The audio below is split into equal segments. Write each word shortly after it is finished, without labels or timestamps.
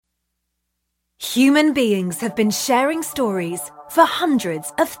Human beings have been sharing stories for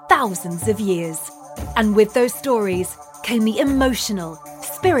hundreds of thousands of years. And with those stories came the emotional,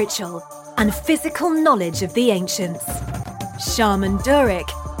 spiritual, and physical knowledge of the ancients. Shaman Durek,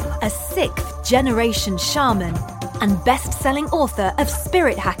 a 6th-generation shaman and best-selling author of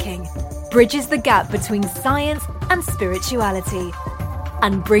Spirit Hacking, bridges the gap between science and spirituality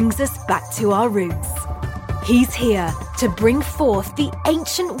and brings us back to our roots. He's here to bring forth the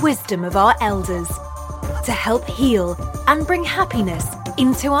ancient wisdom of our elders, to help heal and bring happiness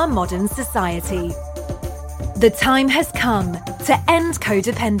into our modern society. The time has come to end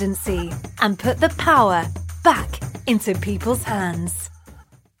codependency and put the power back into people's hands.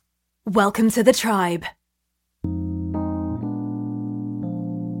 Welcome to the tribe.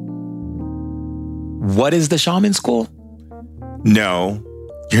 What is the shaman school? No,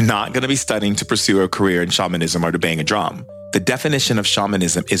 you're not going to be studying to pursue a career in shamanism or to bang a drum. The definition of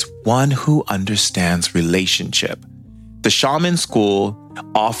shamanism is one who understands relationship. The shaman school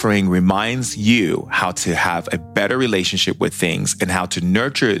offering reminds you how to have a better relationship with things and how to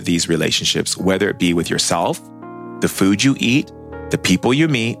nurture these relationships, whether it be with yourself, the food you eat, the people you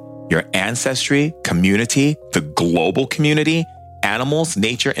meet, your ancestry, community, the global community, animals,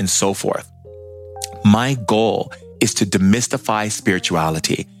 nature, and so forth. My goal is to demystify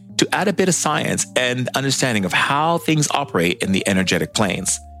spirituality, to add a bit of science and understanding of how things operate in the energetic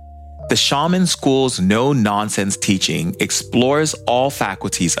planes. The shaman school's no-nonsense teaching explores all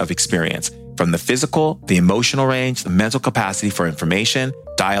faculties of experience, from the physical, the emotional range, the mental capacity for information,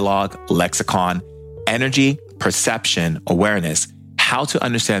 dialogue, lexicon, energy, perception, awareness, how to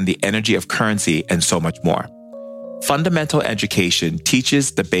understand the energy of currency, and so much more. Fundamental education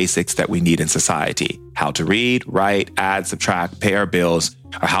teaches the basics that we need in society: how to read, write, add, subtract, pay our bills,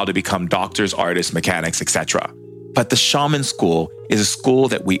 or how to become doctors, artists, mechanics, etc. But the shaman school is a school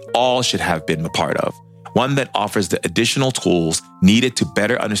that we all should have been a part of, one that offers the additional tools needed to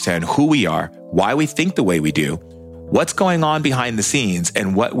better understand who we are, why we think the way we do, what's going on behind the scenes,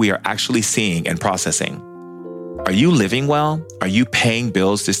 and what we are actually seeing and processing. Are you living well? Are you paying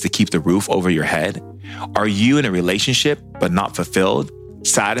bills just to keep the roof over your head? Are you in a relationship but not fulfilled?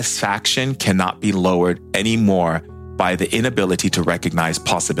 Satisfaction cannot be lowered anymore by the inability to recognize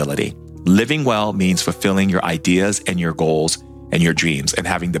possibility. Living well means fulfilling your ideas and your goals and your dreams and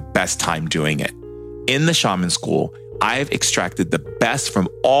having the best time doing it. In the shaman school, I've extracted the best from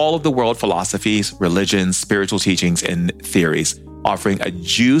all of the world philosophies, religions, spiritual teachings, and theories, offering a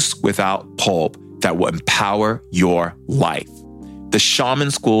juice without pulp that will empower your life. The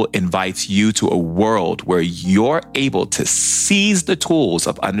shaman school invites you to a world where you're able to seize the tools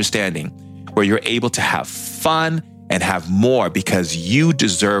of understanding, where you're able to have fun and have more because you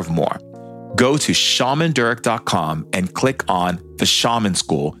deserve more. Go to shamandurek.com and click on the shaman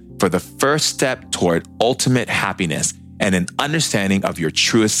school for the first step toward ultimate happiness and an understanding of your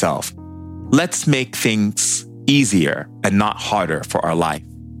truest self. Let's make things easier and not harder for our life.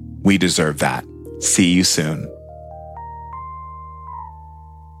 We deserve that. See you soon.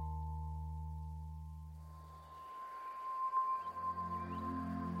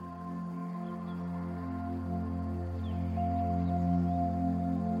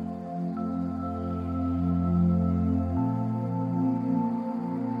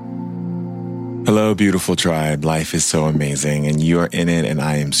 Hello, beautiful tribe. Life is so amazing and you are in it, and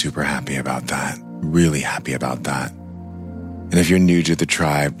I am super happy about that. Really happy about that. And if you're new to the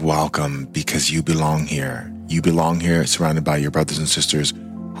tribe, welcome, because you belong here. You belong here surrounded by your brothers and sisters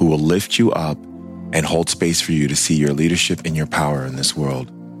who will lift you up and hold space for you to see your leadership and your power in this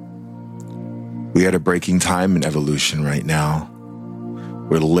world. We are at a breaking time in evolution right now.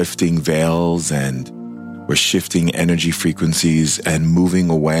 We're lifting veils and we're shifting energy frequencies and moving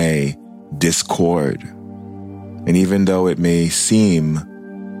away discord. And even though it may seem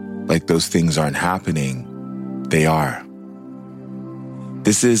like those things aren't happening, they are.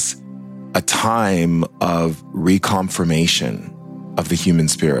 This is a time of reconfirmation of the human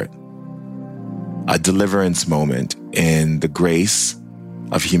spirit, a deliverance moment in the grace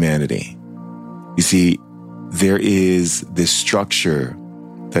of humanity. You see, there is this structure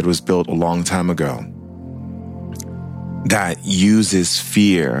that was built a long time ago that uses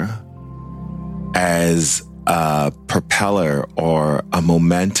fear as a propeller or a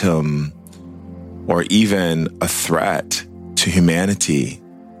momentum or even a threat to humanity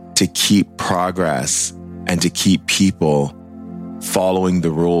to keep progress and to keep people following the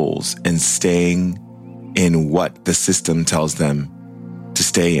rules and staying in what the system tells them to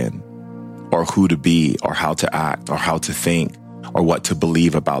stay in, or who to be, or how to act, or how to think, or what to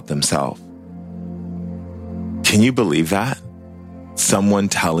believe about themselves. Can you believe that? someone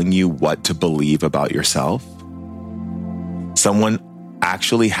telling you what to believe about yourself? Someone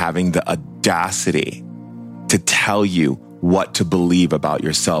actually having the audacity to tell you what to believe about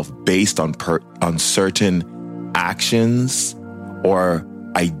yourself based on certain actions or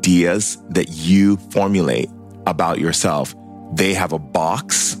ideas that you formulate about yourself. They have a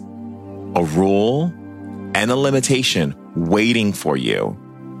box, a rule, and a limitation waiting for you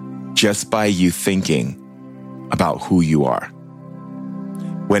just by you thinking about who you are.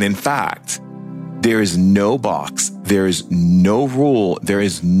 When in fact, there is no box, there is no rule, there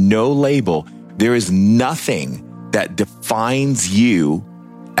is no label, there is nothing that defines you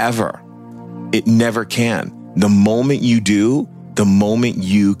ever. It never can. The moment you do, the moment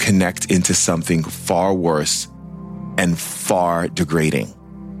you connect into something far worse and far degrading.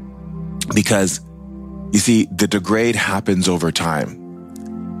 Because you see, the degrade happens over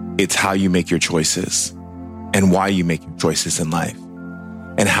time. It's how you make your choices and why you make your choices in life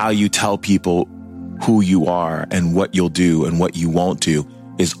and how you tell people who you are and what you'll do and what you won't do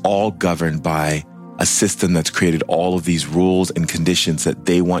is all governed by a system that's created all of these rules and conditions that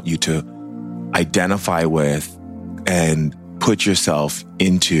they want you to identify with and put yourself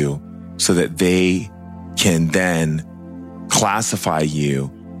into so that they can then classify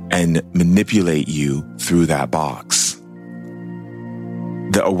you and manipulate you through that box.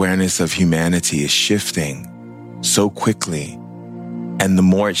 The awareness of humanity is shifting so quickly. And the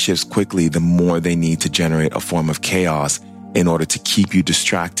more it shifts quickly, the more they need to generate a form of chaos in order to keep you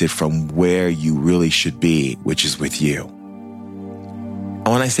distracted from where you really should be, which is with you. And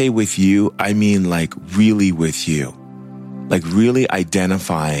when I say with you, I mean like really with you. Like really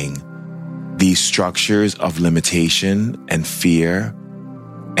identifying these structures of limitation and fear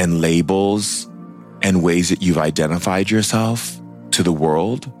and labels and ways that you've identified yourself to the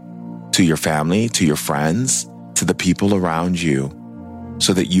world, to your family, to your friends, to the people around you,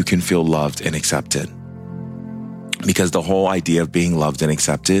 so that you can feel loved and accepted. Because the whole idea of being loved and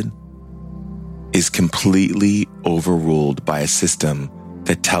accepted is completely overruled by a system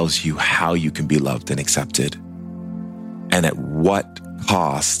that tells you how you can be loved and accepted and at what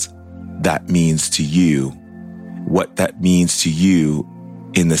cost that means to you, what that means to you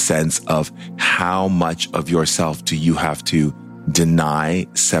in the sense of how much of yourself do you have to deny,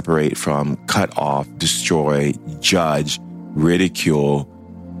 separate from, cut off, destroy, judge, ridicule,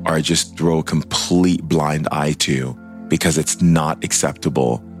 or just throw a complete blind eye to because it's not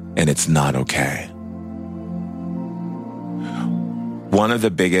acceptable and it's not okay. One of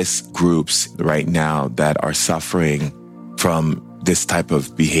the biggest groups right now that are suffering from this type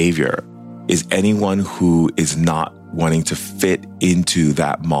of behavior is anyone who is not wanting to fit into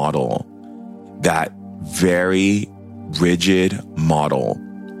that model, that very rigid model,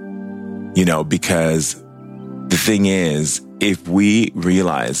 because the thing is, if we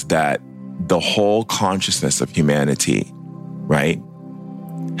realize that the whole consciousness of humanity, right,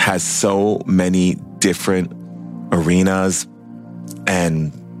 has so many different arenas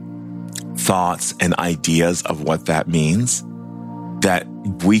and thoughts and ideas of what that means, that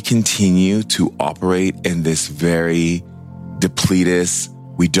we continue to operate in this very depletous,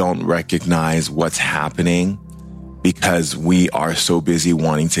 we don't recognize what's happening because we are so busy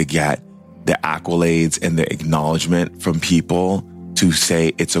wanting to get the accolades and the acknowledgement from people to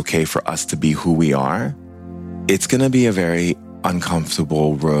say it's okay for us to be who we are, it's going to be a very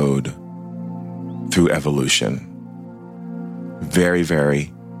uncomfortable road through evolution. Very,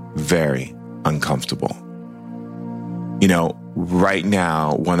 very, very uncomfortable. Right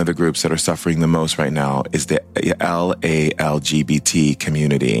now, one of the groups that are suffering the most right now is the LALGBT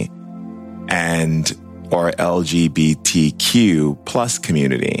community or LGBTQ plus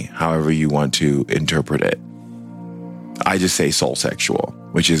community, however you want to interpret it. I just say soul sexual,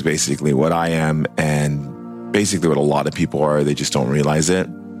 which is basically what I am and basically what a lot of people are. They just don't realize it.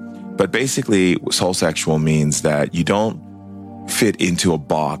 But basically, soul sexual means that you don't fit into a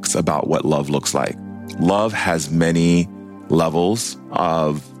box about what love looks like. Love has many levels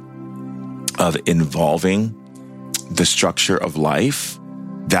of involving the structure of life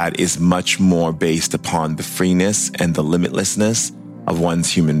that is much more based upon the freeness and the limitlessness of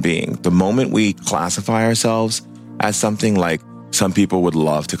one's human being. The moment we classify ourselves as something, like some people would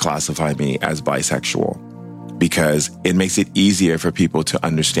love to classify me as bisexual because it makes it easier for people to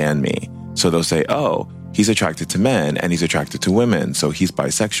understand me. So they'll say, oh, he's attracted to men and he's attracted to women, so he's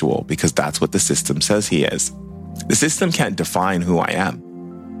bisexual because that's what the system says he is. The system can't define who I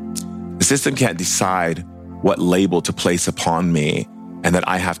am. The system can't decide what label to place upon me and that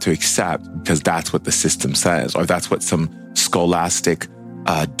I have to accept because that's what the system says, or that's what some scholastic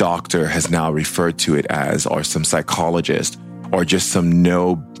doctor has now referred to it as, or some psychologist, or just some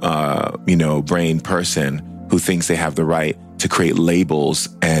brain person who thinks they have the right to create labels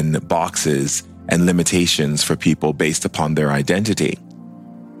and boxes and limitations for people based upon their identity.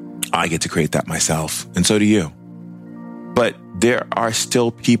 I get to create that myself, and so do you. But there are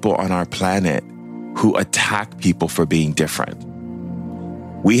still people on our planet who attack people for being different.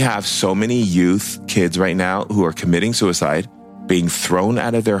 We have so many kids right now who are committing suicide, being thrown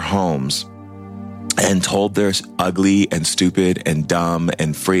out of their homes and told they're ugly and stupid and dumb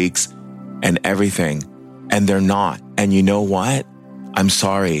and freaks and everything. And they're not. And you know what? I'm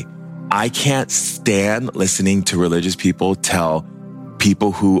sorry. I can't stand listening to religious people tell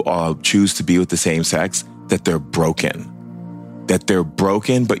people who choose to be with the same sex that they're broken. That they're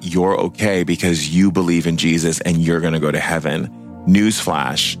broken, but you're okay because you believe in Jesus and you're going to go to heaven.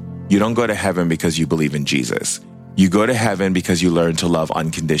 Newsflash, you don't go to heaven because you believe in Jesus. You go to heaven because you learn to love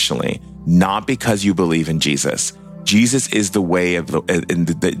unconditionally, not because you believe in Jesus. Jesus is the way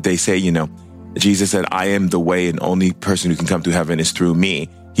they say, Jesus said, I am the way, and only person who can come to heaven is through me.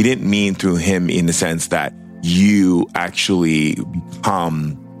 He didn't mean through him in the sense that you actually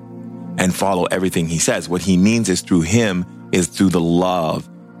become and follow everything he says. What he means is through him is through the love,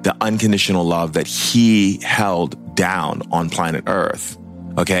 the unconditional love that he held down on planet Earth,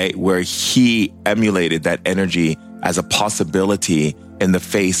 okay? Where he emulated that energy as a possibility in the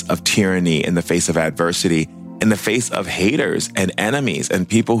face of tyranny, in the face of adversity, in the face of haters and enemies and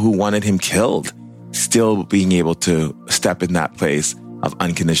people who wanted him killed, still being able to step in that place of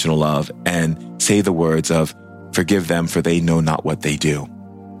unconditional love and say the words of, forgive them for they know not what they do.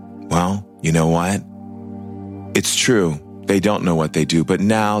 Well, you know what? It's true. They don't know what they do, but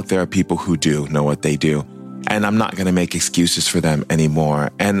now there are people who do know what they do. And I'm not going to make excuses for them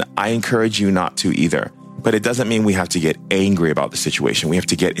anymore. And I encourage you not to either. But it doesn't mean we have to get angry about the situation. We have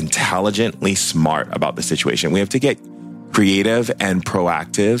to get intelligently smart about the situation. We have to get creative and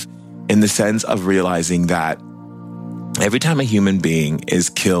proactive in the sense of realizing that every time a human being is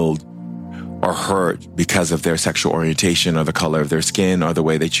killed or hurt because of their sexual orientation or the color of their skin or the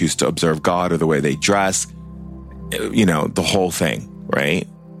way they choose to observe God or the way they dress, the whole thing, right?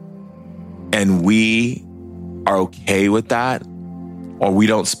 And we are okay with that, or we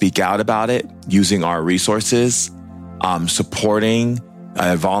don't speak out about it using our resources, supporting,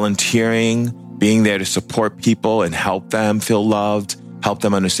 volunteering, being there to support people and help them feel loved, help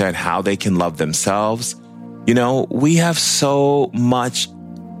them understand how they can love themselves. We have so much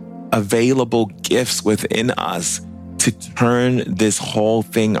available gifts within us to turn this whole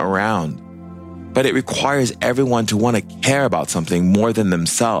thing around. But it requires everyone to want to care about something more than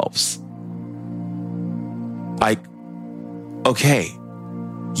themselves. Like, okay,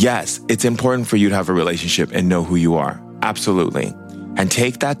 yes, it's important for you to have a relationship and know who you are. Absolutely. And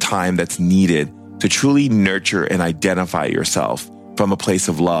take that time that's needed to truly nurture and identify yourself from a place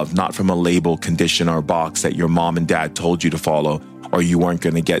of love, not from a label, condition, or box that your mom and dad told you to follow, or you weren't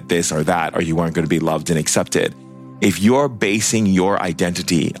going to get this or that, or you weren't going to be loved and accepted. If you're basing your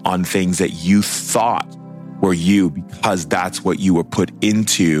identity on things that you thought were you because that's what you were put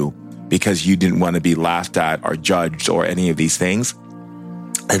into, because you didn't want to be laughed at or judged or any of these things,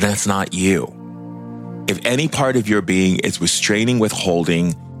 and that's not you. If any part of your being is restraining,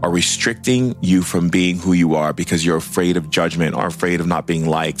 withholding, or restricting you from being who you are because you're afraid of judgment or afraid of not being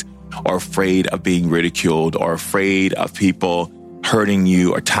liked or afraid of being ridiculed or afraid of people hurting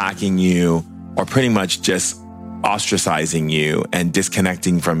you, attacking you, or pretty much just ostracizing you and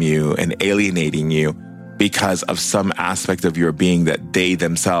disconnecting from you and alienating you because of some aspect of your being that they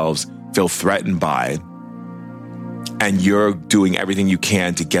themselves feel threatened by, and you're doing everything you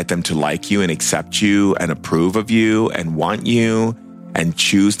can to get them to like you and accept you and approve of you and want you and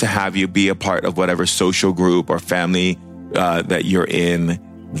choose to have you be a part of whatever social group or family that you're in,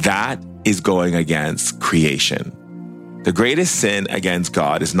 that is going against creation. The greatest sin against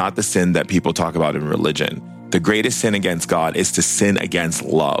God is not the sin that people talk about in religion. The greatest sin against God is to sin against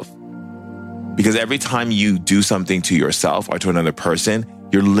love. Because every time you do something to yourself or to another person,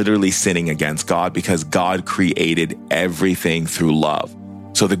 you're literally sinning against God, because God created everything through love.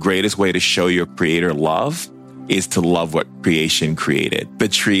 So the greatest way to show your creator love is to love what creation created. The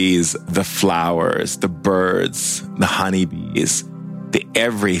trees, the flowers, the birds, the honeybees, the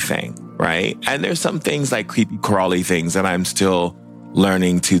everything, right? And there's some things like creepy crawly things that I'm still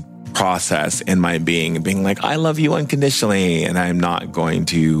learning to process in my being like, I love you unconditionally and I'm not going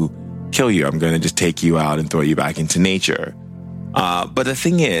to kill you. I'm going to just take you out and throw you back into nature. But the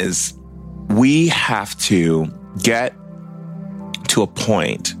thing is, we have to get to a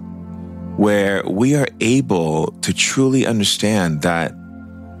point where we are able to truly understand that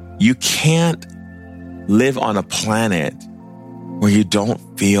you can't live on a planet where you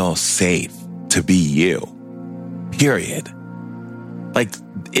don't feel safe to be you. Period. Like,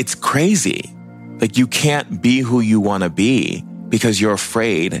 it's crazy. Like, you can't be who you want to be because you're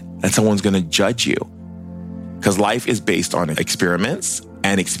afraid that someone's going to judge you. Because life is based on experiments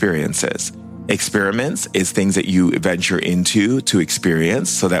and experiences. Experiments is things that you venture into to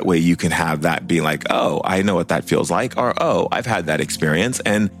experience, so that way you can have that be like, oh, I know what that feels like, or oh, I've had that experience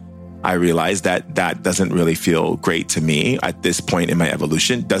and I realize that that doesn't really feel great to me at this point in my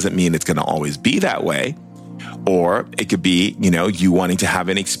evolution. Doesn't mean it's going to always be that way. Or it could be, you wanting to have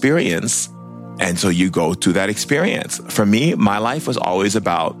an experience, and so you go through that experience. For me, my life was always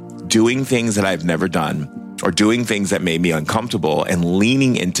about doing things that I've never done, or doing things that made me uncomfortable and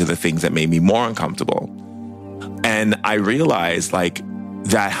leaning into the things that made me more uncomfortable. And I realized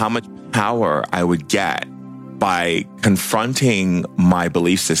that how much power I would get by confronting my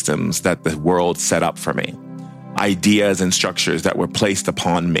belief systems that the world set up for me, ideas and structures that were placed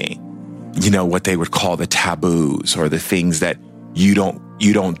upon me, what they would call the taboos, or the things that you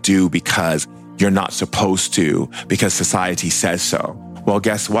don't do because you're not supposed to, because society says so. Well,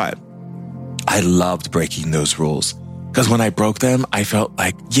 guess what? I loved breaking those rules, because when I broke them, I felt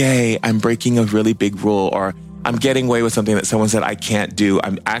like, yay, I'm breaking a really big rule, or I'm getting away with something that someone said I can't do.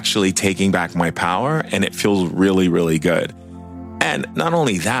 I'm actually taking back my power, and it feels really, really good. And not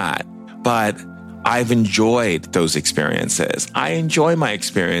only that, but I've enjoyed those experiences. I enjoy my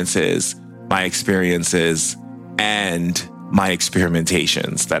experiences, and my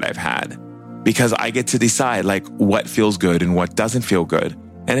experimentations that I've had, because I get to decide what feels good and what doesn't feel good.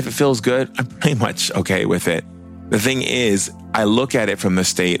 And if it feels good, I'm pretty much okay with it. The thing is, I look at it from the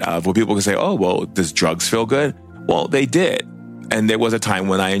state of, well, people can say, oh, well, does drugs feel good? Well, they did. And there was a time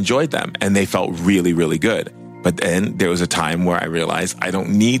when I enjoyed them and they felt really, really good. But then there was a time where I realized I don't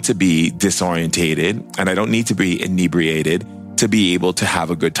need to be disorientated and I don't need to be inebriated to be able to have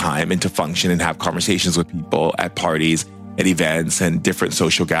a good time and to function and have conversations with people at parties, at events, and different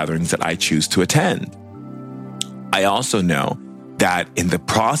social gatherings that I choose to attend. I also know that in the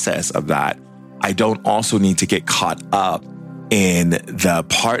process of that, I don't also need to get caught up in the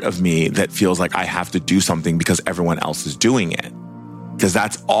part of me that feels like I have to do something because everyone else is doing it. Because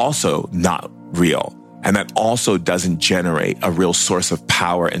that's also not real. And that also doesn't generate a real source of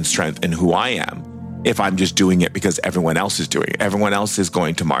power and strength in who I am. If I'm just doing it because everyone else is doing it. Everyone else is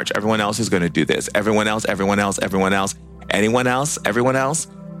going to march. Everyone else is going to do this. Everyone else. Anyone else.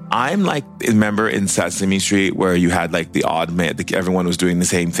 I'm remember in Sesame Street where you had the odd man, everyone was doing the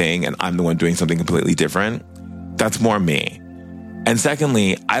same thing and I'm the one doing something completely different. That's more me. And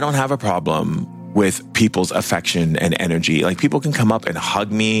secondly, I don't have a problem with people's affection and energy. People can come up and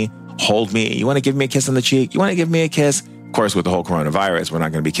hug me, hold me. You want to give me a kiss on the cheek? You want to give me a kiss? Of course, with the whole coronavirus, we're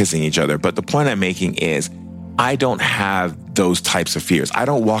not going to be kissing each other. But the point I'm making is I don't have those types of fears. I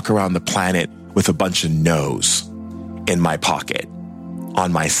don't walk around the planet with a bunch of no's in my pocket,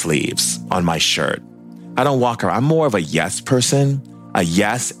 on my sleeves, on my shirt. I don't walk around. I'm more of a yes person, a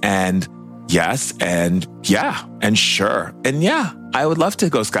yes and yeah and sure. And yeah, I would love to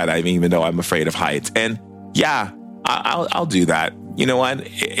go skydiving even though I'm afraid of heights. And yeah, I'll do that. You know what?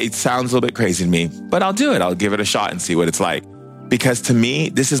 It sounds a little bit crazy to me, but I'll do it. I'll give it a shot and see what it's like. Because to me,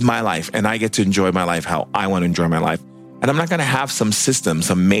 this is my life and I get to enjoy my life how I want to enjoy my life. And I'm not going to have some system,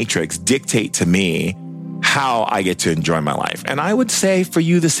 some matrix dictate to me how I get to enjoy my life. And I would say for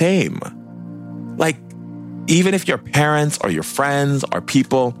you the same. Even if your parents or your friends or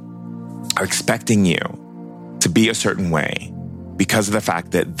people are expecting you to be a certain way because of the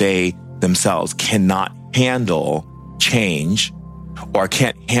fact that they themselves cannot handle change or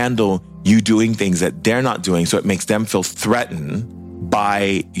can't handle you doing things that they're not doing, so it makes them feel threatened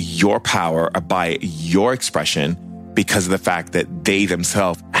by your power or by your expression because of the fact that they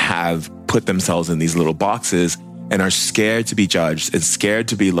themselves have put themselves in these little boxes and are scared to be judged and scared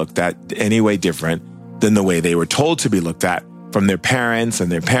to be looked at any way different than the way they were told to be looked at from their parents and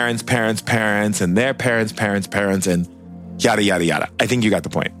their parents' parents and their parents and yada, yada, yada. I think you got the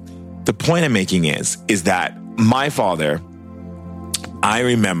point. The point I'm making is that my father, I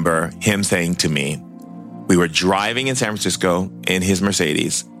remember him saying to me, we were driving in San Francisco in his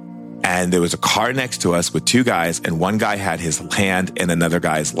Mercedes, and there was a car next to us with two guys, and one guy had his hand in another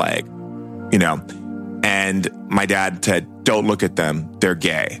guy's leg, and my dad said, don't look at them. They're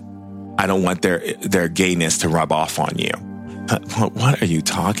gay. I don't want their gayness to rub off on you. What are you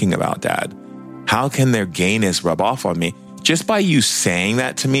talking about, Dad? How can their gayness rub off on me? Just by you saying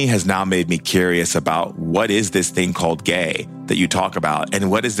that to me has now made me curious about what is this thing called gay that you talk about?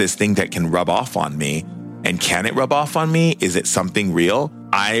 And what is this thing that can rub off on me? And can it rub off on me? Is it something real?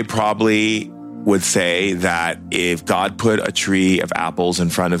 I probably would say that if God put a tree of apples in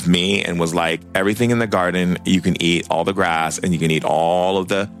front of me and was like, everything in the garden, you can eat all the grass and you can eat all of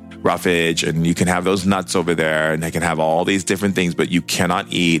the roughage and you can have those nuts over there and I can have all these different things, but you cannot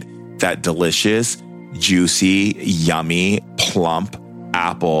eat that delicious, juicy, yummy, plump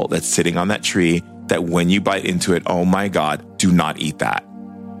apple that's sitting on that tree that when you bite into it, oh my God, do not eat that.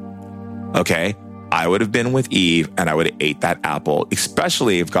 Okay? I would have been with Eve and I would have ate that apple,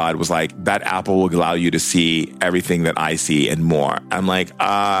 especially if God was like, that apple will allow you to see everything that I see and more. I'm like,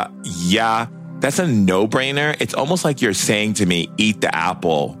 yeah, that's a no-brainer. It's almost like you're saying to me, eat the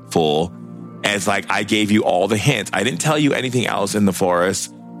apple, fool. And it's like, I gave you all the hints. I didn't tell you anything else in the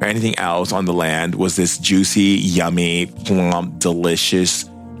forest or anything else on the land was this juicy, yummy, plump, delicious,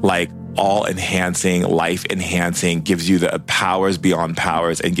 like all-enhancing, life-enhancing, gives you the powers beyond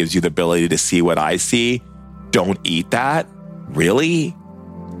powers and gives you the ability to see what I see. Don't eat that. Really?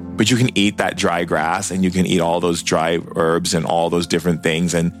 But you can eat that dry grass and you can eat all those dry herbs and all those different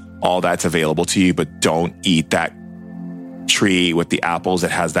things and all that's available to you, but don't eat that tree with the apples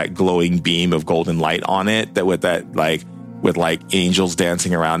that has that glowing beam of golden light on it, that with angels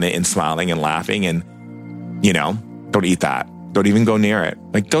dancing around it and smiling and laughing and, don't eat that. Don't even go near it.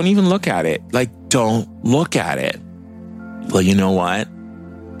 Like, don't even look at it. Like, don't look at it. Well, you know what?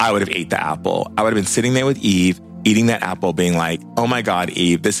 I would have ate the apple. I would have been sitting there with Eve, eating that apple, being like, oh my God,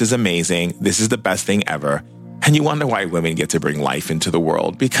 Eve, this is amazing. This is the best thing ever. And you wonder why women get to bring life into the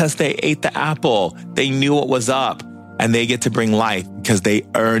world, because they ate the apple. They knew what was up and they get to bring life because they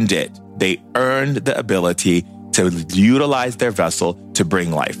earned it. They earned the ability to utilize their vessel to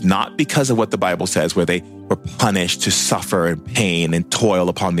bring life, not because of what the Bible says, where they were punished to suffer and pain and toil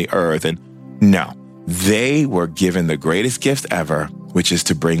upon the earth. And no, they were given the greatest gift ever, which is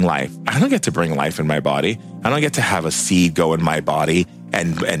to bring life. I don't get to bring life in my body. I don't get to have a seed go in my body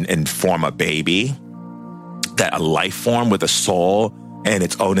and form a baby, that a life form with a soul and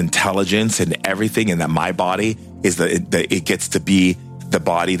its own intelligence and everything, and that my body is it gets to be the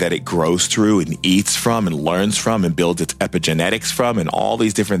body that it grows through and eats from and learns from and builds its epigenetics from and all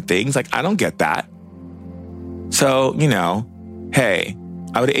these different things. Like, I don't get that. So, hey,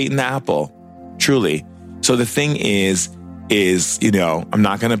 I would have eaten the apple, truly. So the thing is, I'm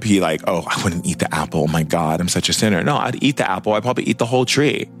not going to be like, oh, I wouldn't eat the apple. Oh my God, I'm such a sinner. No, I'd eat the apple. I'd probably eat the whole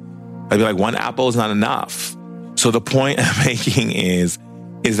tree. I'd be like, one apple is not enough. So the point I'm making is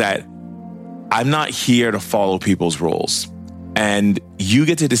that I'm not here to follow people's rules. And you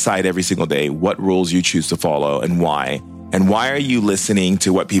get to decide every single day what rules you choose to follow and why. And why are you listening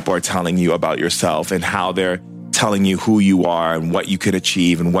to what people are telling you about yourself and how they're telling you who you are and what you can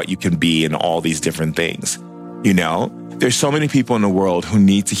achieve and what you can be and all these different things? There's so many people in the world who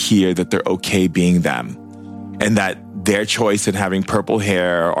need to hear that they're okay being them and that their choice in having purple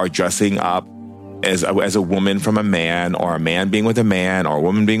hair or dressing up as a woman from a man, or a man being with a man, or a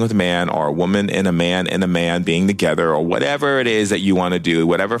woman being with a man, or a woman and a man being together, or whatever it is that you want to do,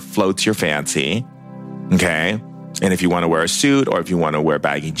 whatever floats your fancy. Okay. And if you want to wear a suit, or if you want to wear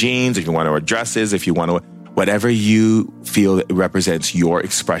baggy jeans, if you want to wear dresses, if you want to, whatever you feel represents your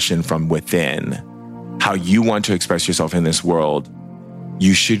expression from within, how you want to express yourself in this world,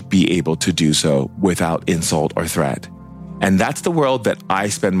 you should be able to do so without insult or threat. And that's the world that I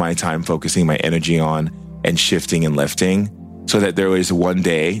spend my time focusing my energy on and shifting and lifting, so that there is one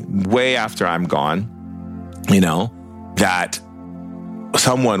day, way after I'm gone, that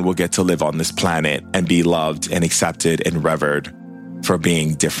someone will get to live on this planet and be loved and accepted and revered for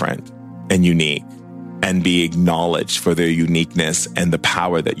being different and unique, and be acknowledged for their uniqueness and the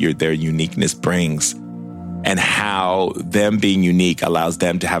power that their uniqueness brings, and how them being unique allows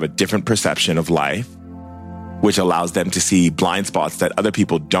them to have a different perception of life, which allows them to see blind spots that other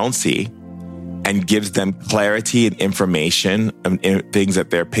people don't see, and gives them clarity and information and things that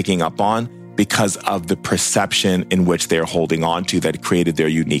they're picking up on because of the perception in which they're holding on to that created their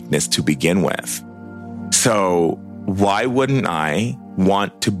uniqueness to begin with. So why wouldn't I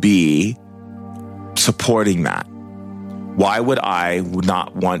want to be supporting that? Why would I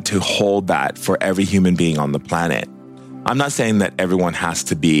not want to hold that for every human being on the planet? I'm not saying that everyone has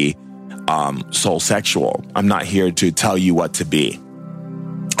to be soul sexual. I'm not here to tell you what to be.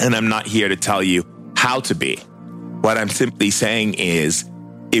 And I'm not here to tell you how to be. What I'm simply saying is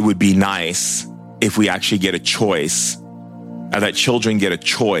it would be nice if we actually get a choice, or that children get a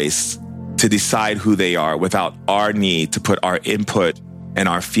choice to decide who they are without our need to put our input and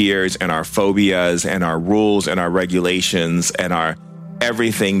our fears and our phobias and our rules and our regulations and our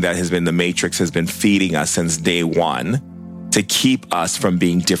everything that has been the Matrix has been feeding us since day one, to keep us from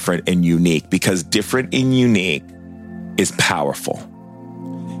being different and unique, because different and unique is powerful.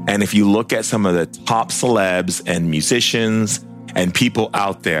 And if you look at some of the top celebs and musicians and people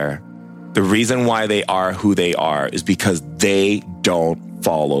out there, the reason why they are who they are is because they don't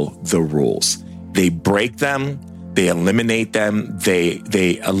follow the rules. They break them, they eliminate them,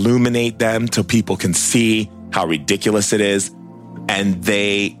 they illuminate them till people can see how ridiculous it is. And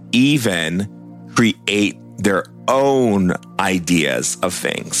they even create their own ideas of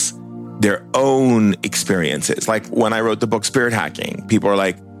things, their own experiences. Like when I wrote the book Spirit Hacking, people are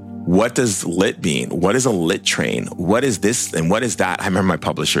like, what does lit mean? What is a lit train? What is this and what is that? I remember my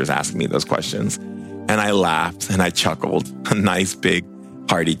publishers asking me those questions, and I laughed and I chuckled, a nice big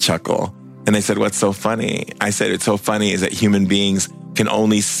hearty chuckle. And they said, what's so funny? I said, it's so funny is that human beings can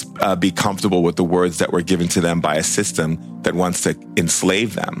only be comfortable with the words that were given to them by a system that wants to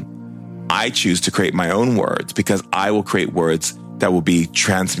enslave them. I choose to create my own words because I will create words that will be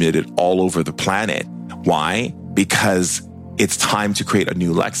transmitted all over the planet. Why? Because it's time to create a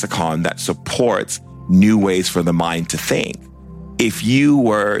new lexicon that supports new ways for the mind to think. If you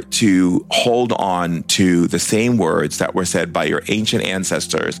were to hold on to the same words that were said by your ancient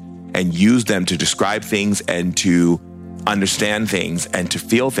ancestors and use them to describe things and to understand things and to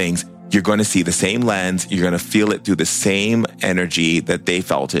feel things, you're going to see the same lens. You're going to feel it through the same energy that they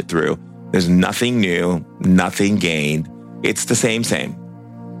felt it through. There's nothing new, nothing gained. It's the same.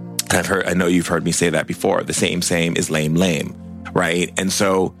 I know you've heard me say that before. The same is lame, right? And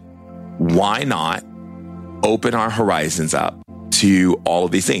so why not open our horizons up to all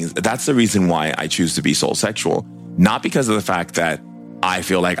of these things? That's the reason why I choose to be soul sexual, not because of the fact that I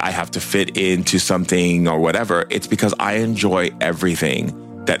feel like I have to fit into something or whatever. It's because I enjoy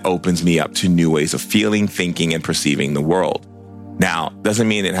everything that opens me up to new ways of feeling, thinking, and perceiving the world. Now, doesn't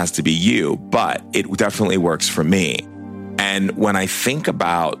mean it has to be you, but it definitely works for me. And when I think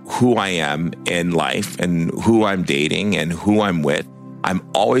about who I am in life and who I'm dating and who I'm with, I'm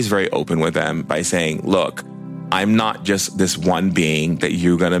always very open with them by saying, look, I'm not just this one being that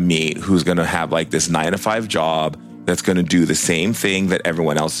you're going to meet who's going to have like this 9-to-5 job that's going to do the same thing that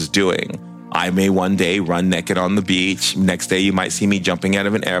everyone else is doing. I may one day run naked on the beach. Next day, you might see me jumping out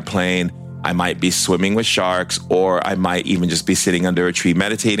of an airplane. I might be swimming with sharks, or I might even just be sitting under a tree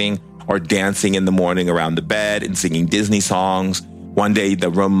meditating or dancing in the morning around the bed and singing Disney songs. One day, the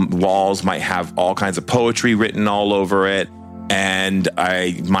room walls might have all kinds of poetry written all over it. And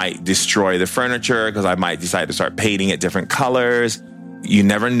I might destroy the furniture because I might decide to start painting it different colors. You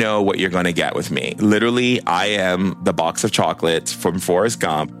never know what you're going to get with me. Literally, I am the box of chocolates from Forrest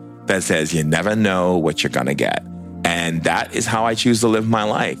Gump that says you never know what you're going to get. And that is how I choose to live my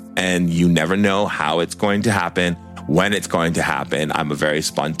life. And you never know how it's going to happen, when it's going to happen. I'm a very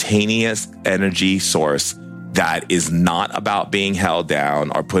spontaneous energy source that is not about being held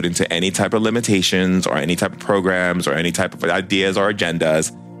down or put into any type of limitations or any type of programs or any type of ideas or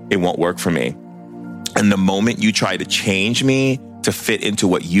agendas. It won't work for me. And the moment you try to change me to fit into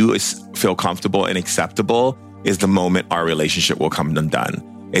what you feel comfortable and acceptable is the moment our relationship will come undone.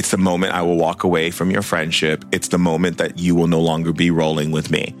 It's the moment I will walk away from your friendship. It's the moment that you will no longer be rolling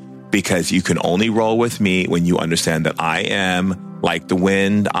with me, because you can only roll with me when you understand that I am like the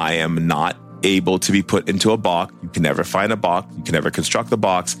wind. I am not able to be put into a box. You can never find a box. You can never construct a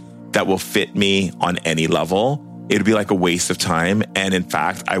box that will fit me on any level. It would be like a waste of time. And in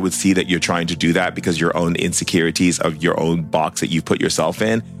fact, I would see that you're trying to do that because your own insecurities of your own box that you put yourself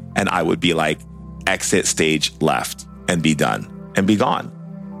in. And I would be like, exit stage left and be done and be gone.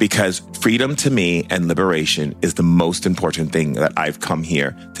 Because freedom to me and liberation is the most important thing that I've come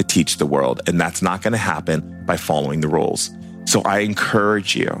here to teach the world. And that's not going to happen by following the rules. So I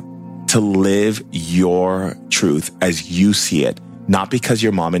encourage you to live your truth as you see it, not because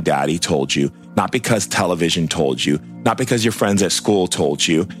your mom and daddy told you, not because television told you, not because your friends at school told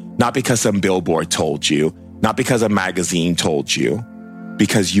you, not because some billboard told you, not because a magazine told you,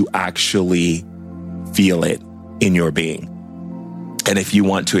 because you actually feel it in your being. And if you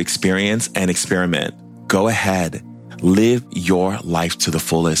want to experience and experiment, go ahead, live your life to the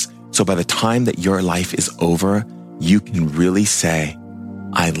fullest. So by the time that your life is over, you can really say,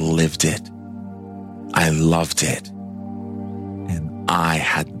 I lived it. I loved it. And I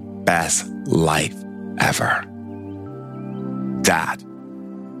had the best life ever. That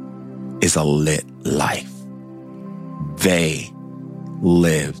is a lit life. They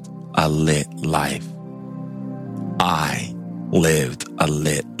lived a lit life. I lived a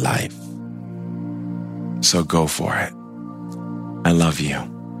lit life. So go for it. I love you.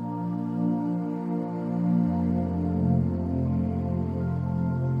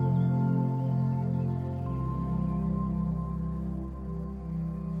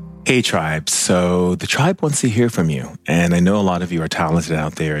 Hey, Tribe. So the Tribe wants to hear from you. And I know a lot of you are talented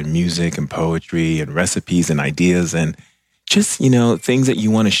out there in music and poetry and recipes and ideas and just, things that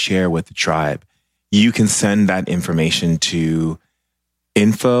you want to share with the Tribe. You can send that information to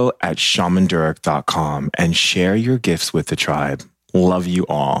info@shamandurek.com and share your gifts with the Tribe. Love you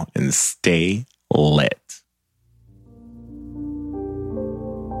all and stay lit.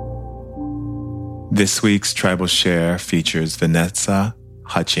 This week's Tribal Share features Vanessa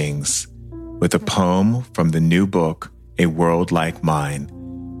Hutchings with a poem from the new book, A World Like Mine.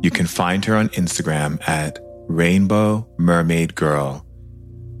 You can find her on Instagram at Rainbow Mermaid Girl,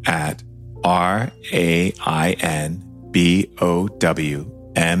 at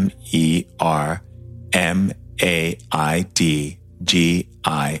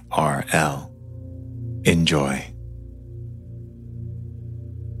Enjoy.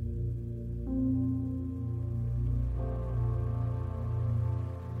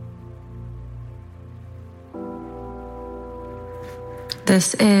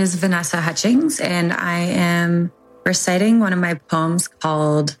 This is Vanessa Hutchings, and I am reciting one of my poems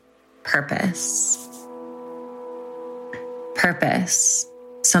called Purpose. Purpose,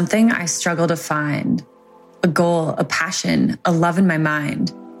 something I struggle to find, a goal, a passion, a love in my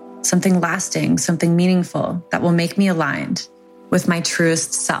mind, something lasting, something meaningful that will make me aligned with my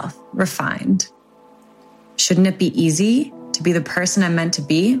truest self, refined. Shouldn't it be easy to be the person I'm meant to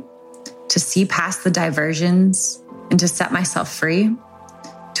be, to see past the diversions and to set myself free?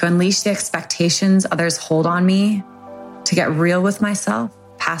 To unleash the expectations others hold on me, to get real with myself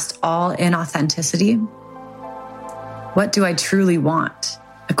past all inauthenticity? What do I truly want?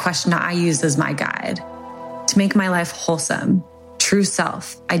 A question I use as my guide to make my life wholesome, true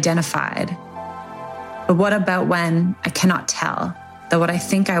self, identified. But what about when I cannot tell that what I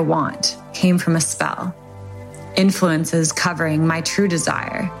think I want came from a spell? Influences covering my true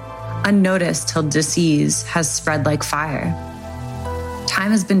desire, unnoticed till disease has spread like fire.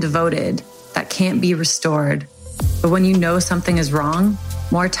 Time has been devoted that can't be restored. But when you know something is wrong,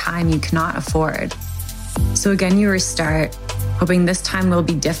 more time you cannot afford. So again, you restart, hoping this time will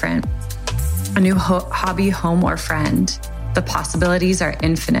be different. A new hobby, home, or friend. The possibilities are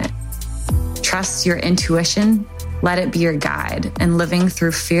infinite. Trust your intuition, let it be your guide, and living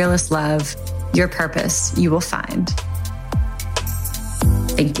through fearless love, your purpose you will find.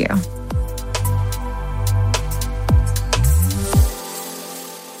 Thank you.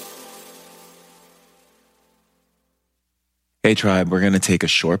 Hey, Tribe, we're going to take a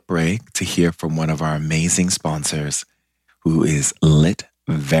short break to hear from one of our amazing sponsors, who is Lit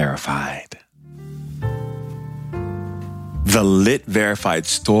Verified. The Lit Verified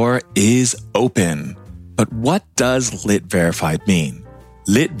store is open. But what does Lit Verified mean?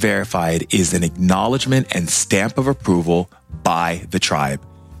 Lit Verified is an acknowledgement and stamp of approval by the Tribe.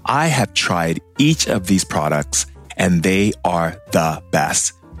 I have tried each of these products, and they are the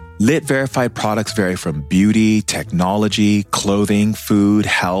best. Lit Verified products vary from beauty, technology, clothing, food,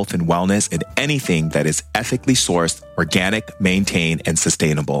 health, and wellness, and anything that is ethically sourced, organic, maintained, and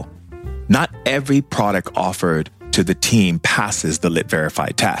sustainable. Not every product offered to the team passes the Lit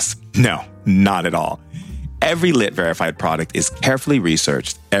Verified test. No, not at all. Every Lit Verified product is carefully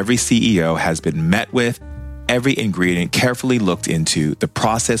researched. Every CEO has been met with, every ingredient carefully looked into, the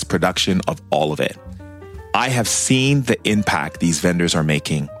process, production of all of it. I have seen the impact these vendors are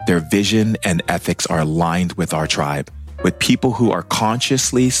making. Their vision and ethics are aligned with our Tribe, with people who are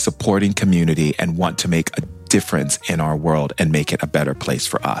consciously supporting community and want to make a difference in our world and make it a better place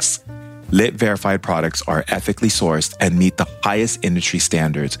for us. Lit Verified products are ethically sourced and meet the highest industry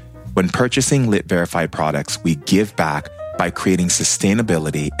standards. When purchasing Lit Verified products, we give back by creating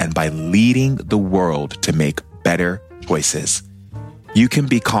sustainability and by leading the world to make better choices. You can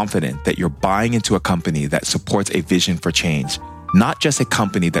be confident that you're buying into a company that supports a vision for change, not just a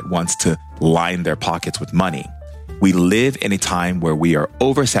company that wants to line their pockets with money. We live in a time where we are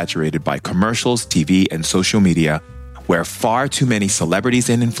oversaturated by commercials, TV, and social media, where far too many celebrities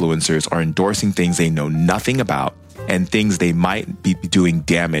and influencers are endorsing things they know nothing about and things they might be doing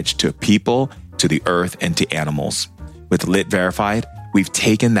damage to people, to the earth, and to animals. With Lit Verified, we've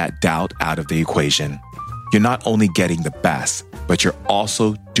taken that doubt out of the equation. You're not only getting the best, but you're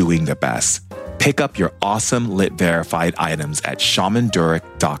also doing the best. Pick up your awesome Lit Verified items at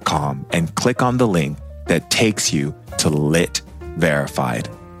shamandurek.com and click on the link that takes you to Lit Verified.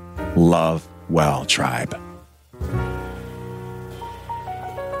 Love well, Tribe.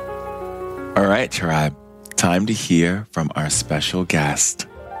 All right, Tribe. Time to hear from our special guest.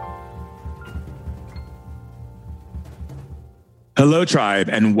 Hello, tribe,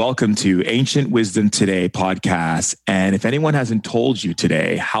 and welcome to Ancient Wisdom Today podcast. And if anyone hasn't told you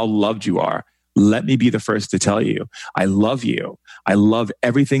today how loved you are, let me be the first to tell you, I love you. I love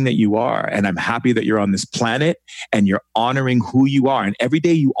everything that you are. And I'm happy that you're on this planet and you're honoring who you are. And every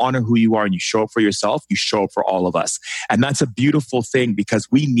day you honor who you are and you show up for yourself, you show up for all of us. And that's a beautiful thing because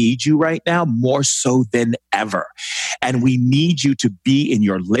we need you right now more so than ever. And we need you to be in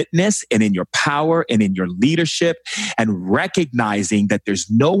your litness and in your power and in your leadership and recognizing that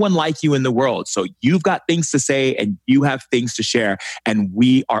there's no one like you in the world. So you've got things to say and you have things to share. And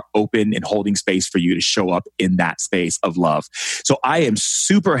we are open and holding space for you to show up in that space of love. So I am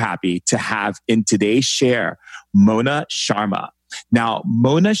super happy to have in today's share, Mona Sharma. Now,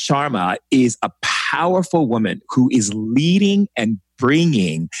 Mona Sharma is a powerful woman who is leading and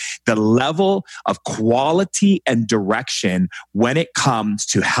bringing the level of quality and direction when it comes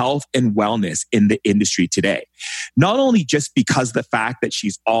to health and wellness in the industry today. Not only just because of the fact that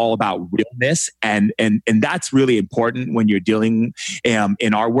she's all about realness, and that's really important when you're dealing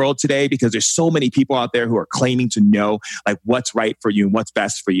in our world today, because there's so many people out there who are claiming to know like what's right for you and what's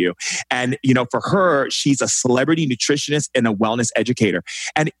best for you. And, you know, for her, she's a celebrity nutritionist and a wellness educator.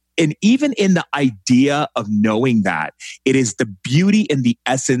 And even in the idea of knowing that, it is the beauty and the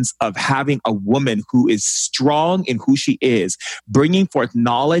essence of having a woman who is strong in who she is, bringing forth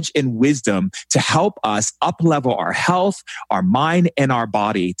knowledge and wisdom to help us up-level our health, our mind, and our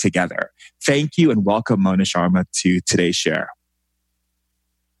body together. Thank you and welcome, Mona Sharma, to today's share.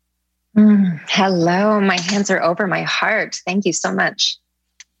 Hello, my hands are over my heart. Thank you so much.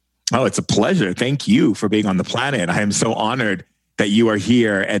 Oh, it's a pleasure. Thank you for being on the planet. I am so honored that you are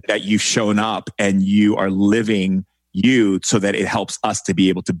here and that you've shown up and you are living you so that it helps us to be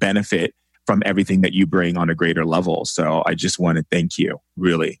able to benefit from everything that you bring on a greater level. So I just want to thank you,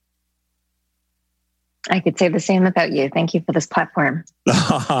 really. I could say the same about you. Thank you for this platform.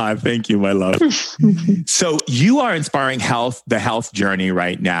 Thank you, my love. So you are inspiring the health journey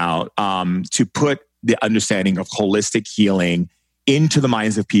right now to put the understanding of holistic healing into the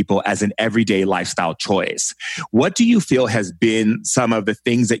minds of people as an everyday lifestyle choice. What do you feel has been some of the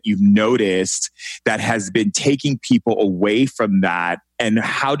things that you've noticed that has been taking people away from that? And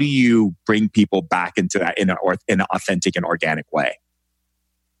how do you bring people back into that in an authentic and organic way?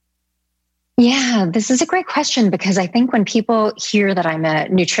 Yeah, this is a great question because I think when people hear that I'm a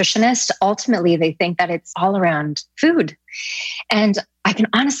nutritionist, ultimately they think that it's all around food. And I can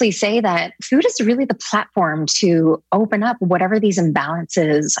honestly say that food is really the platform to open up whatever these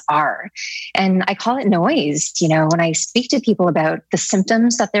imbalances are. And I call it noise. You know, when I speak to people about the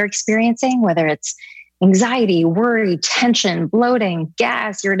symptoms that they're experiencing, whether it's anxiety, worry, tension, bloating,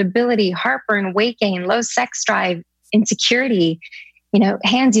 gas, irritability, heartburn, weight gain, low sex drive, insecurity, you know,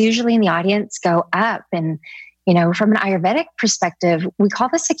 hands usually in the audience go up. And, you know, from an Ayurvedic perspective, we call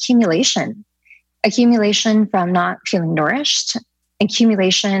this accumulation. Accumulation from not feeling nourished,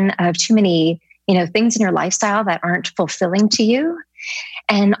 accumulation of too many, you know, things in your lifestyle that aren't fulfilling to you.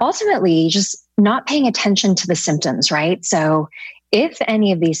 And ultimately just not paying attention to the symptoms, right? So if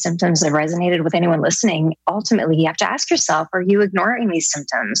any of these symptoms have resonated with anyone listening, ultimately you have to ask yourself, are you ignoring these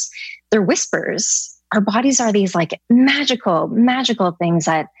symptoms? They're whispers. Our bodies are these like magical things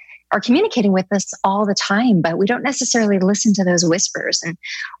that are communicating with us all the time, but we don't necessarily listen to those whispers. And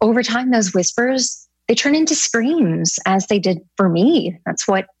over time, those whispers, they turn into screams as they did for me. That's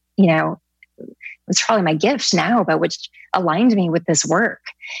what, you know, it's probably my gift now, but which aligned me with this work.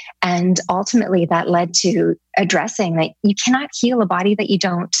 And ultimately that led to addressing that you cannot heal a body that you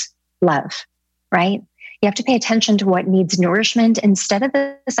don't love, right? You have to pay attention to what needs nourishment instead of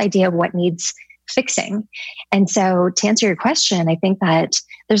this idea of what needs fixing. And so to answer your question, I think that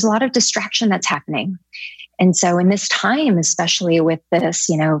there's a lot of distraction that's happening. And so in this time, especially with this,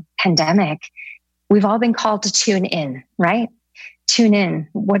 you know, pandemic, we've all been called to tune in, right? Tune in.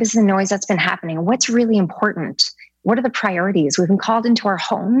 What is the noise that's been happening? What's really important? What are the priorities? We've been called into our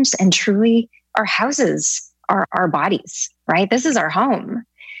homes, and truly our houses are our bodies, right? This is our home.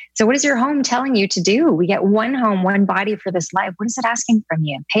 So what is your home telling you to do? We get one home, one body for this life. What is it asking from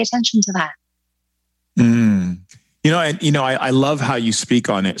you? Pay attention to that. I love how you speak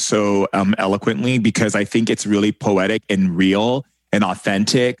on it so eloquently, because I think it's really poetic and real and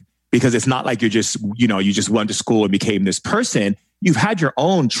authentic, because it's not like you just went to school and became this person. You've had your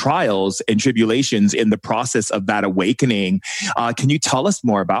own trials and tribulations in the process of that awakening. Can you tell us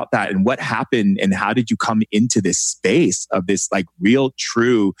more about that and what happened and how did you come into this space of this like real,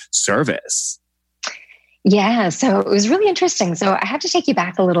 true service? Yeah, so it was really interesting. So I have to take you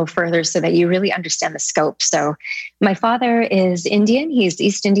back a little further so that you really understand the scope. So My father is Indian. He's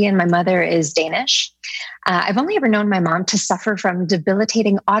East Indian. My mother is Danish. I've only ever known my mom to suffer from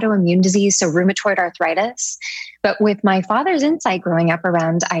debilitating autoimmune disease, so rheumatoid arthritis. But with my father's insight growing up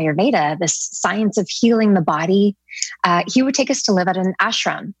around Ayurveda, this science of healing the body, he would take us to live at an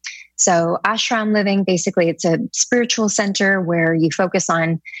ashram. So ashram living, basically, it's a spiritual center where you focus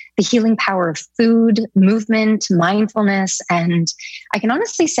on the healing power of food, movement, mindfulness. And I can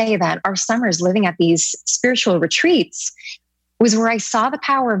honestly say that our summers living at these spiritual retreats was where I saw the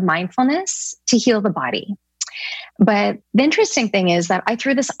power of mindfulness to heal the body. But the interesting thing is that I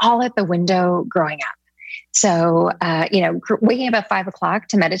threw this all out the window growing up. So, waking up at 5 o'clock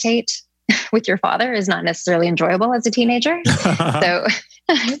to meditate with your father is not necessarily enjoyable as a teenager. So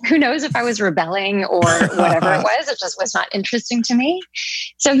who knows if I was rebelling or whatever it was. It just was not interesting to me.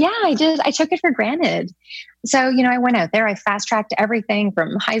 So yeah, I took it for granted. So, I went out there, I fast tracked everything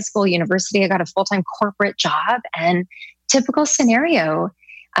from high school, university. I got a full-time corporate job, and typical scenario,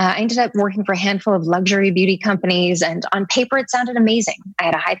 I ended up working for a handful of luxury beauty companies, and on paper, it sounded amazing. I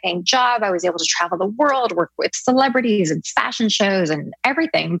had a high-paying job. I was able to travel the world, work with celebrities and fashion shows and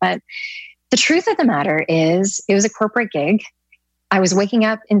everything. But the truth of the matter is, it was a corporate gig. I was waking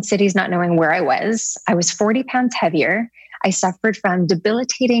up in cities not knowing where I was. I was 40 pounds heavier. I suffered from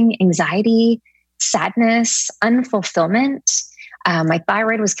debilitating anxiety, sadness, unfulfillment. My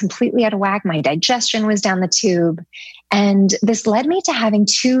thyroid was completely out of whack. My digestion was down the tube. And this led me to having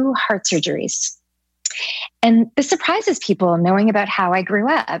 2 heart surgeries. And this surprises people knowing about how I grew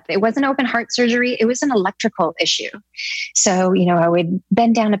up. It wasn't open heart surgery. It was an electrical issue. So, I would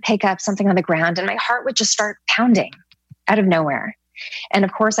bend down to pick up something on the ground and my heart would just start pounding out of nowhere. And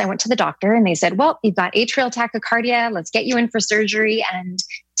of course, I went to the doctor and they said, well, you've got atrial tachycardia. Let's get you in for surgery. And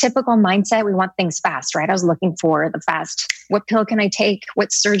typical mindset, we want things fast, right? I was looking for the fast. What pill can I take?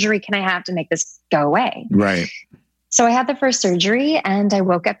 What surgery can I have to make this go away? Right. So I had the first surgery and I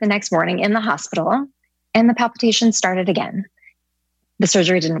woke up the next morning in the hospital and the palpitations started again. The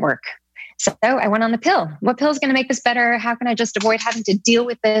surgery didn't work. So I went on the pill. What pill is going to make this better? How can I just avoid having to deal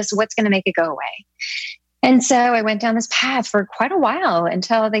with this? What's going to make it go away? And so I went down this path for quite a while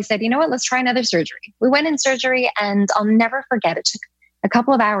until they said, you know what, let's try another surgery. We went in surgery and I'll never forget, it took a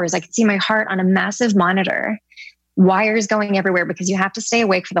couple of hours. I could see my heart on a massive monitor, wires going everywhere because you have to stay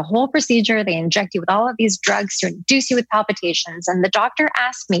awake for the whole procedure. They inject you with all of these drugs to induce you with palpitations. And the doctor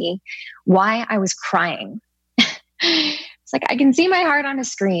asked me why I was crying. It's like, I can see my heart on a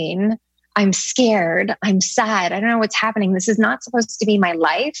screen. I'm scared. I'm sad. I don't know what's happening. This is not supposed to be my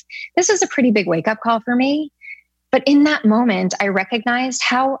life. This was a pretty big wake-up call for me. But in that moment, I recognized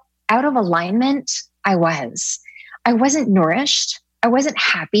how out of alignment I was. I wasn't nourished. I wasn't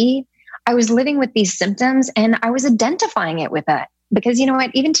happy. I was living with these symptoms and I was identifying it with it. Because you know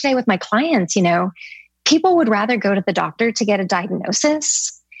what? Even today with my clients, people would rather go to the doctor to get a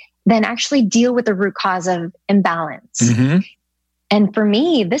diagnosis than actually deal with the root cause of imbalance. Mm-hmm. And for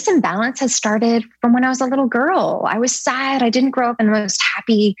me, this imbalance has started from when I was a little girl. I was sad. I didn't grow up in the most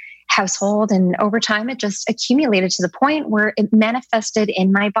happy household. And over time, it just accumulated to the point where it manifested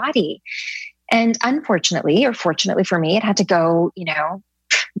in my body. And unfortunately, or fortunately for me, it had to go,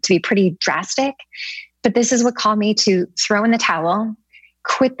 to be pretty drastic. But this is what called me to throw in the towel,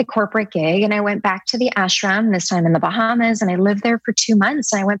 quit the corporate gig. And I went back to the ashram, this time in the Bahamas. And I lived there for 2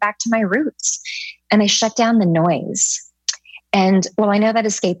 months. And I went back to my roots and I shut down the noise. And while I know that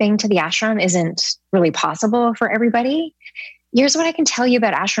escaping to the ashram isn't really possible for everybody, here's what I can tell you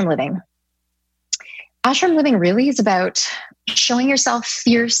about ashram living. Ashram living really is about showing yourself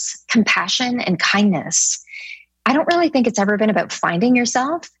fierce compassion and kindness. I don't really think it's ever been about finding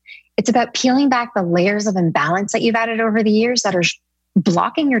yourself. It's about peeling back the layers of imbalance that you've added over the years that are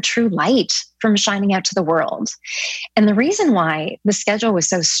blocking your true light from shining out to the world. And the reason why the schedule was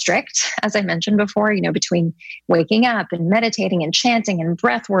so strict, as I mentioned before, between waking up and meditating and chanting and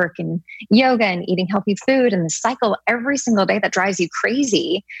breath work and yoga and eating healthy food and the cycle every single day that drives you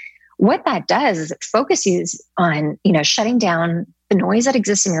crazy, what that does is it focuses on, shutting down the noise that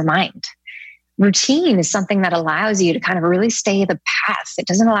exists in your mind. Routine is something that allows you to kind of really stay the path. It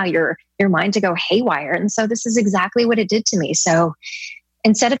doesn't allow your mind to go haywire. And so this is exactly what it did to me. So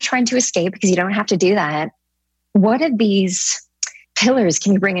instead of trying to escape, because you don't have to do that, what of these pillars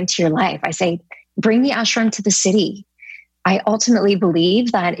can you bring into your life? I say, bring the ashram to the city. I ultimately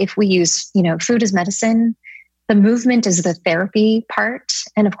believe that if we use, food as medicine, the movement is the therapy part.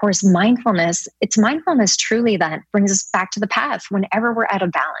 And of course, mindfulness, it's mindfulness truly that brings us back to the path whenever we're out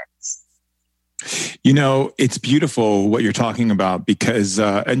of balance. It's beautiful what you're talking about because,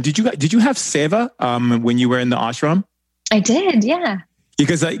 and did you have seva when you were in the ashram? I did, yeah.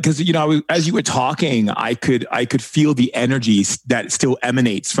 Because you know, as you were talking, I could feel the energy that still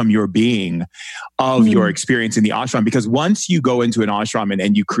emanates from your being of your experience in the ashram. Because once you go into an ashram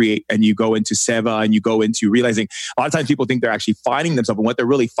and you create and you go into seva and you go into realizing, a lot of times people think they're actually finding themselves, and what they're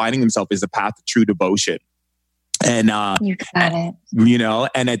really finding themselves is the path to true devotion. And you got it. You know,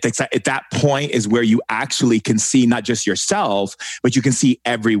 and at that point is where you actually can see not just yourself, but you can see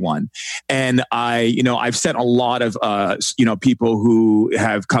everyone. And I've sent a lot of people who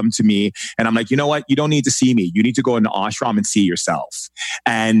have come to me, and I'm like, you know what? You don't need to see me. You need to go into ashram and see yourself.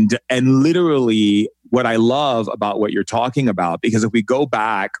 And literally, what I love about what you're talking about, because if we go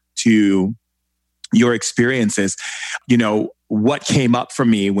back to your experiences, you know, what came up for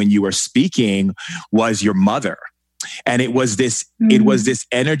me when you were speaking was your mother. And it was this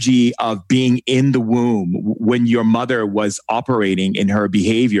energy of being in the womb when your mother was operating in her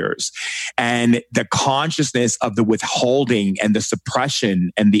behaviors, and the consciousness of the withholding and the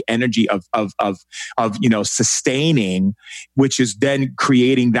suppression and the energy of sustaining, which is then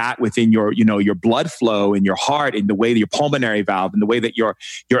creating that within your blood flow in your heart, in the way that your pulmonary valve, in the way that your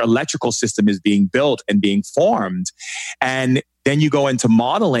electrical system is being built and being formed. And then you go into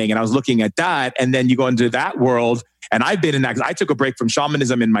modeling, and I was looking at that, and then you go into that world. And I've been in that because I took a break from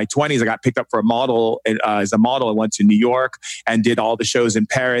shamanism in my 20s. I got picked up for a model as a model. I went to New York and did all the shows in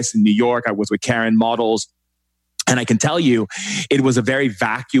Paris and New York. I was with Karen Models. And I can tell you, it was a very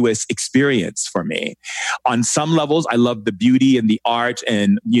vacuous experience for me. On some levels, I loved the beauty and the art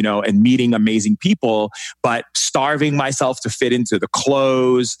and meeting amazing people, but starving myself to fit into the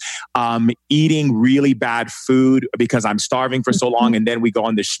clothes, eating really bad food because I'm starving for so long. And then we go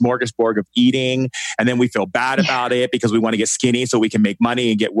on this smorgasbord of eating, and then we feel bad about it because we want to get skinny so we can make money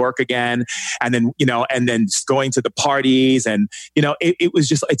and get work again. And then, and then going to the parties, and, it was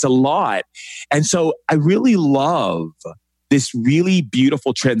just, it's a lot. And so I really love this really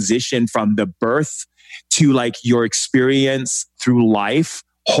beautiful transition from the birth to like your experience through life,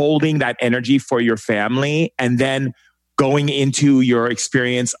 holding that energy for your family, and then going into your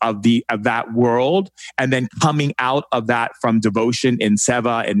experience of that world, and then coming out of that from devotion in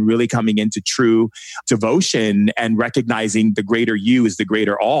seva and really coming into true devotion and recognizing the greater you is the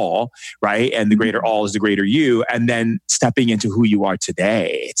greater all, right? And the greater all is the greater you, and then stepping into who you are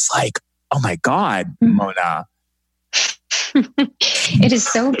today. It's like, oh my God, Mona. It is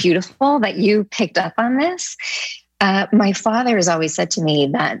so beautiful that you picked up on this. My father has always said to me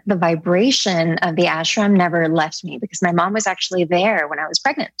that the vibration of the ashram never left me, because my mom was actually there when I was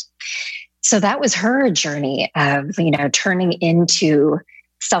pregnant. So that was her journey of, turning into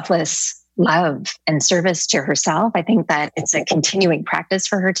selfless love and service to herself. I think that it's a continuing practice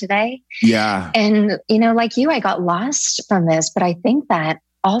for her today. Yeah. And, like you, I got lost from this, but I think that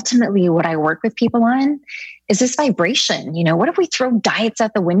ultimately what I work with people on is this vibration. What if we throw diets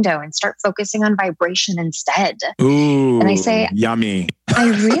out the window and start focusing on vibration instead? Ooh, and I say, yummy. I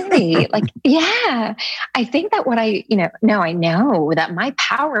really I think that what I know that my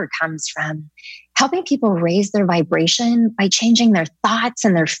power comes from helping people raise their vibration by changing their thoughts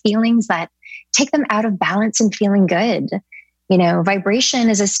and their feelings that take them out of balance and feeling good. Vibration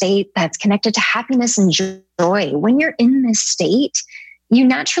is a state that's connected to happiness and joy. When you're in this state, you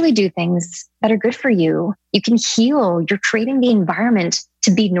naturally do things that are good for you. You can heal. You're creating the environment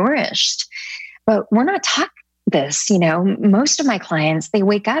to be nourished. But we're not taught this. Most of my clients, they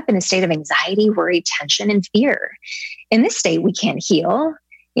wake up in a state of anxiety, worry, tension, and fear. In this state, we can't heal.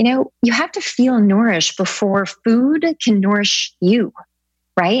 You have to feel nourished before food can nourish you,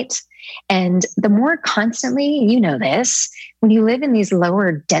 right? And the more constantly, this, when you live in these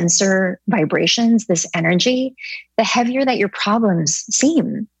lower, denser vibrations, this energy, the heavier that your problems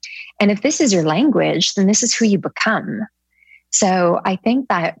seem. And if this is your language, then this is who you become. So I think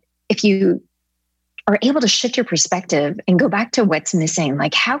that if you are able to shift your perspective and go back to what's missing,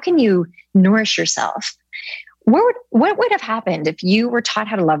 like how can you nourish yourself? What would have happened if you were taught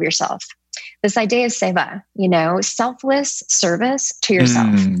how to love yourself? This idea of seva, selfless service to yourself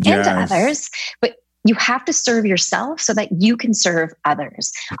and to others, but you have to serve yourself so that you can serve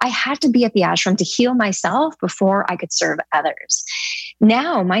others. I had to be at the ashram to heal myself before I could serve others.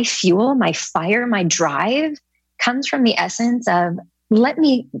 Now my fuel, my fire, my drive comes from the essence of let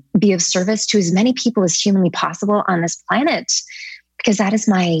me be of service to as many people as humanly possible on this planet, because that's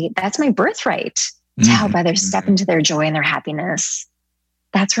my birthright to help others step into their joy and their happiness.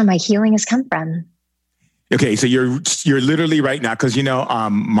 That's where my healing has come from. Okay, so you're literally right now, because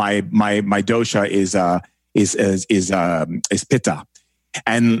my dosha is pitta,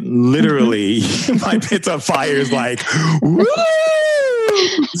 and literally my pitta fire is like, woo!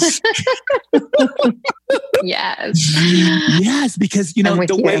 Yes. Yes, because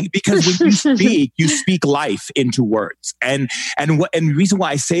because when you speak life into words. And the reason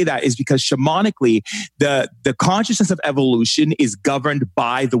why I say that is because shamanically, the consciousness of evolution is governed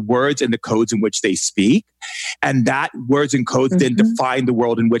by the words and the codes in which they speak. And that words and codes then define the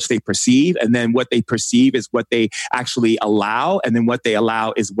world in which they perceive. And then what they perceive is what they actually allow. And then what they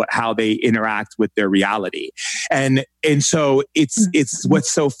allow is how they interact with their reality. And so it's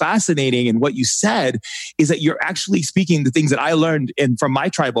what's so fascinating. And what you said is that you're actually speaking the things that I learned from my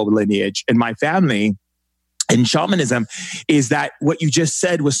tribal lineage and my family and shamanism, is that what you just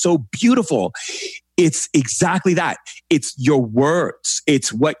said was so beautiful. It's exactly that. It's your words.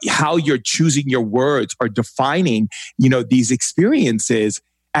 It's how you're choosing your words are defining, these experiences.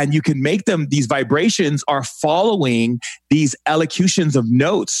 And you can make them, these vibrations are following these elocutions of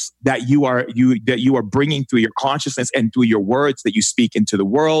notes that you are bringing through your consciousness and through your words that you speak into the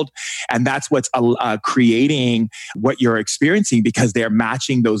world. And that's what's creating what you're experiencing, because they're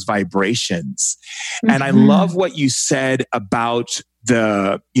matching those vibrations. And I love what you said about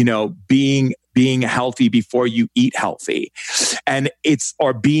the, being healthy before you eat healthy. And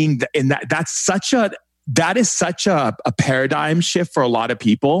that is such a paradigm shift for a lot of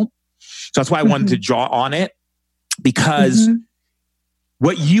people. So that's why I wanted to draw on it, because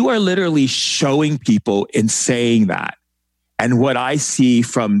what you are literally showing people in saying that, and what I see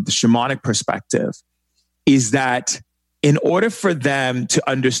from the shamanic perspective, is that in order for them to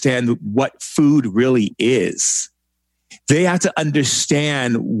understand what food really is, they have to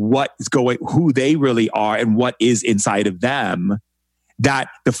understand who they really are and what is inside of them. That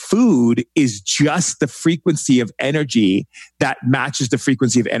the food is just the frequency of energy that matches the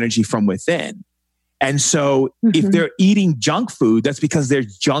frequency of energy from within. And so if they're eating junk food, that's because they're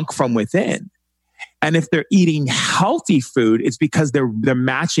junk from within. And if they're eating healthy food, it's because they're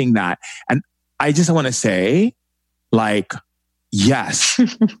matching that. And I just want to say, yes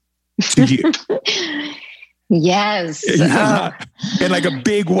to you. Yes. Yeah. In a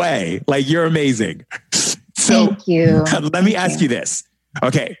big way. You're amazing. So thank you. Let me ask you this.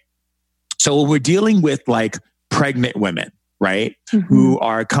 Okay. So we're dealing with pregnant women, right? Who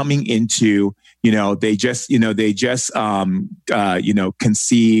are coming into, they just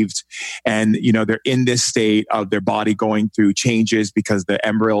conceived, and, they're in this state of their body going through changes because the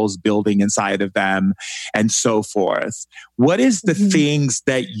embryo is building inside of them and so forth. What is the things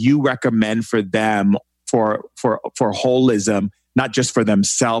that you recommend for them for holism, not just for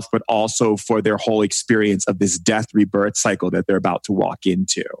themselves, but also for their whole experience of this death rebirth cycle that they're about to walk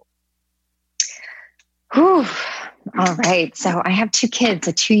into? Whew. All right. So I have 2 kids,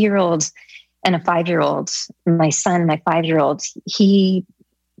 a 2-year-old and a 5-year-old. My son, my 5-year-old, he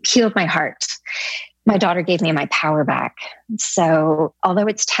healed my heart. My daughter gave me my power back. So although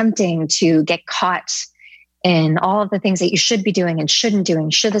it's tempting to get caught in all of the things that you should be doing and shouldn't doing,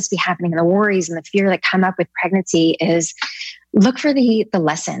 should this be happening, and the worries and the fear that come up with pregnancy, is look for the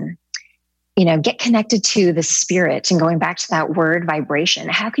lesson. Get connected to the spirit, and going back to that word vibration.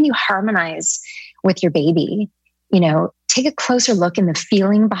 How can you harmonize with your baby? Take a closer look in the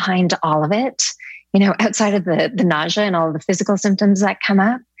feeling behind all of it. Outside of the nausea and all of the physical symptoms that come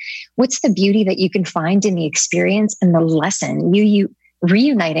up, what's the beauty that you can find in the experience and the lesson? You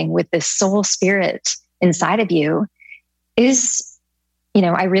reuniting with this soul spirit inside of you is,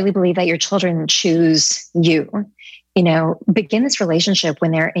 I really believe that your children choose you. Begin this relationship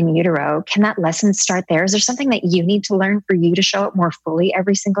when they're in utero. Can that lesson start there? Is there something that you need to learn for you to show up more fully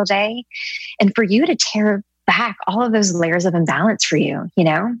every single day? And for you to tear back all of those layers of imbalance for you,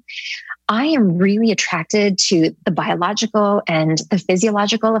 I am really attracted to the biological and the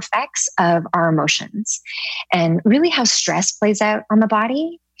physiological effects of our emotions, and really how stress plays out on the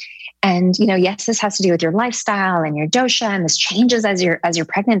body. And, yes, this has to do with your lifestyle and your dosha, and this changes as you're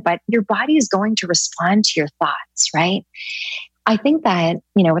pregnant, but your body is going to respond to your thoughts, right? I think that,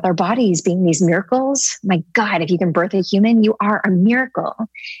 with our bodies being these miracles, my God, if you can birth a human, you are a miracle.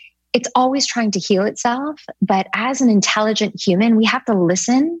 It's always trying to heal itself. But as an intelligent human, we have to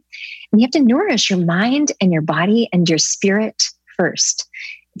listen, and you have to nourish your mind and your body and your spirit first.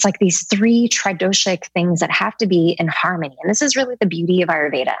 It's like these 3 tridoshic things that have to be in harmony. And this is really the beauty of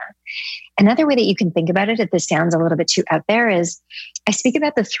Ayurveda. Another way that you can think about it, if this sounds a little bit too out there, is I speak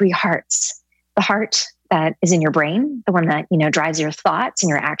about the 3 hearts. The heart that is in your brain, the one that, drives your thoughts and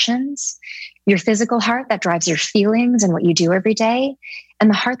your actions. Your physical heart that drives your feelings and what you do every day. And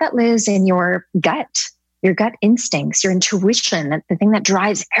the heart that lives in your gut instincts, your intuition, the thing that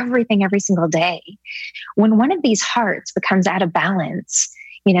drives everything every single day. When one of these hearts becomes out of balance,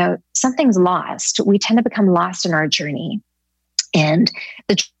 something's lost. We tend to become lost in our journey. And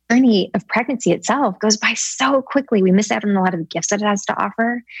the journey of pregnancy itself goes by so quickly. We miss out on a lot of the gifts that it has to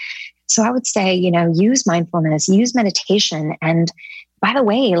offer. So I would say, use mindfulness, use meditation. And by the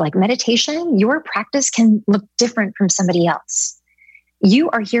way, like meditation, your practice can look different from somebody else. You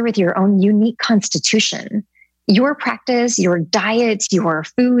are here with your own unique constitution. Your practice, your diet, your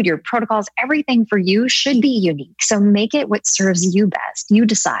food, your protocols, everything for you should be unique. So make it what serves you best. You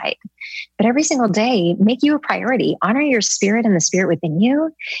decide. But every single day, make you a priority. Honor your spirit and the spirit within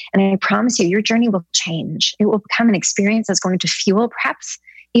you. And I promise you, your journey will change. It will become an experience that's going to fuel, perhaps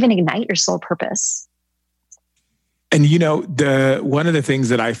even ignite your soul purpose. And one of the things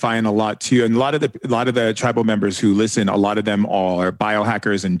that I find a lot too, and a lot of the tribal members who listen, a lot of them are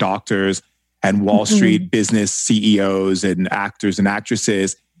biohackers and doctors and Wall Street business CEOs and actors and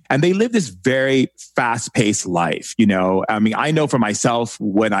actresses. And they live this very fast-paced life. I know for myself,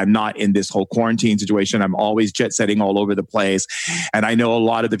 when I'm not in this whole quarantine situation, I'm always jet setting all over the place. And I know a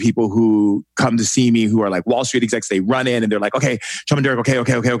lot of the people who come to see me who are like Wall Street execs, they run in and they're like, okay, Shaman Durek, okay.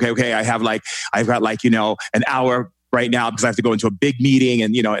 I've got an hour right now because I have to go into a big meeting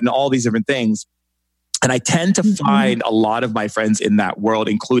and all these different things. And I tend to find a lot of my friends in that world,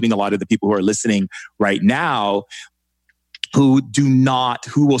 including a lot of the people who are listening right now, who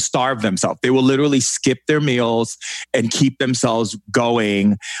will starve themselves. They will literally skip their meals and keep themselves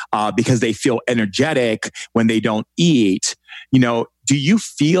going because they feel energetic when they don't eat. Do you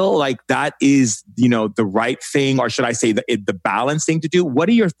feel like that is, the right thing, or should I say the balanced thing to do? What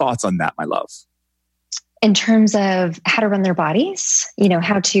are your thoughts on that, my love? In terms of how to run their bodies,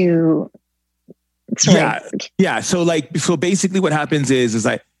 how to... Yeah. So basically what happens is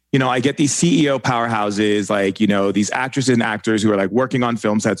I get these CEO powerhouses, these actresses and actors who are like working on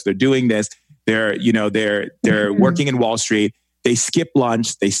film sets. They're doing this. They're working in Wall Street. They skip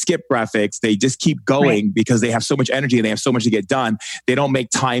lunch. They skip breakfast. They just keep going because they have so much energy and they have so much to get done. They don't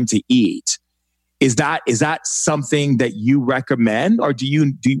make time to eat. Is that something that you recommend, or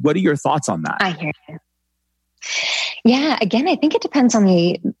what are your thoughts on that? I hear you. Yeah. Again, I think it depends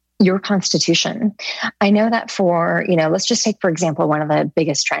on your constitution. I know that for, let's just take, for example, one of the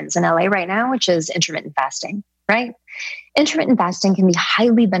biggest trends in LA right now, which is intermittent fasting, right? Intermittent fasting can be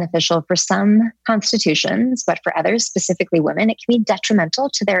highly beneficial for some constitutions, but for others, specifically women, it can be detrimental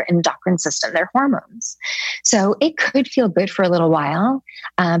to their endocrine system, their hormones. So it could feel good for a little while,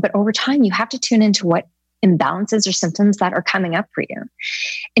 but over time, you have to tune into what imbalances or symptoms that are coming up for you.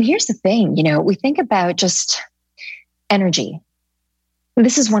 And here's the thing, we think about just energy.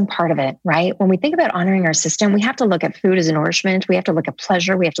 This is one part of it, right? When we think about honoring our system, we have to look at food as a nourishment. We have to look at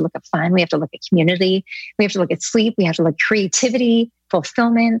pleasure. We have to look at fun. We have to look at community. We have to look at sleep. We have to look at creativity,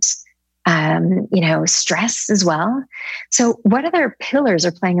 fulfillment, stress as well. So what other pillars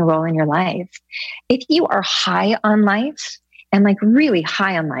are playing a role in your life? If you are high on life and really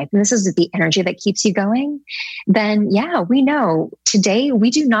high on life, and this is the energy that keeps you going, then we know today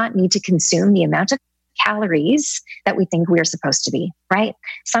we do not need to consume the amount of calories that we think we're supposed to be, right?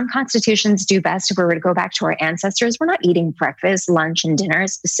 Some constitutions do best if we were to go back to our ancestors. We're not eating breakfast, lunch, and dinner,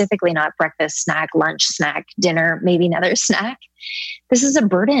 specifically not breakfast, snack, lunch, snack, dinner, maybe another snack. This is a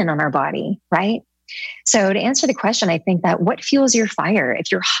burden on our body, right? So to answer the question, I think that what fuels your fire?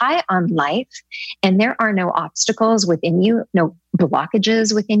 If you're high on life and there are no obstacles within you, no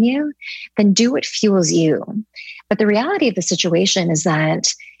blockages within you, then do what fuels you. But the reality of the situation is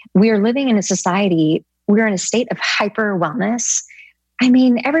that we are living in a society, we're in a state of hyper wellness. I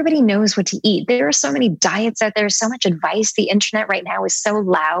mean, everybody knows what to eat. There are so many diets out there, so much advice. The internet right now is so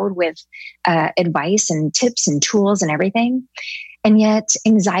loud with advice and tips and tools and everything. And yet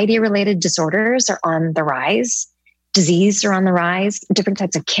anxiety-related disorders are on the rise. Disease are on the rise. Different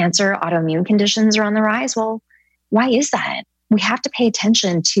types of cancer, autoimmune conditions are on the rise. Well, why is that? We have to pay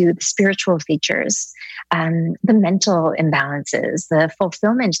attention to the spiritual features, the mental imbalances, the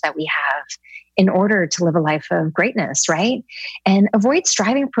fulfillment that we have in order to live a life of greatness, right? And avoid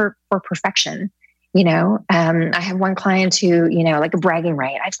striving for perfection. I have one client who, like a bragging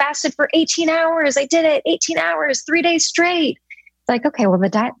right. I fasted for 18 hours. I did it 18 hours, 3 days straight. It's like, okay, well,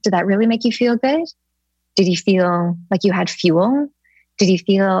 did that really make you feel good? Did you feel like you had fuel? Did you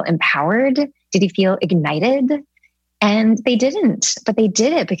feel empowered? Did you feel ignited? And they didn't, but they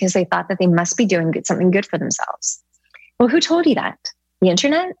did it because they thought that they must be doing something good for themselves. Well, who told you that? The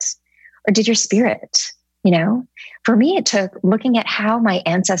internet? Or did your spirit? For me, it took looking at how my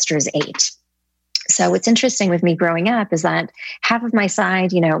ancestors ate. So what's interesting with me growing up is that half of my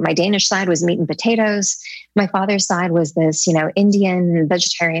side, my Danish side was meat and potatoes. My father's side was this, Indian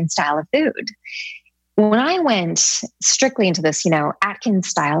vegetarian style of food. when I went strictly into this, Atkins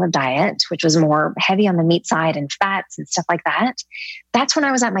style of diet, which was more heavy on the meat side and fats and stuff like that, that's when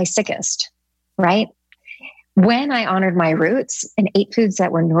I was at my sickest, right? When I honored my roots and ate foods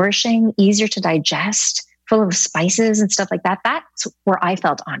that were nourishing, easier to digest, full of spices and stuff like that, that's where I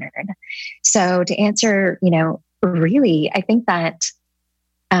felt honored. So to answer, really, I think that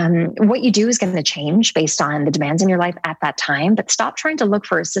what you do is going to change based on the demands in your life at that time, but stop trying to look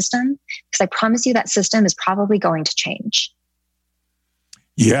for a system, because I promise you that system is probably going to change.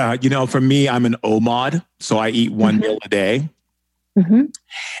 Yeah. For me, I'm an OMOD. So I eat one meal a day. Mm-hmm.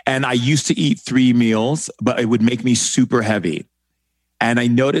 And I used to eat 3 meals, but it would make me super heavy. And I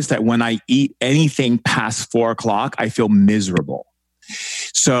noticed that when I eat anything past 4 o'clock, I feel miserable.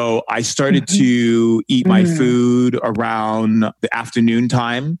 So I started to eat my food around the afternoon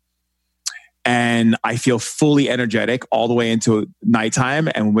time, and I feel fully energetic all the way into nighttime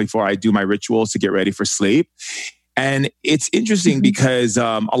and before I do my rituals to get ready for sleep. And it's interesting because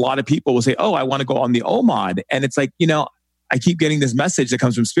a lot of people will say, oh, I want to go on the OMOD. And it's like, I keep getting this message that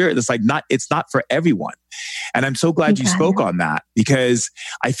comes from Spirit that's like, it's not for everyone. And I'm so glad you spoke on that, because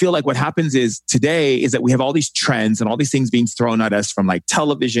I feel like what happens is today is that we have all these trends and all these things being thrown at us, from like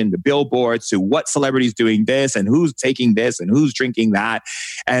television to billboards to what celebrities doing this and who's taking this and who's drinking that.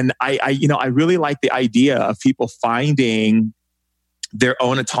 And I really like the idea of people finding their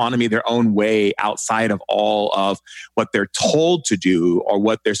own autonomy, their own way outside of all of what they're told to do or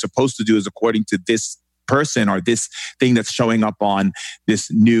what they're supposed to do is according to this person or this thing that's showing up on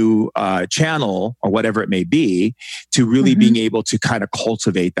this new channel or whatever it may be, to really being able to kind of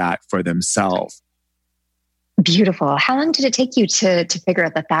cultivate that for themselves. Beautiful. How long did it take you to figure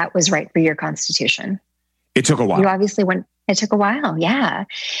out that was right for your constitution? It took a while. You obviously it took a while. Yeah.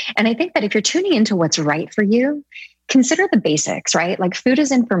 And I think that if you're tuning into what's right for you, consider the basics, right? Like food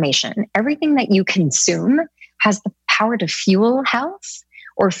is information. Everything that you consume has the power to fuel health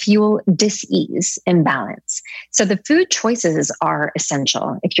or fuel dis-ease, imbalance. So the food choices are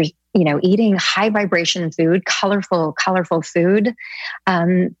essential. If you're, eating high vibration food, colorful food,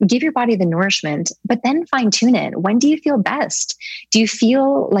 give your body the nourishment, but then fine tune it. When do you feel best? Do you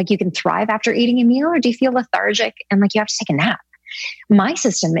feel like you can thrive after eating a meal, or do you feel lethargic and like you have to take a nap? My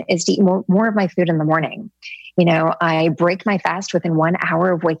system is to eat more of my food in the morning. I break my fast within 1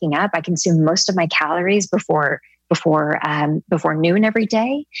 hour of waking up. I consume most of my calories before noon every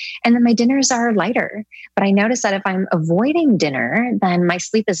day. And then my dinners are lighter. But I notice that if I'm avoiding dinner, then my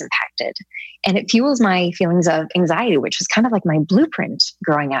sleep is impacted. And it fuels my feelings of anxiety, which was kind of like my blueprint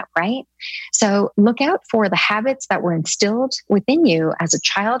growing up, right? So look out for the habits that were instilled within you as a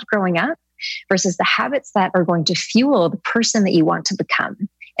child growing up versus the habits that are going to fuel the person that you want to become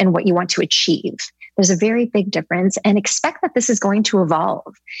and what you want to achieve. There's a very big difference, and expect that this is going to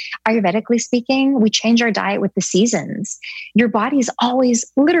evolve. Ayurvedically speaking, we change our diet with the seasons. Your body's always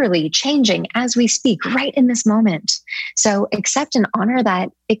literally changing as we speak right in this moment. So accept and honor that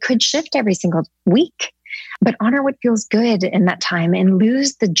it could shift every single week, but honor what feels good in that time and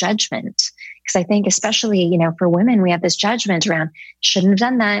lose the judgment. Because I think especially, for women, we have this judgment around shouldn't have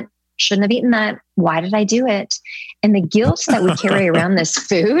done that. Shouldn't have eaten that. Why did I do it? And the guilt that we carry around this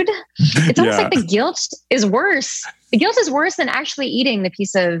food, it's almost like the guilt is worse. The guilt is worse than actually eating the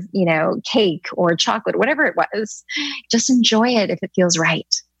piece of, cake or chocolate, whatever it was. Just enjoy it if it feels right.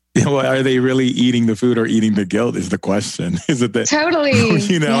 Yeah, well, are they really eating the food or eating the guilt is the question. Is it that totally?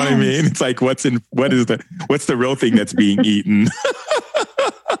 What I mean? It's like what's the real thing that's being eaten?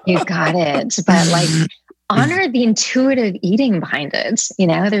 You got it. But honor the intuitive eating behind it.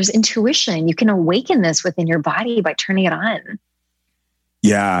 There's intuition. You can awaken this within your body by turning it on.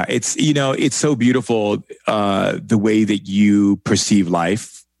 Yeah, it's so beautiful the way that you perceive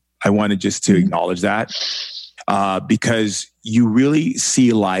life. I wanted just to acknowledge that because you really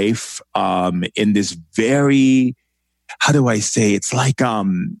see life in this very, how do I say? It's like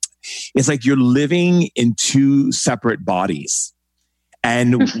you're living in 2 separate bodies.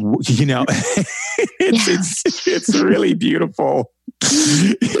 And, it's really beautiful.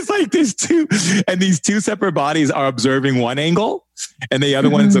 It's like these two separate bodies are observing one angle and the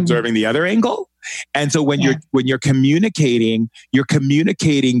other one is observing the other angle. And so when you're communicating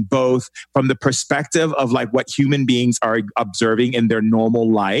both from the perspective of like what human beings are observing in their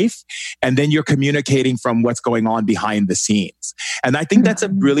normal life, and then you're communicating from what's going on behind the scenes. And I think that's a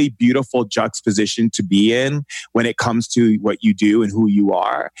really beautiful juxtaposition to be in when it comes to what you do and who you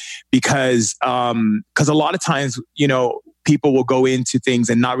are, because a lot of times, people will go into things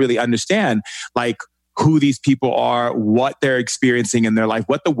and not really understand like who these people are, what they're experiencing in their life,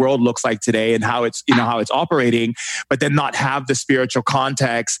 what the world looks like today and how it's, how it's operating, but then not have the spiritual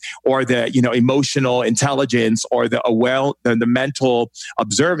context or the, emotional intelligence or the mental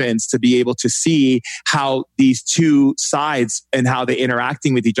observance to be able to see how these two sides and how they're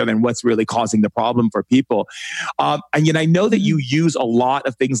interacting with each other and what's really causing the problem for people. And I know that you use a lot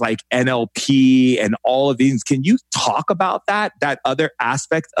of things like NLP and all of these. Can you talk about that other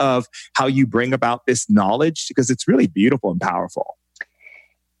aspect of how you bring about this knowledge? Because it's really beautiful and powerful.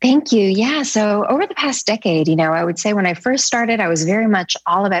 Thank you. Yeah. So over the past decade, I would say when I first started, I was very much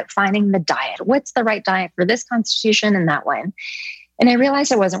all about finding the diet. What's the right diet for this constitution and that one? And I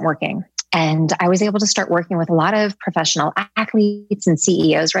realized it wasn't working. And I was able to start working with a lot of professional athletes and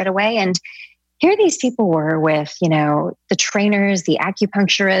CEOs right away. And here these people were with, the trainers, the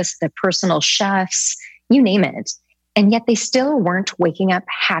acupuncturists, the personal chefs, you name it. And yet they still weren't waking up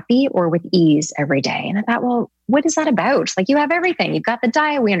happy or with ease every day. And I thought, well, what is that about? Like, you have everything. You've got the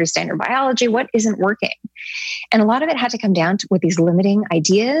diet. We understand your biology. What isn't working? And a lot of it had to come down to with these limiting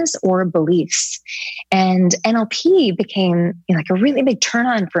ideas or beliefs. And NLP became like a really big turn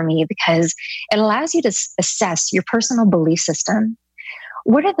on for me because it allows you to assess your personal belief system.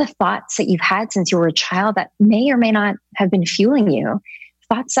 What are the thoughts that you've had since you were a child that may or may not have been fueling you?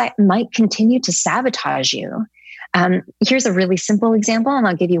 Thoughts that might continue to sabotage you. Here's a really simple example, and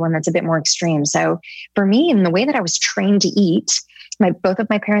I'll give you one that's a bit more extreme. So for me, in the way that I was trained to eat, both of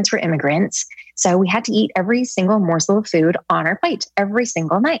my parents were immigrants. So we had to eat every single morsel of food on our plate every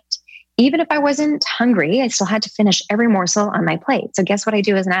single night. Even if I wasn't hungry, I still had to finish every morsel on my plate. So guess what I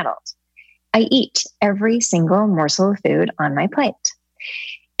do as an adult? I eat every single morsel of food on my plate.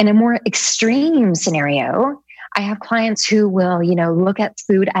 In a more extreme scenario, I have clients who will, look at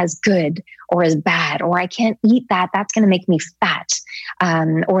food as good or as bad, or I can't eat that. That's going to make me fat.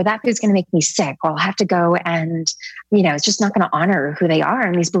 Or that food's going to make me sick, or I'll have to go and, it's just not going to honor who they are.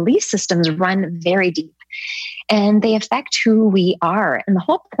 And these belief systems run very deep and they affect who we are. And the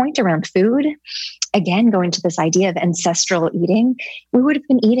whole point around food, again, going to this idea of ancestral eating, we would have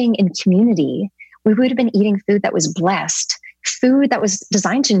been eating in community. We would have been eating food that was blessed. Food that was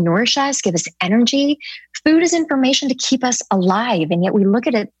designed to nourish us, give us energy. Food is information to keep us alive. And yet we look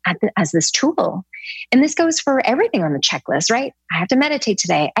at it as this tool. And this goes for everything on the checklist, right? I have to meditate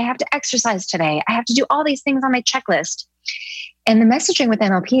today. I have to exercise today. I have to do all these things on my checklist. And the messaging with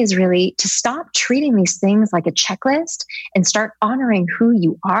NLP is really to stop treating these things like a checklist and start honoring who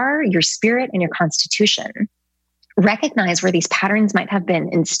you are, your spirit, and your constitution. Recognize where these patterns might have been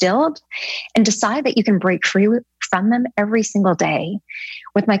instilled and decide that you can break free from them every single day.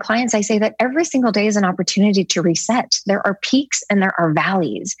 With my clients, I say that every single day is an opportunity to reset. There are peaks and there are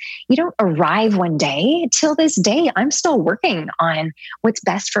valleys. You don't arrive one day. Till this day, I'm still working on what's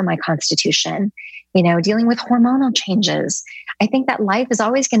best for my constitution, dealing with hormonal changes. I think that life is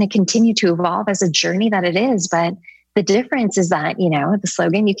always going to continue to evolve as a journey that it is, but the difference is that, the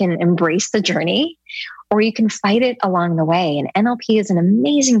slogan, you can embrace the journey or you can fight it along the way. And NLP is an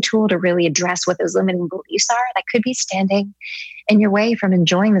amazing tool to really address what those limiting beliefs are that could be standing in your way from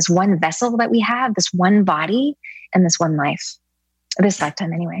enjoying this one vessel that we have, this one body and this one life, this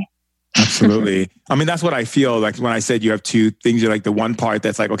lifetime anyway. Absolutely. I mean, that's what I feel like when I said you have two things. You're like the one part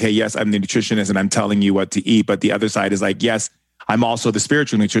that's like, okay, yes, I'm the nutritionist and I'm telling you what to eat. But the other side is like, yes, I'm also the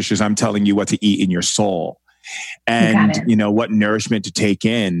spiritual nutritionist. I'm telling you what to eat in your soul. And, what nourishment to take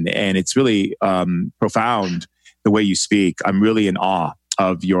in. And it's really profound the way you speak. I'm really in awe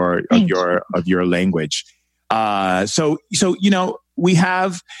of your language. So we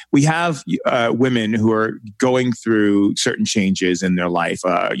have women who are going through certain changes in their life.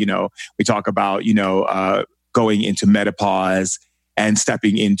 We talk about, going into menopause and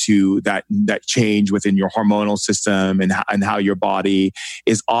stepping into that change within your hormonal system and how your body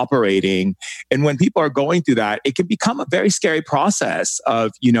is operating. And when people are going through that, it can become a very scary process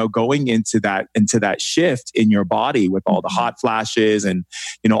of, going into that shift in your body with all the hot flashes and,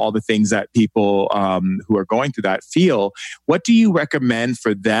 all the things that people who are going through that feel. What do you recommend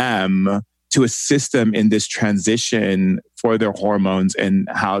for them to assist them in this transition for their hormones and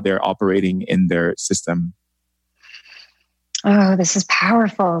how they're operating in their system? Oh, this is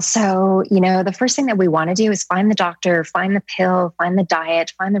powerful. So, the first thing that we want to do is find the doctor, find the pill, find the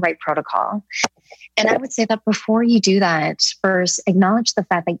diet, find the right protocol. And I would say that before you do that, first acknowledge the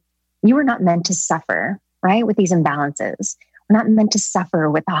fact that you are not meant to suffer, right? With these imbalances. We're not meant to suffer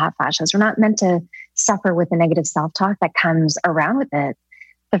with the hot flashes. We're not meant to suffer with the negative self-talk that comes around with it.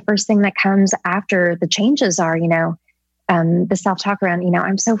 The first thing that comes after the changes are, the self-talk around,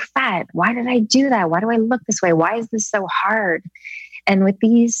 I'm so fat. Why did I do that? Why do I look this way? Why is this so hard? And with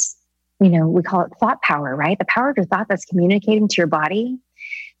these we call it thought power, right? The power of your thought that's communicating to your body.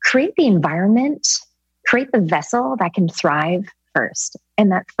 Create the environment, create the vessel that can thrive first.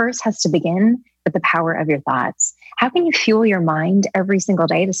 And that first has to begin with the power of your thoughts. How can you fuel your mind every single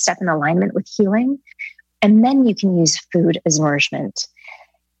day to step in alignment with healing? And then you can use food as nourishment.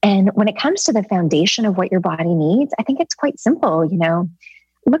 And when it comes to the foundation of what your body needs, I think it's quite simple.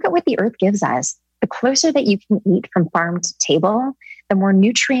 Look at what the earth gives us. The closer that you can eat from farm to table, the more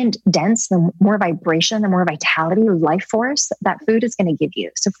nutrient dense, the more vibration, the more vitality, life force that food is going to give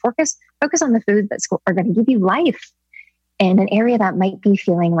you. So focus on the foods that are going to give you life in an area that might be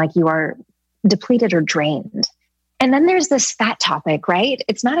feeling like you are depleted or drained. And then there's this fat topic, right?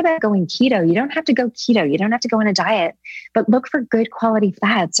 It's not about going keto. You don't have to go keto. You don't have to go on a diet, but look for good quality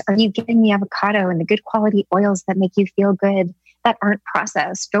fats. Are you getting the avocado and the good quality oils that make you feel good, that aren't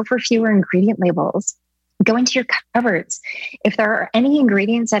processed? Go for fewer ingredient labels. Go into your cupboards. If there are any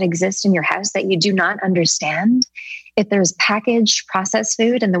ingredients that exist in your house that you do not understand, if there's packaged processed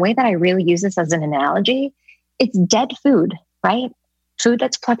food, and the way that I really use this as an analogy, it's dead food, right? Food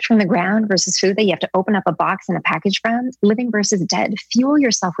that's plucked from the ground versus food that you have to open up a box and a package from, living versus dead. Fuel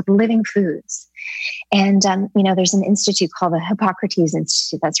yourself with living foods. And, there's an institute called the Hippocrates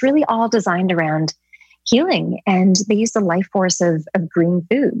Institute that's really all designed around healing. And they use the life force of green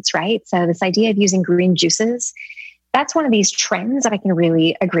foods, right? So this idea of using green juices, that's one of these trends that I can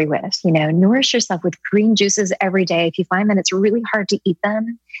really agree with. Nourish yourself with green juices every day if you find that it's really hard to eat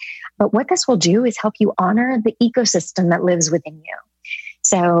them. But what this will do is help you honor the ecosystem that lives within you.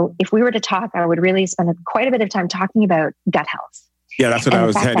 So if we were to talk, I would really spend quite a bit of time talking about gut health. Yeah, that's what I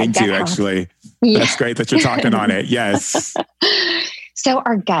was heading to, actually. Yeah. That's great that you're talking on it. Yes. So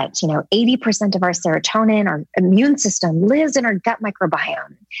our gut, 80% of our serotonin, our immune system lives in our gut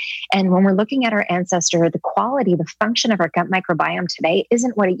microbiome. And when we're looking at our ancestor, the quality, the function of our gut microbiome today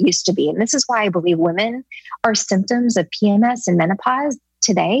isn't what it used to be. And this is why I believe women are symptoms of PMS and menopause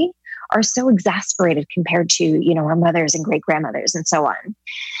today are so exasperated compared to, our mothers and great grandmothers and so on.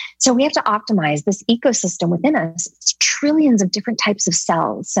 So we have to optimize this ecosystem within us. It's trillions of different types of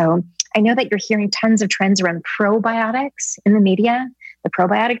cells. So I know that you're hearing tons of trends around probiotics in the media, the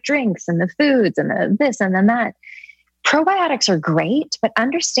probiotic drinks and the foods and the this and then that. Probiotics are great, but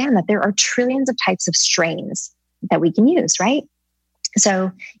understand that there are trillions of types of strains that we can use, right?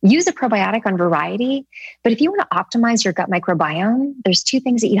 So use a probiotic on variety, but if you want to optimize your gut microbiome, there's two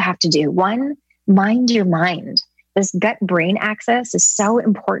things that you have to do. One, mind your mind. This gut-brain axis is so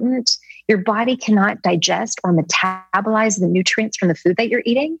important. Your body cannot digest or metabolize the nutrients from the food that you're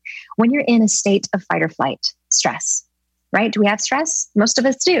eating when you're in a state of fight or flight, stress, right? Do we have stress? Most of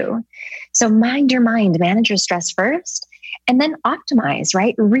us do. So mind your mind, manage your stress first, and then optimize,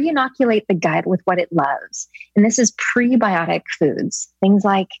 right? Re-inoculate the gut with what it loves. And this is prebiotic foods, things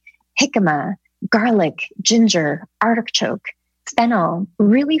like jicama, garlic, ginger, artichoke, fennel,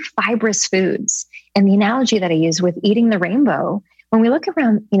 really fibrous foods. And the analogy that I use with eating the rainbow, when we look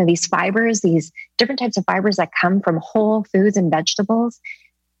around, these fibers, these different types of fibers that come from whole foods and vegetables,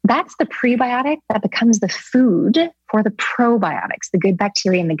 that's the prebiotic that becomes the food for the probiotics, the good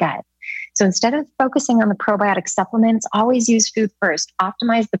bacteria in the gut. So instead of focusing on the probiotic supplements, always use food first.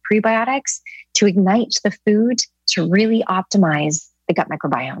 Optimize the prebiotics to ignite the food to really optimize the gut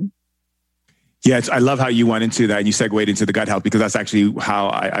microbiome. Yes, I love how you went into that and you segued into the gut health, because that's actually how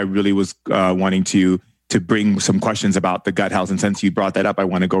I really was wanting to bring some questions about the gut health. And since you brought that up, I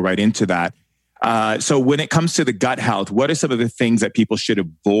want to go right into that. So when it comes to the gut health, what are some of the things that people should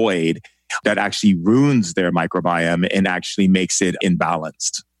avoid that actually ruins their microbiome and actually makes it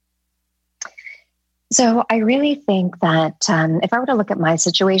imbalanced? So I really think that if I were to look at my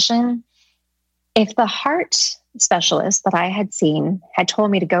situation, if the heart specialist that I had seen had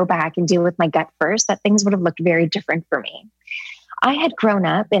told me to go back and deal with my gut first, that things would have looked very different for me. I had grown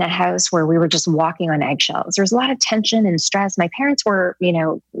up in a house where we were just walking on eggshells. There was a lot of tension and stress. My parents were,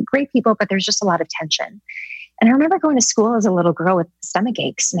 great people, but there's just a lot of tension. And I remember going to school as a little girl with stomach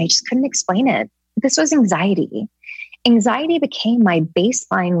aches, and I just couldn't explain it. This was anxiety. Anxiety became my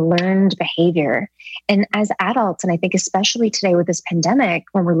baseline learned behavior. And as adults, and I think especially today with this pandemic,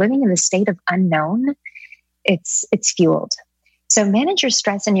 when we're living in the state of unknown, it's fueled. So manage your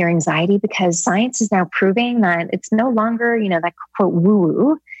stress and your anxiety, because science is now proving that it's no longer, that quote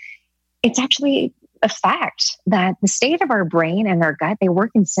woo-woo. It's actually a fact that the state of our brain and our gut, they work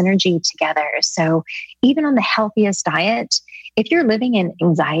in synergy together. So even on the healthiest diet, if you're living in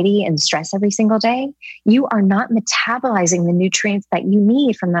anxiety and stress every single day, you are not metabolizing the nutrients that you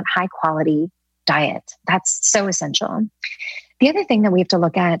need from that high quality diet. That's so essential. The other thing that we have to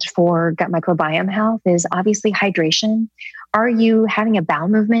look at for gut microbiome health is obviously hydration. Are you having a bowel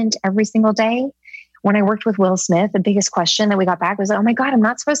movement every single day? When I worked with Will Smith, the biggest question that we got back was, oh my God,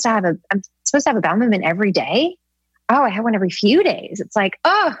 I'm supposed to have a bowel movement every day. Oh, I have one every few days. It's like,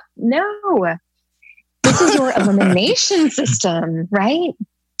 oh no, this is your elimination system, right?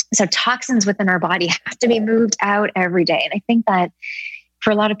 So toxins within our body have to be moved out every day. And I think that for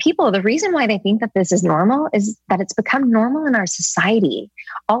a lot of people, the reason why they think that this is normal is that it's become normal in our society.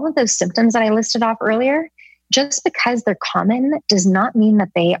 All of those symptoms that I listed off earlier, just because they're common does not mean that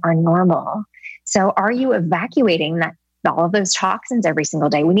they are normal. So are you evacuating all of those toxins every single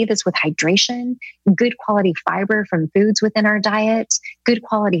day? We need this with hydration, good quality fiber from foods within our diet, good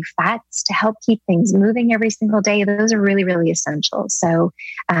quality fats to help keep things moving every single day. Those are really, really essential. So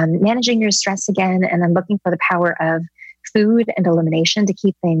managing your stress again, and then looking for the power of food and elimination to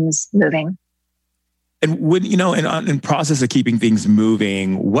keep things moving. And when, in process of keeping things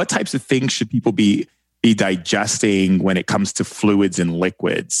moving, what types of things should people be digesting when it comes to fluids and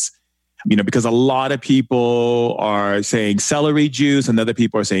liquids? Because a lot of people are saying celery juice, and other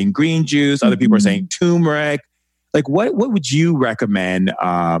people are saying green juice, other people are saying turmeric. Like, what would you recommend,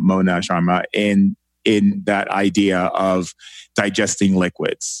 Mona Sharma, in that idea of digesting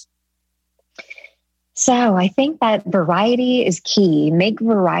liquids? So I think that variety is key. Make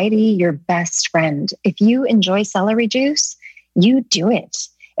variety your best friend. If you enjoy celery juice, you do it.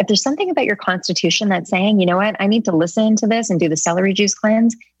 If there's something about your constitution that's saying, you know what, I need to listen to this and do the celery juice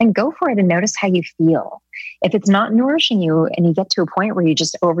cleanse, then go for it and notice how you feel. If it's not nourishing you and you get to a point where you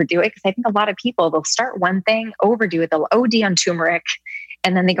just overdo it, because I think a lot of people, they'll start one thing, overdo it, they'll OD on turmeric,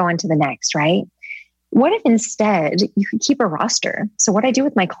 and then they go into the next, right? What if instead you could keep a roster? So what I do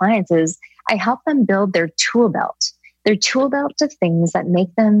with my clients is I help them build their tool belt of things that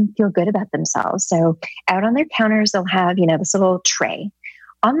make them feel good about themselves. So out on their counters, they'll have, this little tray.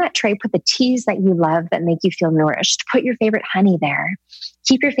 On that tray, put the teas that you love that make you feel nourished. Put your favorite honey there.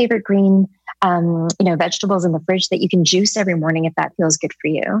 Keep your favorite green, vegetables in the fridge that you can juice every morning if that feels good for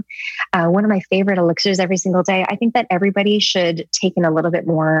you. One of my favorite elixirs every single day, I think that everybody should take in a little bit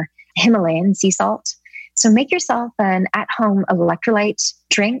more Himalayan sea salt. So make yourself an at-home electrolyte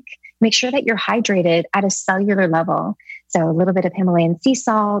drink. Make sure that you're hydrated at a cellular level. So a little bit of Himalayan sea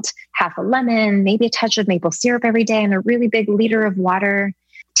salt, half a lemon, maybe a touch of maple syrup every day, and a really big liter of water.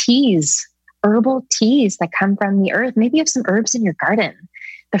 Teas, herbal teas that come from the earth. Maybe you have some herbs in your garden.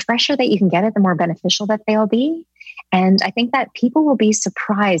 The fresher that you can get it, the more beneficial that they'll be. And I think that people will be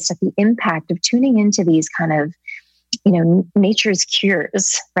surprised at the impact of tuning into these kind of, nature's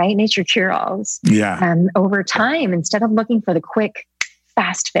cures, right? Nature cure-alls. Yeah. Over time, instead of looking for the quick,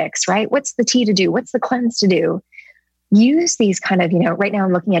 fast fix, right? What's the tea to do? What's the cleanse to do? Use these kind of, right now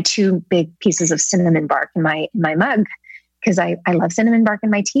I'm looking at 2 big pieces of cinnamon bark in my mug, because I love cinnamon bark in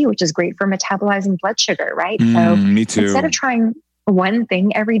my tea, which is great for metabolizing blood sugar, right? So me too. Instead of trying one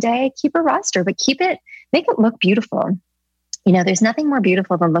thing every day, keep a roster, but make it look beautiful. There's nothing more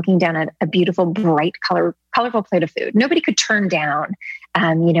beautiful than looking down at a beautiful, bright, colorful plate of food. Nobody could turn down,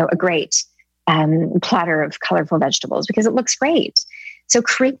 a great platter of colorful vegetables because it looks great. So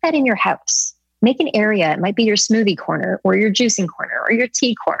create that in your house. Make an area. It might be your smoothie corner or your juicing corner or your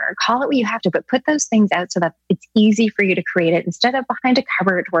tea corner. Call it what you have to, but put those things out so that it's easy for you to create it instead of behind a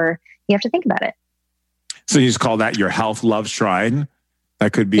cupboard where you have to think about it. So you just call that your health love shrine?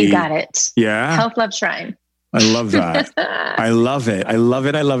 That could be... You got it. Yeah. Health love shrine. I love that. I love it. I love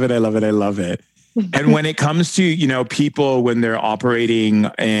it. I love it. I love it. I love it. And when it comes to, people, when they're operating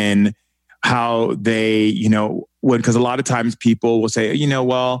in how they, because a lot of times people will say,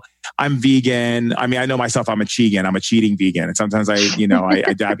 well, I'm vegan. I mean, I know myself, I'm a chegan. I'm a cheating vegan. And sometimes I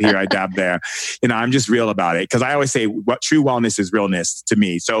dab here, I dab there. I'm just real about it. Because I always say what true wellness is realness to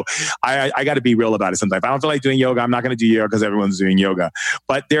me. So I got to be real about it sometimes. If I don't feel like doing yoga, I'm not going to do yoga because everyone's doing yoga.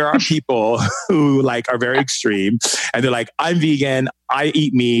 But there are people who are very extreme and they're like, I'm vegan. I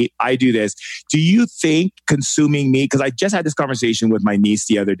eat meat. I do this. Do you think consuming meat, because I just had this conversation with my niece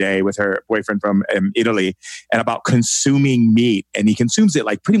the other day with her boyfriend from Italy, and about consuming meat, and he consumes it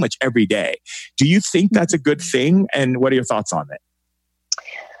pretty much every day. Do you think that's a good thing? And what are your thoughts on it?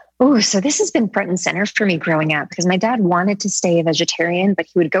 Oh, so this has been front and center for me growing up, because my dad wanted to stay a vegetarian, but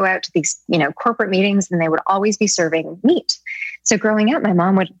he would go out to these, corporate meetings and they would always be serving meat. So growing up, my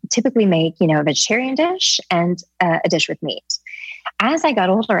mom would typically make, a vegetarian dish and a dish with meat. As I got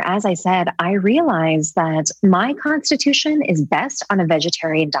older, as I said, I realized that my constitution is best on a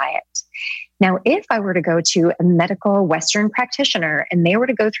vegetarian diet. Now, if I were to go to a medical Western practitioner and they were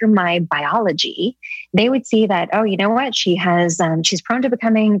to go through my biology, they would see that, oh, you know what? She has, she's prone to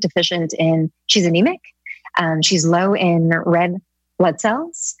becoming deficient she's anemic. She's low in red blood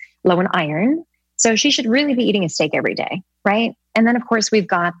cells, low in iron. So she should really be eating a steak every day, right? And then of course we've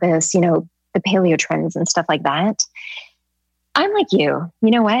got this, the paleo trends and stuff like that. I'm like you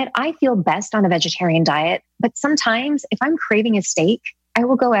know what? I feel best on a vegetarian diet, but sometimes if I'm craving a steak, I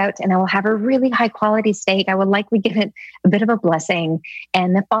will go out and I will have a really high quality steak. I will likely give it a bit of a blessing.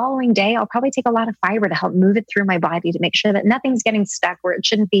 And the following day, I'll probably take a lot of fiber to help move it through my body to make sure that nothing's getting stuck where it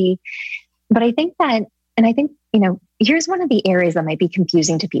shouldn't be. But I think that, here's one of the areas that might be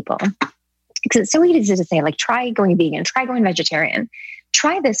confusing to people. Because it's so easy to say, like, try going vegan, try going vegetarian.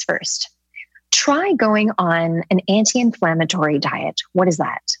 Try this first. Try going on an anti-inflammatory diet. What is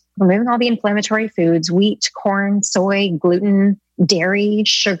that? Removing all the inflammatory foods, wheat, corn, soy, gluten, dairy,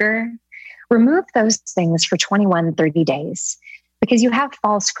 sugar. Remove those things for 21, 30 days because you have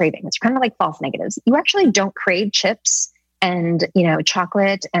false cravings, kind of like false negatives. You actually don't crave chips and,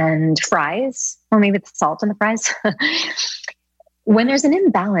 chocolate and fries, or maybe the salt in the fries. When there's an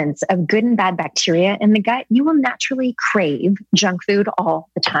imbalance of good and bad bacteria in the gut, you will naturally crave junk food all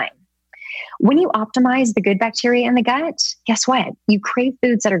the time. When you optimize the good bacteria in the gut, guess what? You crave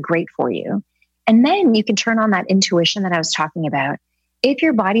foods that are great for you. And then you can turn on that intuition that I was talking about. If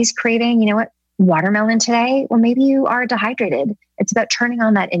your body's craving, watermelon today, well, maybe you are dehydrated. It's about turning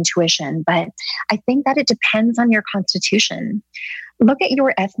on that intuition. But I think that it depends on your constitution. Look at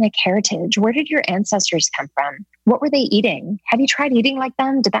your ethnic heritage. Where did your ancestors come from? What were they eating? Have you tried eating like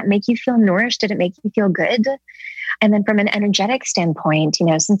them? Did that make you feel nourished? Did it make you feel good? And then from an energetic standpoint,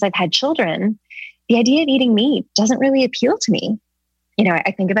 since I've had children, the idea of eating meat doesn't really appeal to me.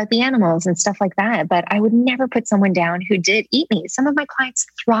 I think about the animals and stuff like that, but I would never put someone down who did eat meat. Some of my clients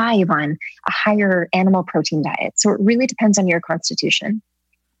thrive on a higher animal protein diet. So it really depends on your constitution.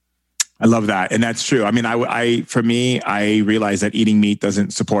 I love that. And that's true. I mean, I realize that eating meat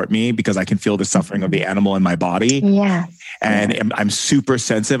doesn't support me because I can feel the suffering of the animal in my body. Yeah. And I'm super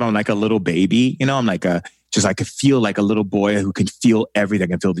sensitive. I'm like a little baby, I'm like I could feel like a little boy who can feel everything.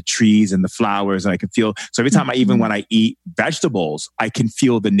 I can feel the trees and the flowers, and I can feel. So every time when I eat vegetables, I can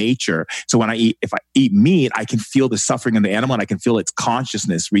feel the nature. So if I eat meat, I can feel the suffering of the animal, and I can feel its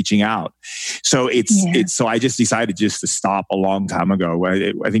consciousness reaching out. So so I just decided just to stop a long time ago.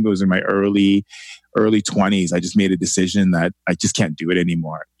 I think it was in my early 20s. I just made a decision that I just can't do it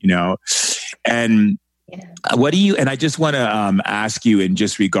anymore, and. What do you, and I just want to ask you in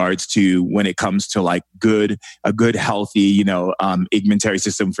just regards to when it comes to like a good, healthy, pigmentary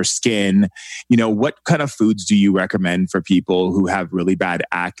system for skin, what kind of foods do you recommend for people who have really bad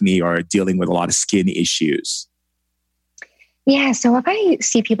acne or are dealing with a lot of skin issues? Yeah. So if I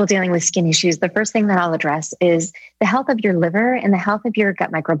see people dealing with skin issues, the first thing that I'll address is the health of your liver and the health of your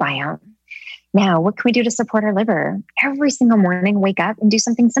gut microbiome. Now, what can we do to support our liver? Every single morning, wake up and do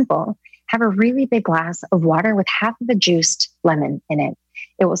something simple. Have a really big glass of water with half of a juiced lemon in it.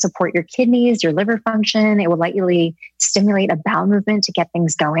 It will support your kidneys, your liver function. It will likely stimulate a bowel movement to get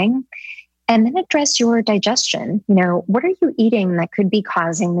things going. And then address your digestion. What are you eating that could be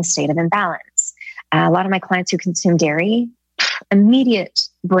causing the state of imbalance? A lot of my clients who consume dairy, immediate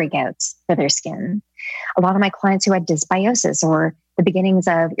breakouts for their skin. A lot of my clients who had dysbiosis or the beginnings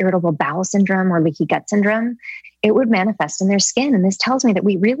of irritable bowel syndrome or leaky gut syndrome, it would manifest in their skin. And this tells me that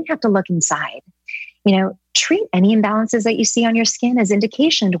we really have to look inside. Treat any imbalances that you see on your skin as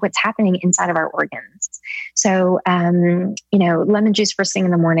indication to what's happening inside of our organs. So, lemon juice first thing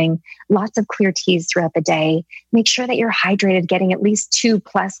in the morning, lots of clear teas throughout the day. Make sure that you're hydrated, getting at least 2+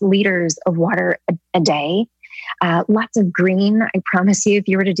 liters of water a day. Lots of green. I promise you, if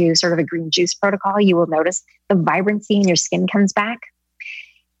you were to do sort of a green juice protocol, you will notice the vibrancy in your skin comes back.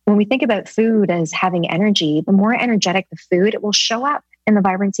 When we think about food as having energy, the more energetic the food, it will show up in the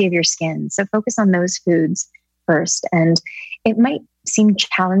vibrancy of your skin. So focus on those foods first. And it might seem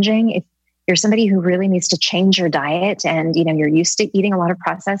challenging if you're somebody who really needs to change your diet and, you're used to eating a lot of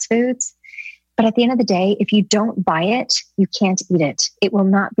processed foods. But at the end of the day, if you don't buy it, you can't eat it. It will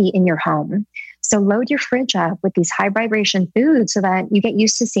not be in your home. So load your fridge up with these high vibration foods so that you get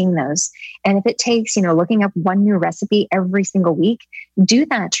used to seeing those. And if it takes, looking up one new recipe every single week, do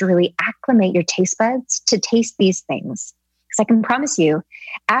that to really acclimate your taste buds to taste these things. Because I can promise you,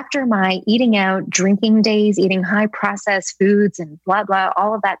 after my eating out, drinking days, eating high processed foods and blah, blah,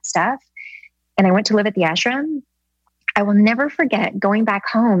 all of that stuff, and I went to live at the ashram, I will never forget going back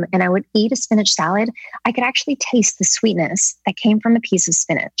home and I would eat a spinach salad. I could actually taste the sweetness that came from a piece of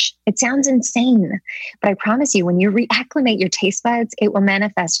spinach. It sounds insane, but I promise you, when you reacclimate your taste buds, it will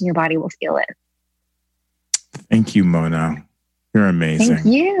manifest and your body will feel it. Thank you, Mona. You're amazing. Thank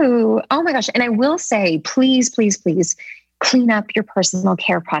you. Oh my gosh. And I will say, please, please, please clean up your personal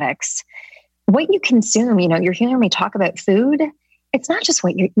care products. What you consume, you're hearing me talk about food. it's not just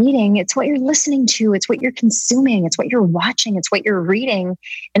what you're eating, it's what you're listening to, it's what you're consuming, it's what you're watching, it's what you're reading,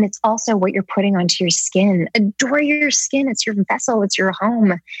 and it's also what you're putting onto your skin. Adore your skin. It's your vessel, it's your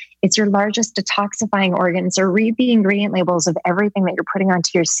home, it's your largest detoxifying organ. So read the ingredient labels of everything that you're putting onto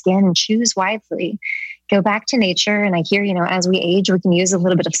your skin and choose wisely. Go back to nature. And I hear, as we age, we can use a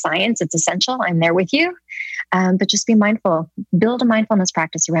little bit of science. It's essential. I'm there with you. But just be mindful. Build a mindfulness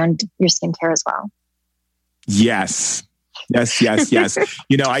practice around your skincare as well. Yes. Yes.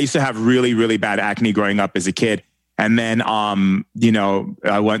 I used to have really, really bad acne growing up as a kid. And then,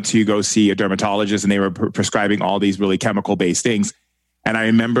 I went to go see a dermatologist and they were prescribing all these really chemical-based things. And I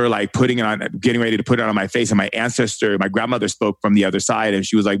remember getting ready to put it on my face. And my grandmother spoke from the other side and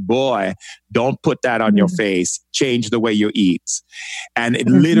she was like, boy, don't put that on your face. Change the way you eat. And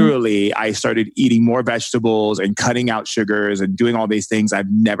literally, I started eating more vegetables and cutting out sugars and doing all these things. I've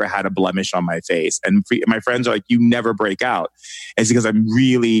never had a blemish on my face. And my friends are like, you never break out. It's because I'm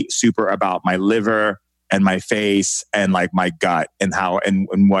really super about my liver and my face and like my gut and how and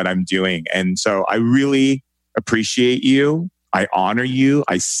what I'm doing. And so I really appreciate you. I honor you.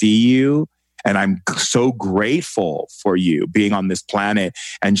 I see you. And I'm so grateful for you being on this planet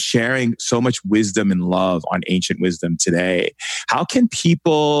and sharing so much wisdom and love on Ancient Wisdom today. How can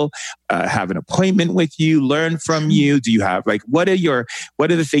people have an appointment with you, learn from you? Do you have what are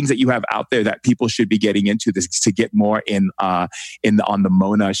the things that you have out there that people should be getting into this to get more on the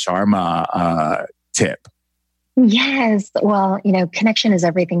Mona Sharma tip? Yes. Well, connection is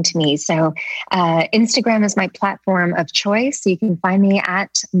everything to me. So Instagram is my platform of choice. So you can find me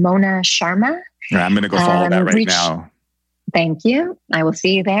at Mona Sharma. I'm going to go follow that right now. Thank you. I will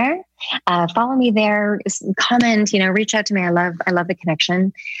see you there. Follow me there. Comment, reach out to me. I love the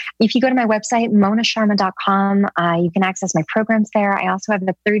connection. If you go to my website, monasharma.com, you can access my programs there. I also have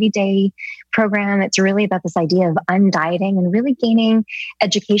a 30-day program. It's really about this idea of undieting and really gaining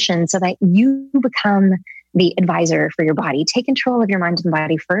education so that you become the advisor for your body. Take control of your mind and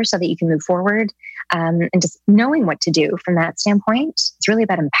body first so that you can move forward and just knowing what to do from that standpoint. It's really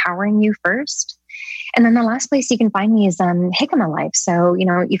about empowering you first. And then the last place you can find me is Jicama Life. So,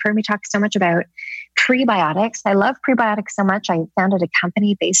 you've heard me talk so much about prebiotics. I love prebiotics so much. I founded a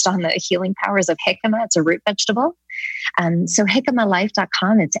company based on the healing powers of jicama. It's a root vegetable. So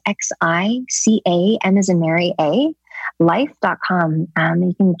jicamalife.com. It's XICAM as in Mary A. life.com.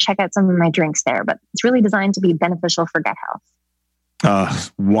 You can check out some of my drinks there, but it's really designed to be beneficial for gut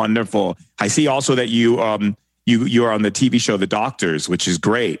health. Wonderful. I see also that you're on the TV show, The Doctors, which is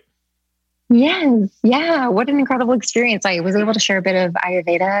great. Yes. Yeah. What an incredible experience. I was able to share a bit of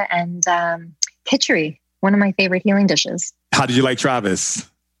Ayurveda and khichdi, one of my favorite healing dishes. How did you like Travis?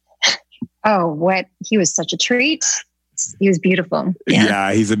 Oh, he was such a treat. He was beautiful.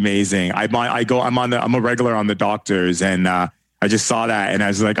 Yeah, he's amazing. I'm a regular on The Doctors, and I just saw that, and I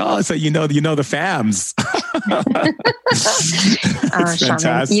was like, oh, so you know the fams. It's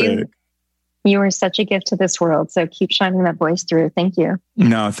fantastic. You are such a gift to this world. So keep shining that voice through. Thank you.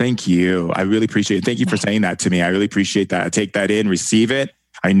 No, thank you. I really appreciate it. Thank you for saying that to me. I really appreciate that. I take that in, receive it.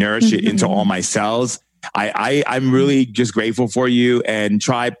 I nourish it into all my cells. I'm really just grateful for you, and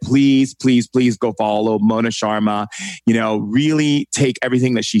please go follow Mona Sharma. Really take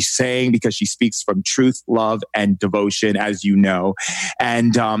everything that she's saying because she speaks from truth, love, and devotion, as you know.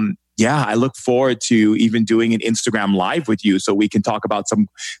 And I look forward to even doing an Instagram live with you so we can talk about some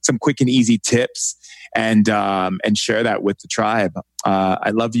quick and easy tips and share that with the tribe. I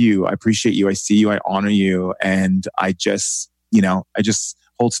love you. I appreciate you. I see you. I honor you. And I just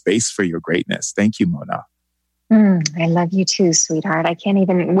hold space for your greatness. Thank you, Mona. I love you too, sweetheart. I can't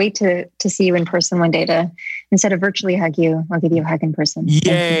even wait to see you in person one day. To instead of virtually hug you, I'll give you a hug in person.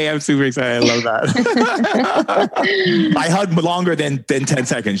 Yay! I'm super excited. I love that. I hug longer than 10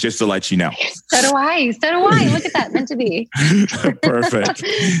 seconds, just to let you know. So do I. Look at that. Meant to be. Perfect.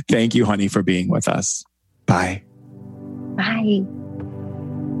 Thank you, honey, for being with us. Bye. Bye.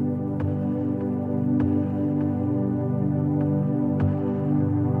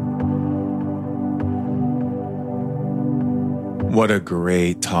 What a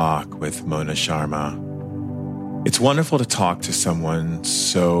great talk with Mona Sharma. It's wonderful to talk to someone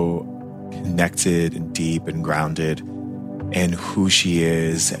so connected and deep and grounded in who she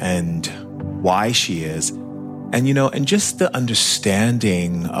is and why she is. And just the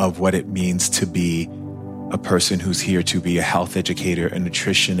understanding of what it means to be a person who's here to be a health educator, a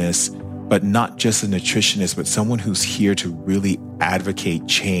nutritionist, but not just a nutritionist, but someone who's here to really advocate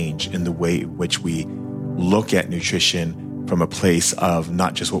change in the way in which we look at nutrition from a place of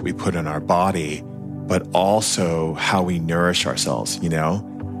not just what we put in our body, but also how we nourish ourselves,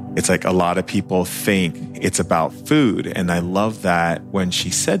 It's like a lot of people think it's about food. And I love that when she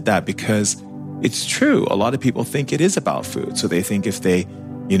said that, because it's true. A lot of people think it is about food. So they think if they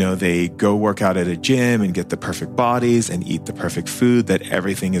go work out at a gym and get the perfect bodies and eat the perfect food, that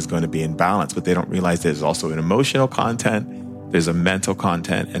everything is going to be in balance. But they don't realize there's also an emotional content, there's a mental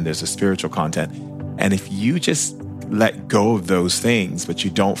content, and there's a spiritual content. And if you just let go of those things, but you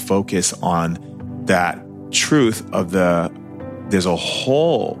don't focus on that truth of there's a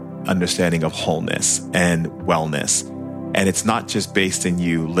whole understanding of wholeness and wellness. And it's not just based in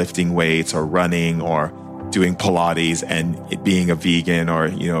you lifting weights or running or doing Pilates and it being a vegan or,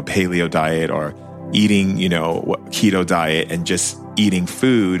 a paleo diet or eating, keto diet and just eating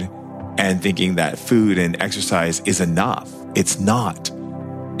food and thinking that food and exercise is enough. It's not.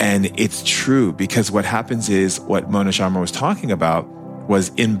 And it's true, because what happens is what Mona Sharma was talking about was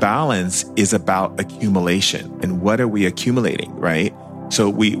imbalance is about accumulation. And what are we accumulating, right? So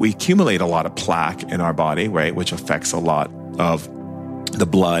we accumulate a lot of plaque in our body, right? Which affects a lot of the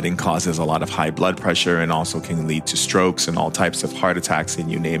blood and causes a lot of high blood pressure and also can lead to strokes and all types of heart attacks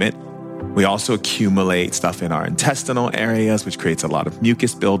and you name it. We also accumulate stuff in our intestinal areas, which creates a lot of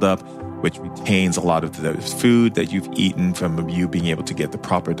mucus buildup, which retains a lot of the food that you've eaten from you being able to get the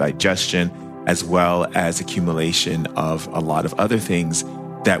proper digestion, as well as accumulation of a lot of other things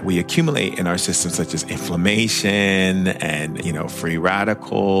that we accumulate in our system, such as inflammation and, free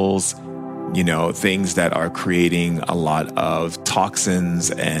radicals, things that are creating a lot of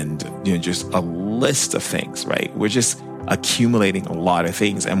toxins and, just a list of things, right? We're just accumulating a lot of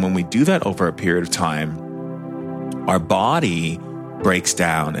things. And when we do that over a period of time, our body breaks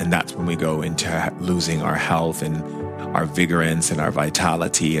down. And that's when we go into losing our health and our vigorance and our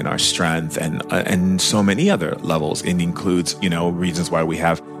vitality and our strength and so many other levels. It includes, reasons why we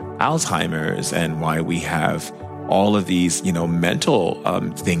have Alzheimer's and why we have all of these, mental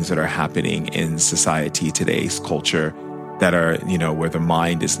things that are happening in society, today's culture, that are, where the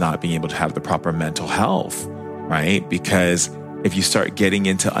mind is not being able to have the proper mental health, right? Because if you start getting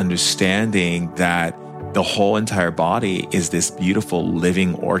into understanding that the whole entire body is this beautiful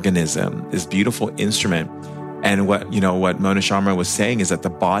living organism, this beautiful instrument. And what Mona Sharma was saying is that the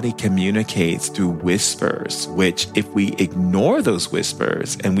body communicates through whispers, which if we ignore those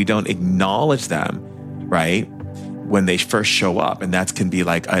whispers and we don't acknowledge them, right, when they first show up, and that can be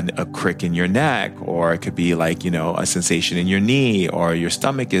like a crick in your neck, or it could be like, a sensation in your knee, or your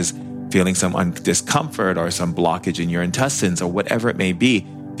stomach is feeling some discomfort or some blockage in your intestines or whatever it may be.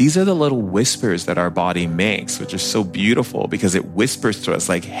 These are the little whispers that our body makes, which are so beautiful because it whispers to us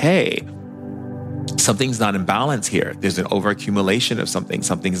like, hey, something's not in balance here. There's an overaccumulation of something.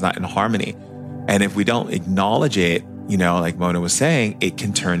 Something's not in harmony. And if we don't acknowledge it, like Mona was saying, it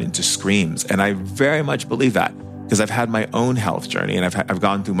can turn into screams. And I very much believe that because I've had my own health journey and I've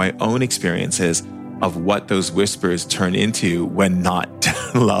gone through my own experiences of what those whispers turn into when not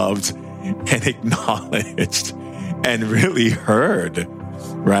loved and acknowledged and really heard,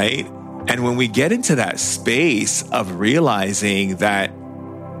 right? And when we get into that space of realizing that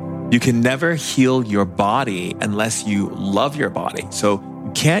you can never heal your body unless you love your body. So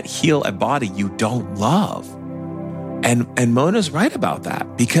you can't heal a body you don't love. And Mona's right about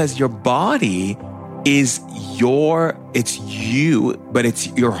that, because your body is it's you, but it's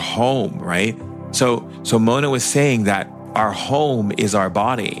your home, right? So Mona was saying that our home is our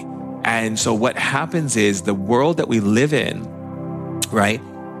body. And so what happens is the world that we live in, right,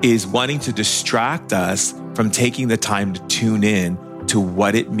 is wanting to distract us from taking the time to tune in to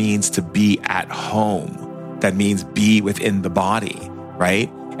what it means to be at home. That means be within the body,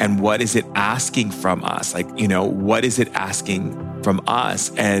 right? And what is it asking from us? Like, what is it asking from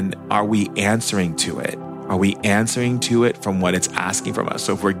us? And are we answering to it? Are we answering to it from what it's asking from us?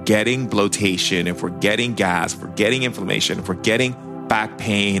 So if we're getting bloatation, if we're getting gas, if we're getting inflammation, if we're getting back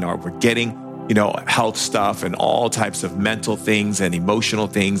pain, or if we're getting, health stuff and all types of mental things and emotional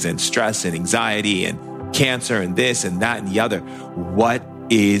things and stress and anxiety and cancer and this and that and the other, what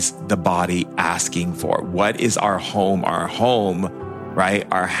is the body asking for? What is our home? Our home, right?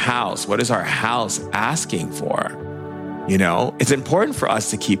 Our house. What is our house asking for? It's important for us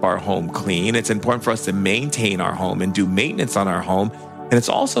to keep our home clean. It's important for us to maintain our home and do maintenance on our home. And it's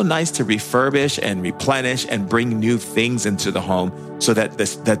also nice to refurbish and replenish and bring new things into the home so that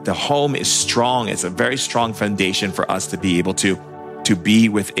the home is strong. It's a very strong foundation for us to be able to be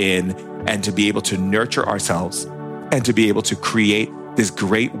within and to be able to nurture ourselves and to be able to create this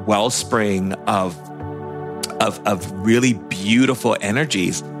great wellspring of really beautiful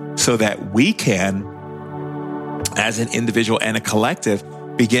energies so that we can, as an individual and a collective,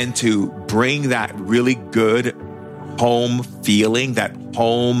 begin to bring that really good, home feeling, that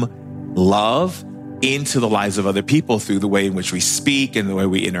home love into the lives of other people through the way in which we speak and the way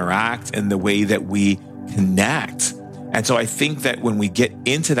we interact and the way that we connect. And so I think that when we get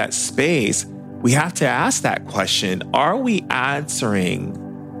into that space, we have to ask that question, are we answering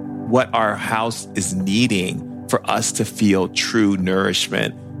what our house is needing for us to feel true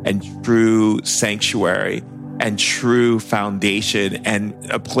nourishment and true sanctuary and true foundation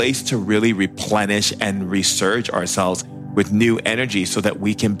and a place to really replenish and resurge ourselves with new energy so that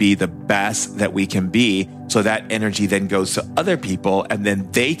we can be the best that we can be. So that energy then goes to other people and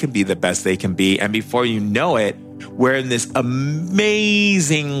then they can be the best they can be. And before you know it, we're in this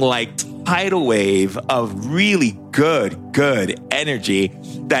amazing tidal wave of really good energy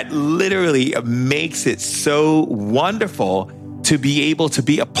that literally makes it so wonderful to be able to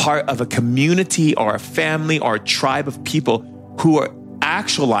be a part of a community or a family or a tribe of people who are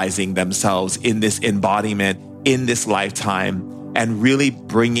actualizing themselves in this embodiment, in this lifetime, and really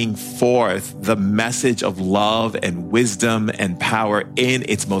bringing forth the message of love and wisdom and power in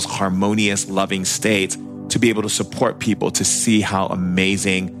its most harmonious, loving state to be able to support people to see how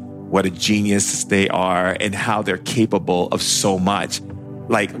amazing, what a genius they are and how they're capable of so much.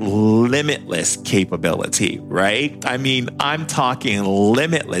 Limitless capability, right? I mean, I'm talking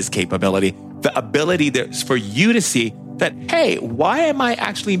limitless capability. The ability for you to see that, hey, why am I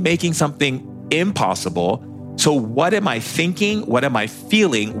actually making something impossible? So what am I thinking? What am I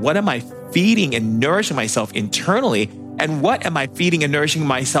feeling? What am I feeding and nourishing myself internally? And what am I feeding and nourishing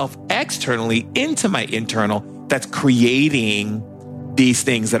myself externally into my internal that's creating these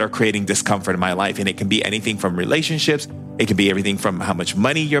things that are creating discomfort in my life? And it can be anything from relationships. It can be everything from how much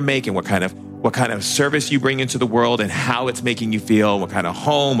money you're making, what kind of service you bring into the world and how it's making you feel, what kind of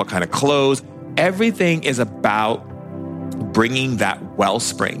home, what kind of clothes. Everything is about bringing that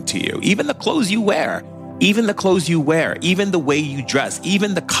wellspring to you. Even the clothes you wear, even the way you dress,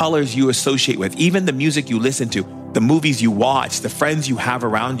 even the colors you associate with, even the music you listen to, the movies you watch, the friends you have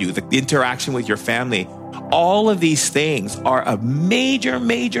around you, the interaction with your family. All of these things are a major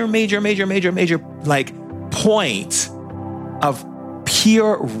point of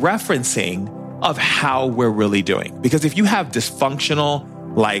pure referencing of how we're really doing. Because if you have dysfunctional,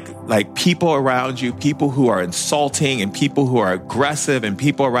 like people around you, people who are insulting and people who are aggressive and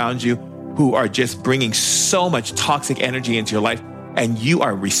people around you who are just bringing so much toxic energy into your life, and you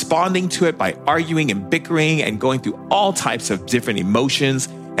are responding to it by arguing and bickering and going through all types of different emotions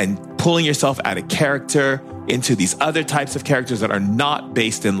and pulling yourself out of character into these other types of characters that are not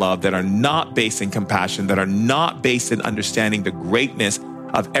based in love, that are not based in compassion, that are not based in understanding the greatness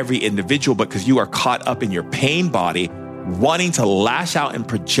of every individual, but because you are caught up in your pain body, wanting to lash out and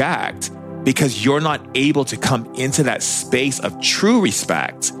project because you're not able to come into that space of true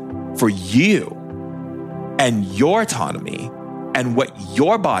respect for you and your autonomy and what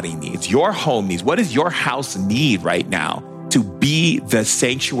your body needs, your home needs. What does your house need right now to be the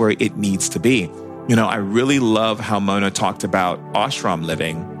sanctuary it needs to be? You know, I really love how Mona talked about ashram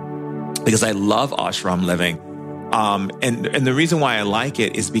living because I love ashram living. And the reason why I like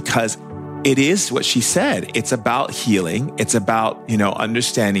it is because it is what she said. It's about healing. It's about,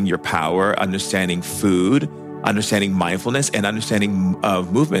 understanding your power, understanding food, understanding mindfulness, and understanding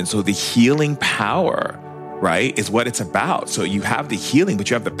of movement. So the healing power, right, is what it's about. So you have the healing, but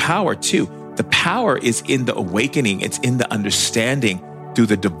you have the power too. The power is in the awakening. It's in the understanding through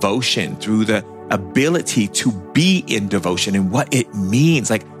the devotion, through the ability to be in devotion and what it means.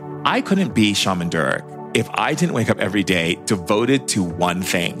 Like, I couldn't be Shaman Durek if I didn't wake up every day devoted to one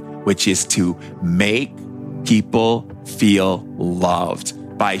thing, which is to make people feel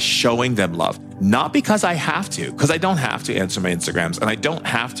loved by showing them love. Not because I have to, because I don't have to answer my Instagrams and I don't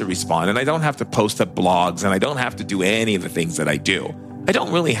have to respond and I don't have to post up blogs and I don't have to do any of the things that I do. I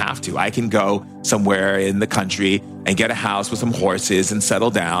don't really have to. I can go somewhere in the country and get a house with some horses and settle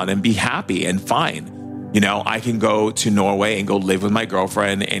down and be happy and fine. I can go to Norway and go live with my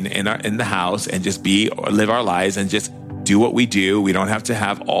girlfriend in the house and just live our lives and just do what we do. We don't have to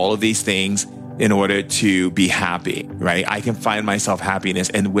have all of these things in order to be happy, right? I can find myself happiness,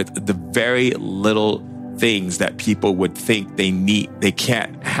 and with the very little things that people would think they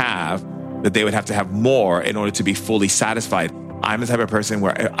can't have, that they would have to have more in order to be fully satisfied. I'm the type of person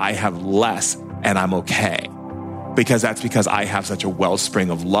where I have less and I'm okay, because I have such a wellspring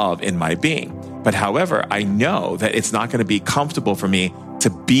of love in my being. But however, I know that it's not going to be comfortable for me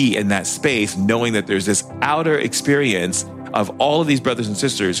to be in that space, knowing that there's this outer experience of all of these brothers and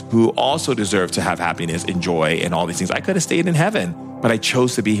sisters who also deserve to have happiness and joy and all these things. I could have stayed in heaven, but I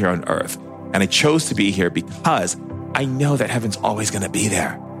chose to be here on earth. And I chose to be here because I know that heaven's always going to be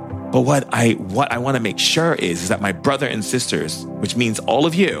there. But what I want to make sure is that my brother and sisters, which means all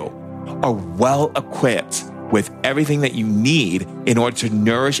of you, are well equipped with everything that you need in order to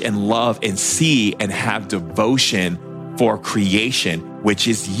nourish and love and see and have devotion for creation, which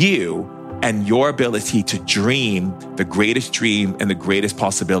is you and your ability to dream the greatest dream and the greatest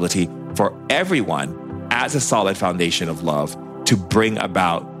possibility for everyone as a solid foundation of love to bring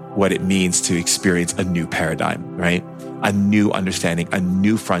about what it means to experience a new paradigm, right? A new understanding, a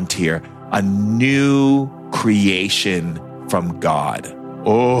new frontier, a new creation from God.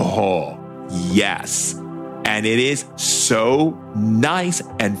 Oh, yes. And it is so nice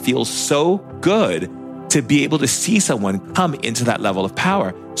and feels so good to be able to see someone come into that level of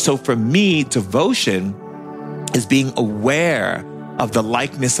power. So for me, devotion is being aware of the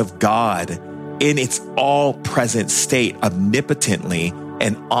likeness of God in its all-present state, omnipotently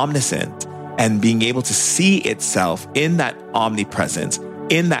and omniscient, and being able to see itself in that omnipresence,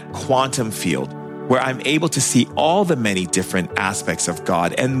 in that quantum field, where I'm able to see all the many different aspects of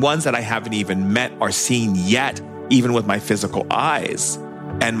God and ones that I haven't even met or seen yet, even with my physical eyes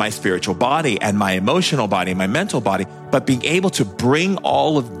and my spiritual body and my emotional body and my mental body, but being able to bring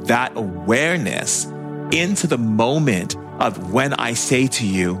all of that awareness into the moment of when I say to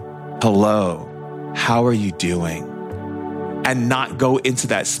you, hello, how are you doing? And not go into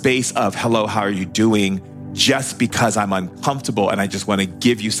that space of, hello, how are you doing? Just because I'm uncomfortable and I just want to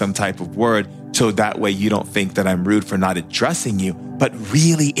give you some type of word so that way you don't think that I'm rude for not addressing you, but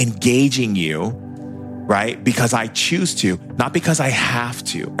really engaging you, right? Because I choose to, not because I have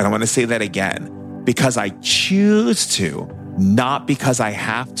to. And I want to say that again, because I choose to, not because I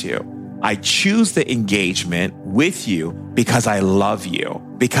have to. I choose the engagement with you because I love you,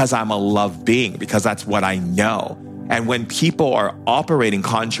 because I'm a love being, because that's what I know. And when people are operating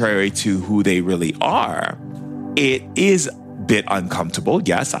contrary to who they really are, it is a bit uncomfortable.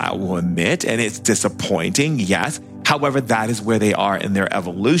 Yes, I will admit, and it's disappointing. Yes. However, that is where they are in their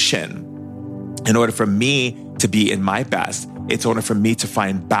evolution. In order for me to be in my best, it's in order for me to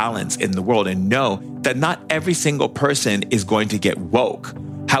find balance in the world and know that not every single person is going to get woke.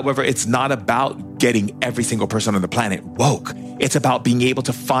 However, it's not about getting every single person on the planet woke. It's about being able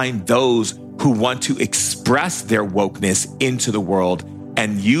to find those who want to express their wokeness into the world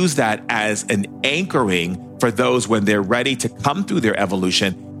and use that as an anchoring for those when they're ready to come through their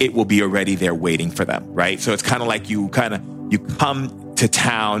evolution, it will be already there waiting for them, right? So it's kind of like you come to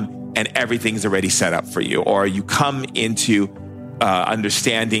town and everything's already set up for you, or you come into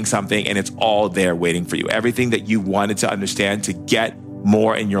understanding something and it's all there waiting for you. Everything that you wanted to understand to get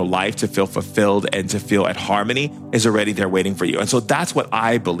more in your life, to feel fulfilled and to feel at harmony is already there waiting for you. And so that's what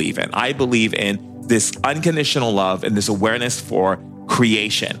I believe in. I believe in this unconditional love and this awareness for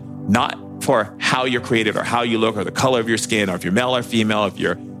creation, not for how you're created or how you look or the color of your skin or if you're male or female,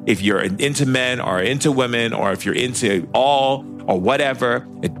 if you're into men or into women or if you're into all or whatever.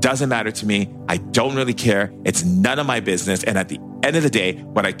 It doesn't matter to me. I don't really care. It's none of my business. And at the end of the day,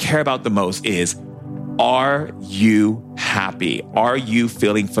 what I care about the most is, are you happy? Are you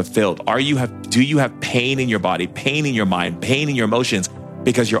feeling fulfilled? Do you have pain in your body, pain in your mind, pain in your emotions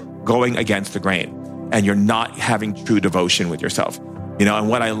because you're going against the grain and you're not having true devotion with yourself? And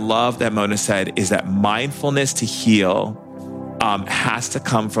what I love that Mona said is that mindfulness to heal has to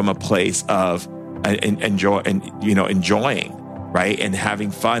come from a place of enjoying, right? And having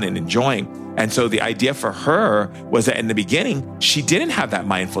fun and enjoying. And so the idea for her was that in the beginning, she didn't have that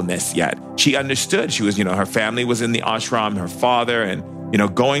mindfulness yet. She understood. She was, her family was in the ashram, her father, and,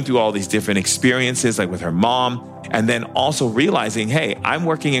 going through all these different experiences, like with her mom. And then also realizing, hey, I'm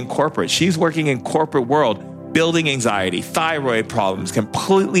working in corporate. She's working in corporate world, building anxiety, thyroid problems,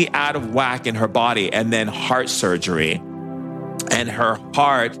 completely out of whack in her body, and then heart surgery. And her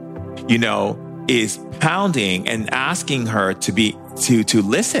heart, is pounding and asking her to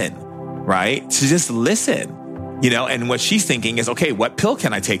listen. Right? To just listen, and what she's thinking is, okay, what pill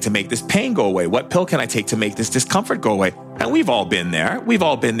can I take to make this pain go away? What pill can I take to make this discomfort go away? And we've all been there. We've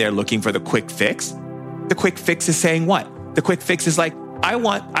all been there looking for the quick fix. The quick fix is saying what? The quick fix is like, I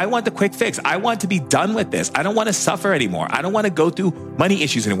want the quick fix. I want to be done with this. I don't want to suffer anymore. I don't want to go through money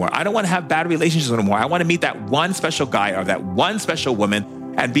issues anymore. I don't want to have bad relationships anymore. I want to meet that one special guy or that one special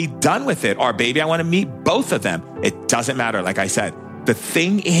woman and be done with it. Or baby, I want to meet both of them. It doesn't matter. Like I said, the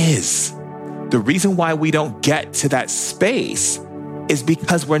thing is, the reason why we don't get to that space is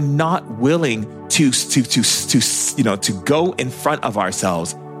because we're not willing to go in front of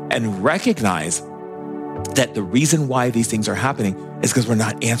ourselves and recognize that the reason why these things are happening is because we're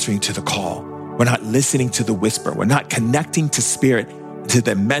not answering to the call. We're not listening to the whisper. We're not connecting to spirit, to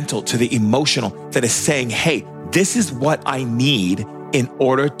the mental, to the emotional that is saying, hey, this is what I need in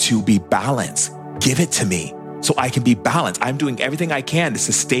order to be balanced. Give it to me so I can be balanced. I'm doing everything I can to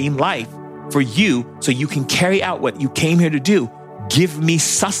sustain life for you so you can carry out what you came here to do. Give me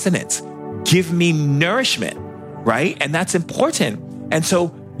sustenance. Give me nourishment, right? And that's important. And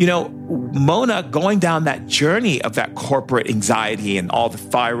so, Mona going down that journey of that corporate anxiety and all the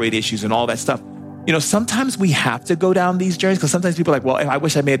thyroid issues and all that stuff, sometimes we have to go down these journeys because sometimes people are like, well, I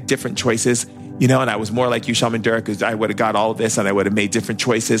wish I made different choices, and I was more like you, Shaman Durek, because I would have got all of this and I would have made different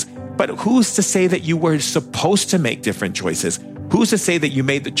choices. But who's to say that you were supposed to make different choices? Who's to say that you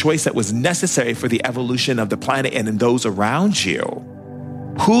made the choice that was necessary for the evolution of the planet and in those around you?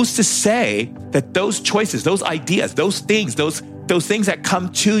 Who's to say that those choices, those ideas, those things that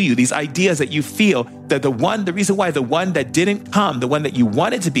come to you, these ideas that you feel, that the reason why the one that didn't come, the one that you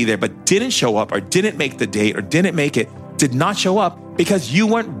wanted to be there but didn't show up or didn't make the date or didn't make it, did not show up because you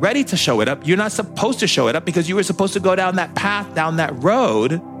weren't ready to show it up. You're not supposed to show it up because you were supposed to go down that path, down that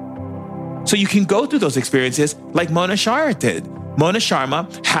road, so you can go through those experiences like Mona Sharma did. Mona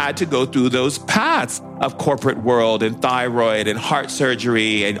Sharma had to go through those paths of corporate world and thyroid and heart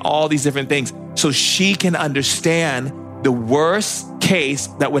surgery and all these different things so she can understand the worst case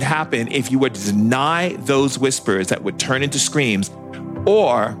that would happen if you were to deny those whispers that would turn into screams,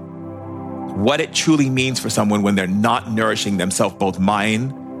 or what it truly means for someone when they're not nourishing themselves, both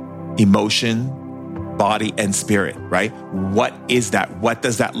mind, emotion, body, and spirit, right? What is that? What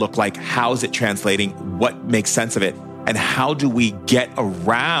does that look like? How is it translating? What makes sense of it? And how do we get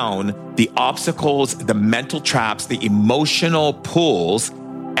around the obstacles, the mental traps, the emotional pulls,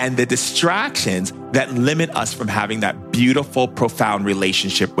 and the distractions that limit us from having that beautiful, profound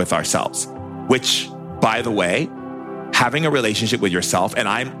relationship with ourselves? Which, by the way, having a relationship with yourself, and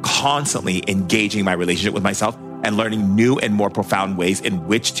I'm constantly engaging my relationship with myself and learning new and more profound ways in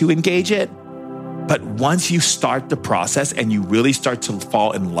which to engage it. But once you start the process and you really start to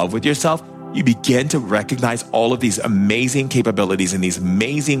fall in love with yourself, you begin to recognize all of these amazing capabilities and these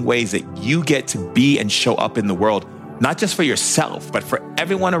amazing ways that you get to be and show up in the world, not just for yourself, but for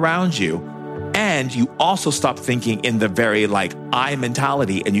everyone around you. And you also stop thinking in the very I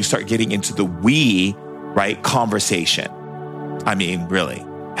mentality and you start getting into the we, right, conversation. I mean, really,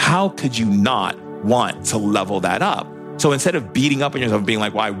 how could you not want to level that up? So instead of beating up on yourself and being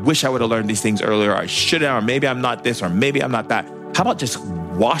like, well, I wish I would have learned these things earlier, or I should have, or maybe I'm not this, or maybe I'm not that. How about just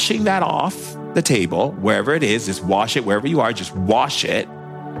washing that off the table, wherever it is, just wash it, wherever you are, just wash it,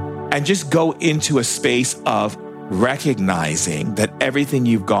 and just go into a space of recognizing that everything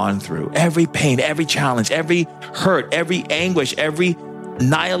you've gone through, every pain, every challenge, every hurt, every anguish, every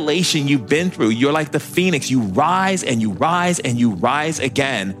annihilation you've been through, you're like the phoenix. You rise and you rise and you rise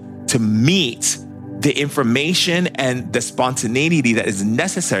again to meet the information and the spontaneity that is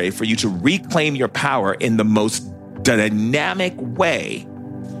necessary for you to reclaim your power in the most dynamic way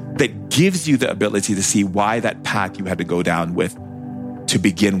that gives you the ability to see why that path you had to go down with to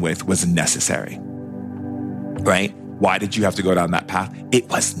begin with was necessary, right? Why did you have to go down that path? It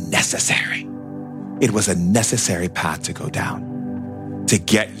was necessary. It was a necessary path to go down to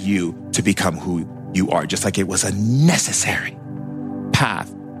get you to become who you are, just like it was a necessary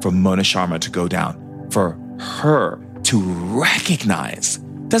path for Mona Sharma to go down, for her to recognize.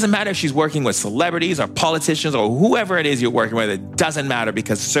 Doesn't matter if she's working with celebrities or politicians or whoever it is you're working with. It doesn't matter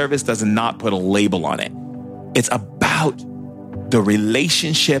because service does not put a label on it. It's about the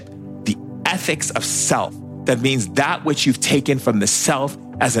relationship, the ethics of self. That means that which you've taken from the self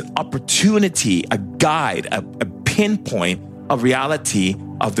as an opportunity, a guide, a pinpoint of reality,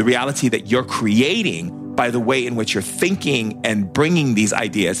 of the reality that you're creating by the way in which you're thinking and bringing these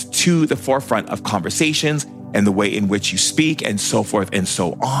ideas to the forefront of conversations and the way in which you speak and so forth and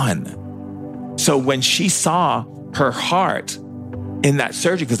so on. So when she saw her heart in that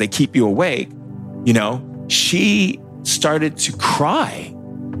surgery, because they keep you awake, she started to cry.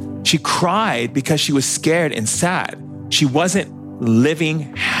 She cried because she was scared and sad. She wasn't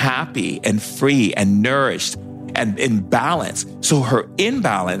living happy and free and nourished and in balance. So her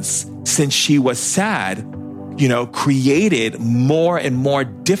imbalance, since she was sad, created more and more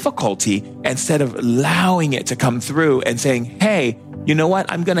difficulty instead of allowing it to come through and saying, hey, you know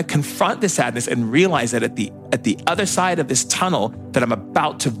what? I'm going to confront this sadness and realize that at the other side of this tunnel that I'm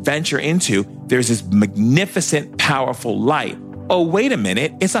about to venture into, there's this magnificent, powerful light. Oh, wait a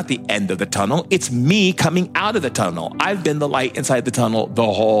minute. It's not the end of the tunnel. It's me coming out of the tunnel. I've been the light inside the tunnel the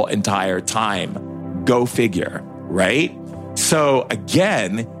whole entire time. Go figure, right? So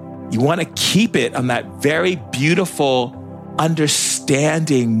again, you want to keep it on that very beautiful,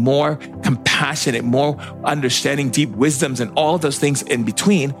 understanding, more compassionate, more understanding, deep wisdoms and all of those things in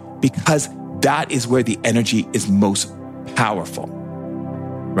between, because that is where the energy is most powerful.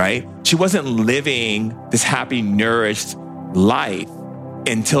 right? She wasn't living this happy, nourished life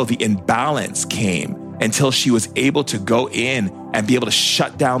until the imbalance came, until she was able to go in and be able to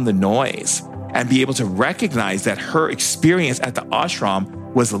shut down the noise and be able to recognize that her experience at the ashram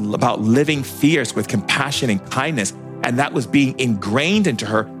was about living fierce with compassion and kindness. And that was being ingrained into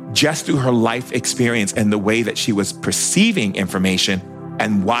her just through her life experience and the way that she was perceiving information,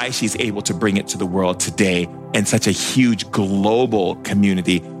 and why she's able to bring it to the world today in such a huge global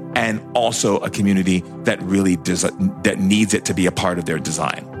community, and also a community that really that needs it to be a part of their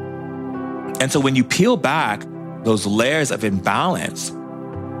design. And so when you peel back those layers of imbalance,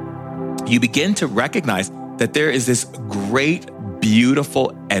 you begin to recognize that there is this great,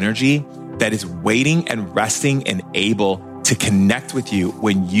 beautiful energy that is waiting and resting and able to connect with you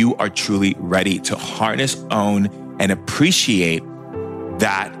when you are truly ready to harness, own, and appreciate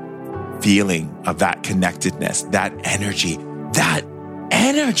that feeling of that connectedness, that energy.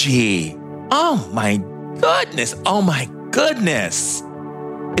 Oh my goodness.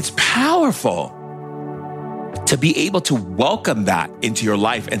 It's powerful to be able to welcome that into your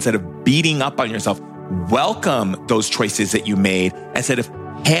life instead of beating up on yourself. Welcome those choices that you made instead of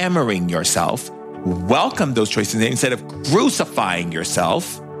hammering yourself. Welcome those choices instead of crucifying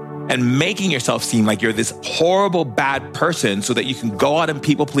yourself and making yourself seem like you're this horrible, bad person so that you can go out and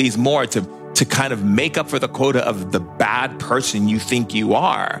people please more to kind of make up for the quota of the bad person you think you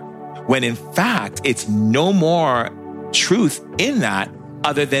are. When in fact, it's no more truth in that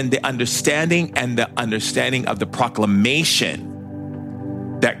other than the understanding and the understanding of the proclamation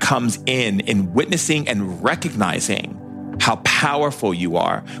that comes in witnessing and recognizing how powerful you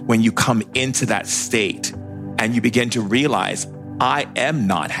are when you come into that state and you begin to realize, I am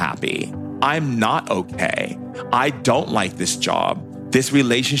not happy. I'm not okay. I don't like this job. This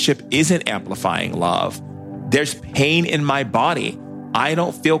relationship isn't amplifying love. There's pain in my body. I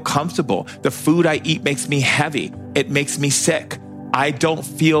don't feel comfortable. The food I eat makes me heavy. It makes me sick. I don't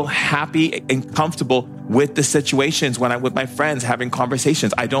feel happy and comfortable with the situations when I'm with my friends having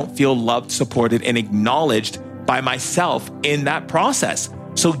conversations. I don't feel loved, supported, and acknowledged by myself in that process.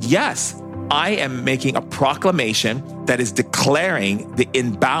 So yes, I am making a proclamation that is declaring the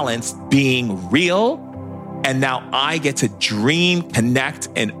imbalance being real. And now I get to dream, connect,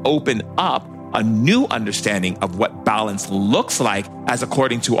 and open up a new understanding of what balance looks like as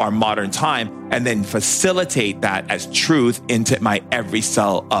according to our modern time, and then facilitate that as truth into my every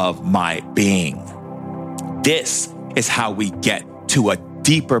cell of my being. This is how we get to a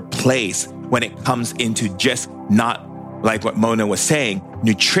deeper place when it comes into just not like what Mona was saying,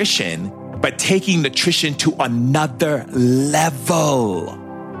 nutrition, but taking nutrition to another level.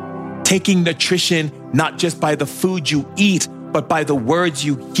 Taking nutrition not just by the food you eat, but by the words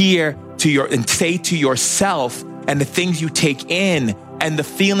you hear and say to yourself, and the things you take in and the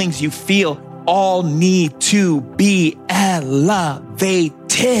feelings you feel all need to be elevated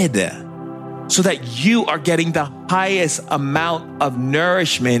so that you are getting the highest amount of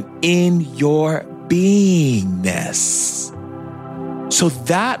nourishment in your beingness. So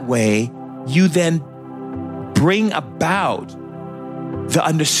that way, you then bring about the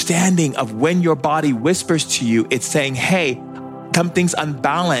understanding of when your body whispers to you, it's saying, hey, something's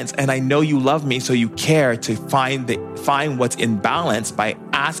unbalanced, and I know you love me, so you care to find what's in balance by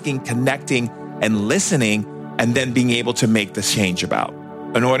asking, connecting, and listening, and then being able to make the change about.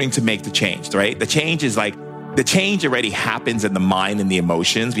 In order to make the change, right? The change is like, the change already happens in the mind and the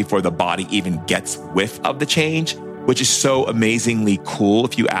emotions before the body even gets whiff of the change, which is so amazingly cool.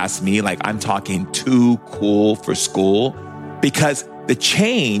 If you ask me, like, I'm talking too cool for school, because the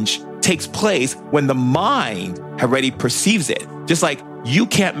change takes place when the mind already perceives it. Just like you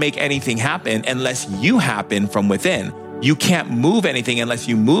can't make anything happen unless you happen from within. You can't move anything unless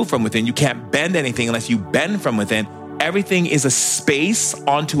you move from within. You can't bend anything unless you bend from within. Everything is a space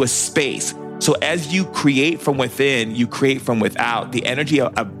onto a space. So as you create from within, you create from without. The energy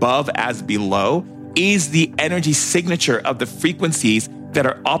above as below is the energy signature of the frequencies that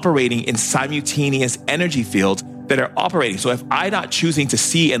are operating in simultaneous energy fields that are operating. So if I'm not choosing to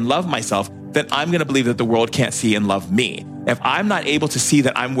see and love myself, then I'm going to believe that the world can't see and love me. If I'm not able to see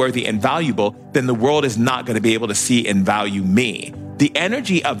that I'm worthy and valuable, then the world is not going to be able to see and value me. The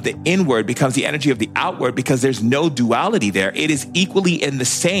energy of the inward becomes the energy of the outward because there's no duality there. It is equally in the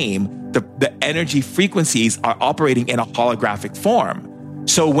same. The energy frequencies are operating in a holographic form.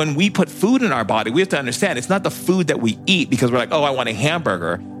 So when we put food in our body, we have to understand it's not the food that we eat because we're like, oh, I want a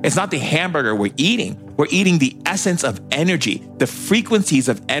hamburger. It's not the hamburger we're eating. We're eating the essence of energy. The frequencies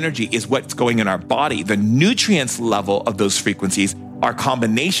of energy is what's going in our body. The nutrients level of those frequencies are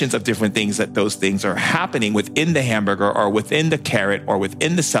combinations of different things that those things are happening within the hamburger or within the carrot or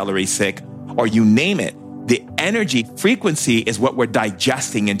within the celery stick, or you name it. The energy frequency is what we're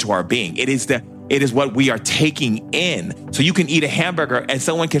digesting into our being. It is what we are taking in. So you can eat a hamburger and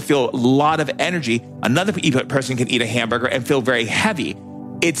someone can feel a lot of energy. Another person can eat a hamburger and feel very heavy.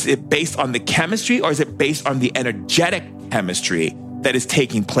 Is it based on the chemistry, or is it based on the energetic chemistry that is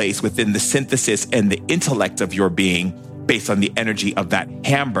taking place within the synthesis and the intellect of your being based on the energy of that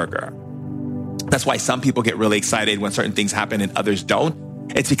hamburger? That's why some people get really excited when certain things happen and others don't.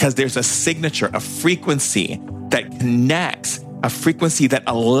 It's because there's a signature, a frequency that connects, a frequency that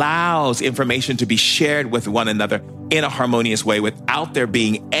allows information to be shared with one another in a harmonious way without there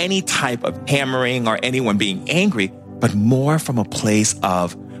being any type of hammering or anyone being angry, but more from a place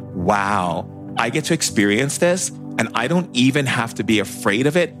of, wow, I get to experience this and I don't even have to be afraid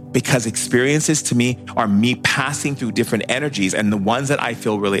of it, because experiences to me are me passing through different energies, and the ones that I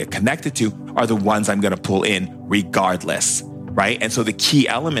feel really connected to are the ones I'm going to pull in regardless, right? And so the key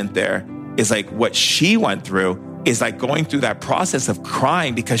element there is like what she went through is like going through that process of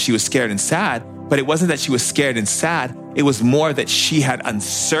crying because she was scared and sad, but it wasn't that she was scared and sad. It was more that she had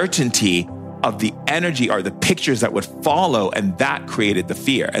uncertainty of the energy or the pictures that would follow, and that created the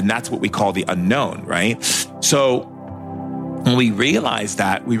fear. And that's what we call the unknown, right? So when we realize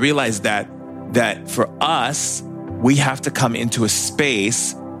that for us, we have to come into a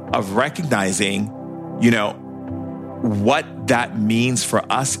space of recognizing, what that means for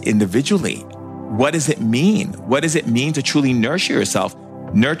us individually. What does it mean? What does it mean to truly nurture yourself,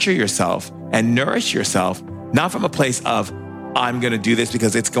 and nourish yourself, not from a place of, I'm going to do this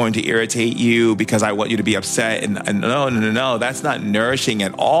because it's going to irritate you, because I want you to be upset. And no, that's not nourishing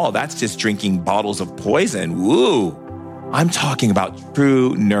at all. That's just drinking bottles of poison. Woo. I'm talking about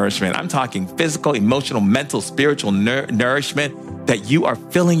true nourishment. I'm talking physical, emotional, mental, spiritual nourishment, that you are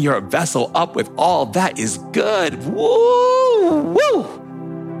filling your vessel up with all that is good. Woo, woo.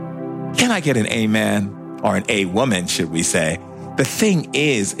 Can I get an amen, or an a woman, should we say? The thing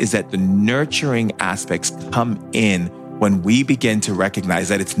is that the nurturing aspects come in when we begin to recognize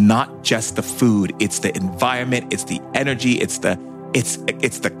that it's not just the food, it's the environment, it's the energy, it's the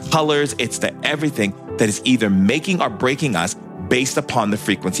colors, it's the everything that is either making or breaking us based upon the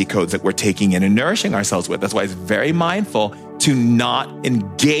frequency codes that we're taking in and nourishing ourselves with. That's why it's very mindful to not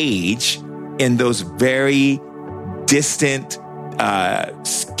engage in those very distant,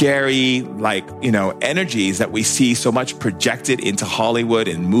 scary, energies that we see so much projected into Hollywood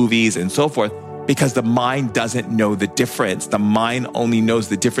and movies and so forth. Because the mind doesn't know the difference. The mind only knows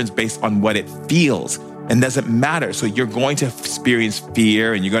the difference based on what it feels, and doesn't matter. So you're going to experience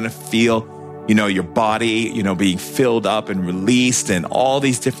fear, and you're going to feel, your body, being filled up and released, and all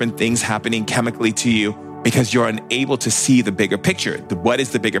these different things happening chemically to you, because you're unable to see the bigger picture. What is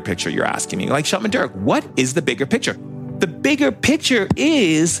the bigger picture, you're asking me? Like Shaman Durek, what is the bigger picture? The bigger picture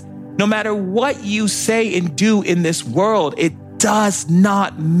is, no matter what you say and do in this world, it does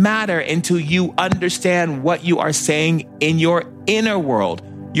not matter until you understand what you are saying in your inner world.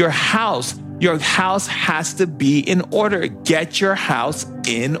 Your house has to be in order. Get your house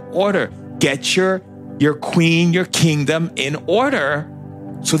in order. Get your queen, your kingdom in order,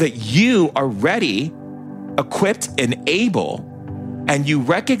 so that you are ready, equipped, and able, and you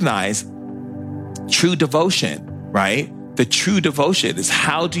recognize true devotion, right? The true devotion is,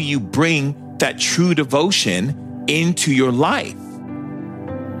 how do you bring that true devotion into your life?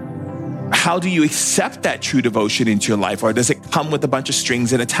 How do you accept that true devotion into your life? Or does it come with a bunch of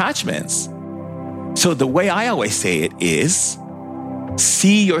strings and attachments? So the way I always say it is,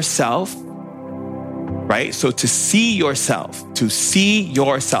 see yourself, right? So to see yourself, to see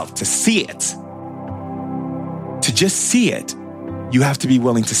it, to just see it, you have to be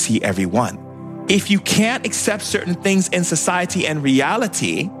willing to see everyone. If you can't accept certain things in society and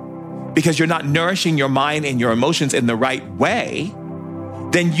reality, because you're not nourishing your mind and your emotions in the right way,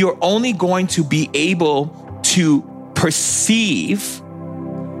 then you're only going to be able to perceive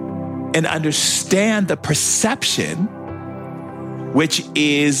and understand the perception, which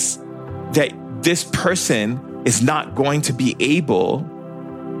is that this person is not going to be able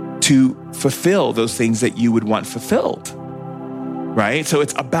to fulfill those things that you would want fulfilled, right? So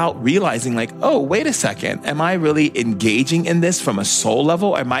it's about realizing, like, oh, wait a second. Am I really engaging in this from a soul level?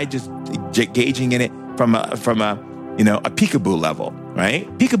 Or am I just engaging in it from a peekaboo level, right?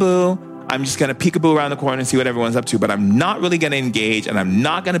 Peekaboo. I'm just going to peekaboo around the corner and see what everyone's up to, but I'm not really going to engage, and I'm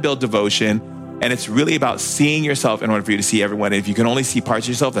not going to build devotion. And it's really about seeing yourself in order for you to see everyone. And if you can only see parts of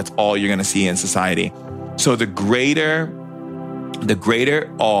yourself, that's all you're going to see in society. So the greater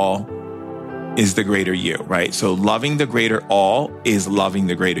all is the greater you, right? So loving the greater all is loving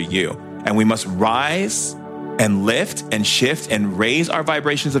the greater you. And we must rise and lift and shift and raise our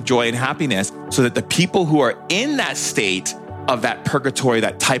vibrations of joy and happiness so that the people who are in that state of that purgatory,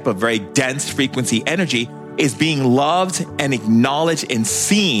 that type of very dense frequency energy, is being loved and acknowledged and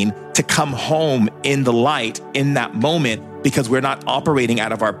seen to come home in the light in that moment, because we're not operating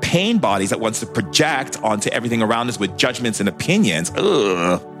out of our pain bodies that wants to project onto everything around us with judgments and opinions.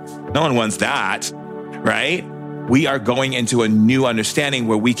 Ugh, no one wants that, right? We are going into a new understanding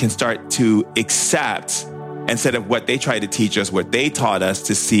where we can start to accept, instead of what they tried to teach us, what they taught us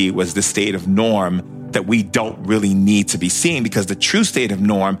to see was the state of norm that we don't really need to be seeing, because the true state of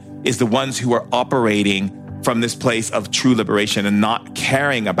norm is the ones who are operating from this place of true liberation and not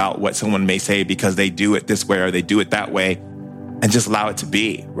caring about what someone may say because they do it this way or they do it that way, and just allow it to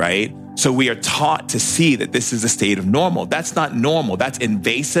be, right? So we are taught to see that this is a state of normal. That's not normal. That's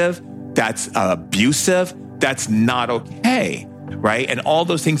invasive. That's abusive. That's not okay, right? And all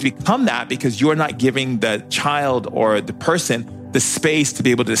those things become that because you're not giving the child or the person the space to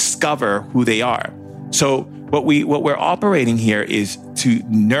be able to discover who they are. So what we're operating here is to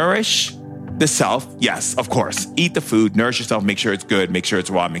nourish the self. Yes, of course. Eat the food, nourish yourself, make sure it's good, make sure it's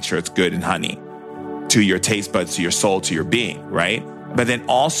raw, make sure it's good and honey to your taste buds, to your soul, to your being, right? But then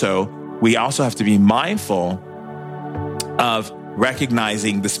we also have to be mindful of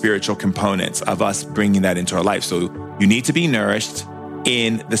recognizing the spiritual components of us bringing that into our life. So you need to be nourished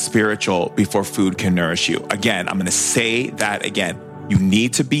in the spiritual before food can nourish you. Again, I'm going to say that again. You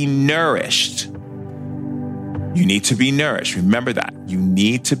need to be nourished. You need to be nourished. Remember that. You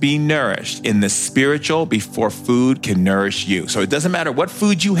need to be nourished in the spiritual before food can nourish you. So it doesn't matter what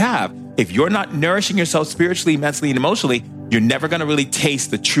food you have. If you're not nourishing yourself spiritually, mentally, and emotionally, you're never going to really taste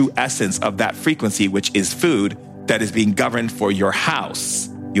the true essence of that frequency, which is food that is being governed for your house.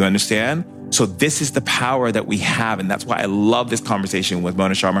 You understand? So this is the power that we have. And that's why I love this conversation with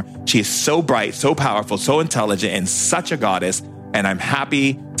Mona Sharma. She is so bright, so powerful, so intelligent, and such a goddess. And I'm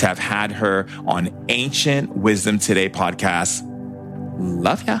happy to have had her on Ancient Wisdom Today podcast.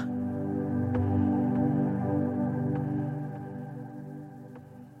 Love ya.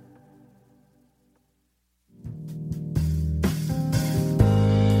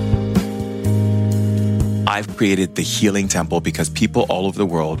 I've created the Healing Temple because people all over the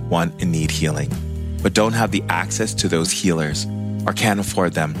world want and need healing, but don't have the access to those healers or can't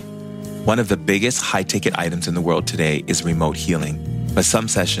afford them. One of the biggest high-ticket items in the world today is remote healing, but some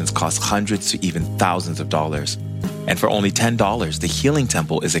sessions cost hundreds to even thousands of dollars. And for only $10, the Healing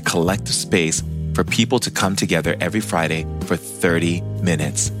Temple is a collective space for people to come together every Friday for 30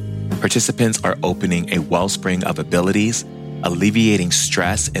 minutes. Participants are opening a wellspring of abilities, alleviating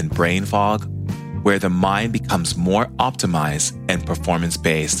stress and brain fog, where the mind becomes more optimized and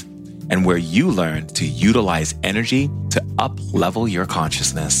performance-based, and where you learn to utilize energy to up-level your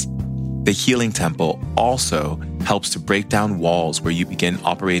consciousness. The Healing Temple also helps to break down walls where you begin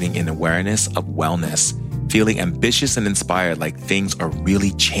operating in awareness of wellness, feeling ambitious and inspired like things are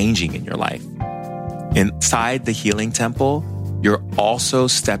really changing in your life. Inside the Healing Temple, you're also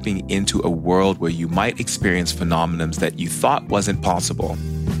stepping into a world where you might experience phenomena that you thought wasn't possible.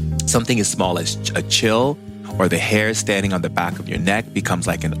 Something as small as a chill or the hair standing on the back of your neck becomes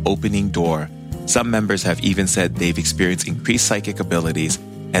like an opening door. Some members have even said they've experienced increased psychic abilities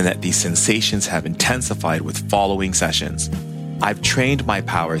and that these sensations have intensified with following sessions. I've trained my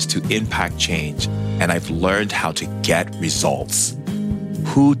powers to impact change, and I've learned how to get results.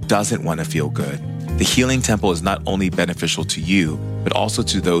 Who doesn't want to feel good? The Healing Temple is not only beneficial to you, but also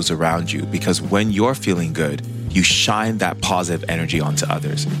to those around you, because when you're feeling good, you shine that positive energy onto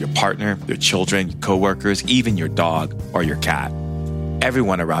others, your partner, your children, your coworkers, even your dog or your cat.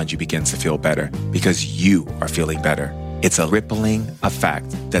 Everyone around you begins to feel better because you are feeling better. It's a rippling effect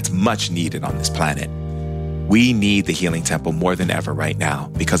that's much needed on this planet. We need the Healing Temple more than ever right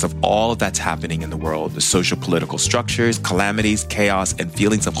now because of all that's happening in the world, the social political structures, calamities, chaos, and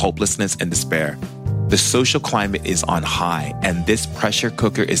feelings of hopelessness and despair. The social climate is on high, and this pressure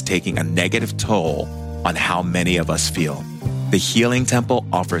cooker is taking a negative toll on how many of us feel. The Healing Temple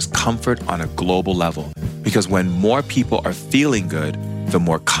offers comfort on a global level because when more people are feeling good, the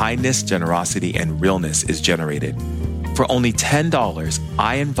more kindness, generosity, and realness is generated. For only $10,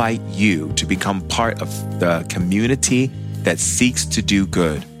 I invite you to become part of the community that seeks to do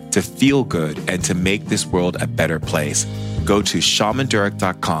good, to feel good, and to make this world a better place. Go to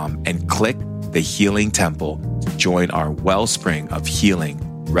shamandurek.com and click the Healing Temple to join our wellspring of healing,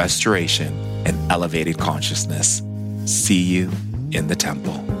 restoration, and elevated consciousness. See you in the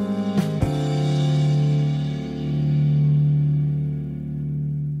temple.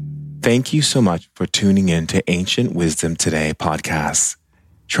 Thank you so much for tuning in to Ancient Wisdom Today podcast.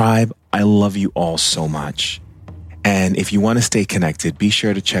 Tribe, I love you all so much. And if you want to stay connected, be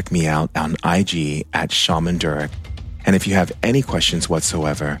sure to check me out on IG at Shaman Durek. And if you have any questions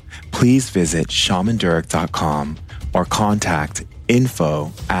whatsoever, please visit shamandurek.com or contact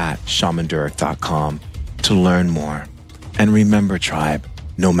info@shamandurek.com to learn more. And remember, tribe,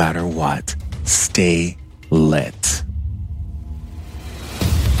 no matter what, stay lit.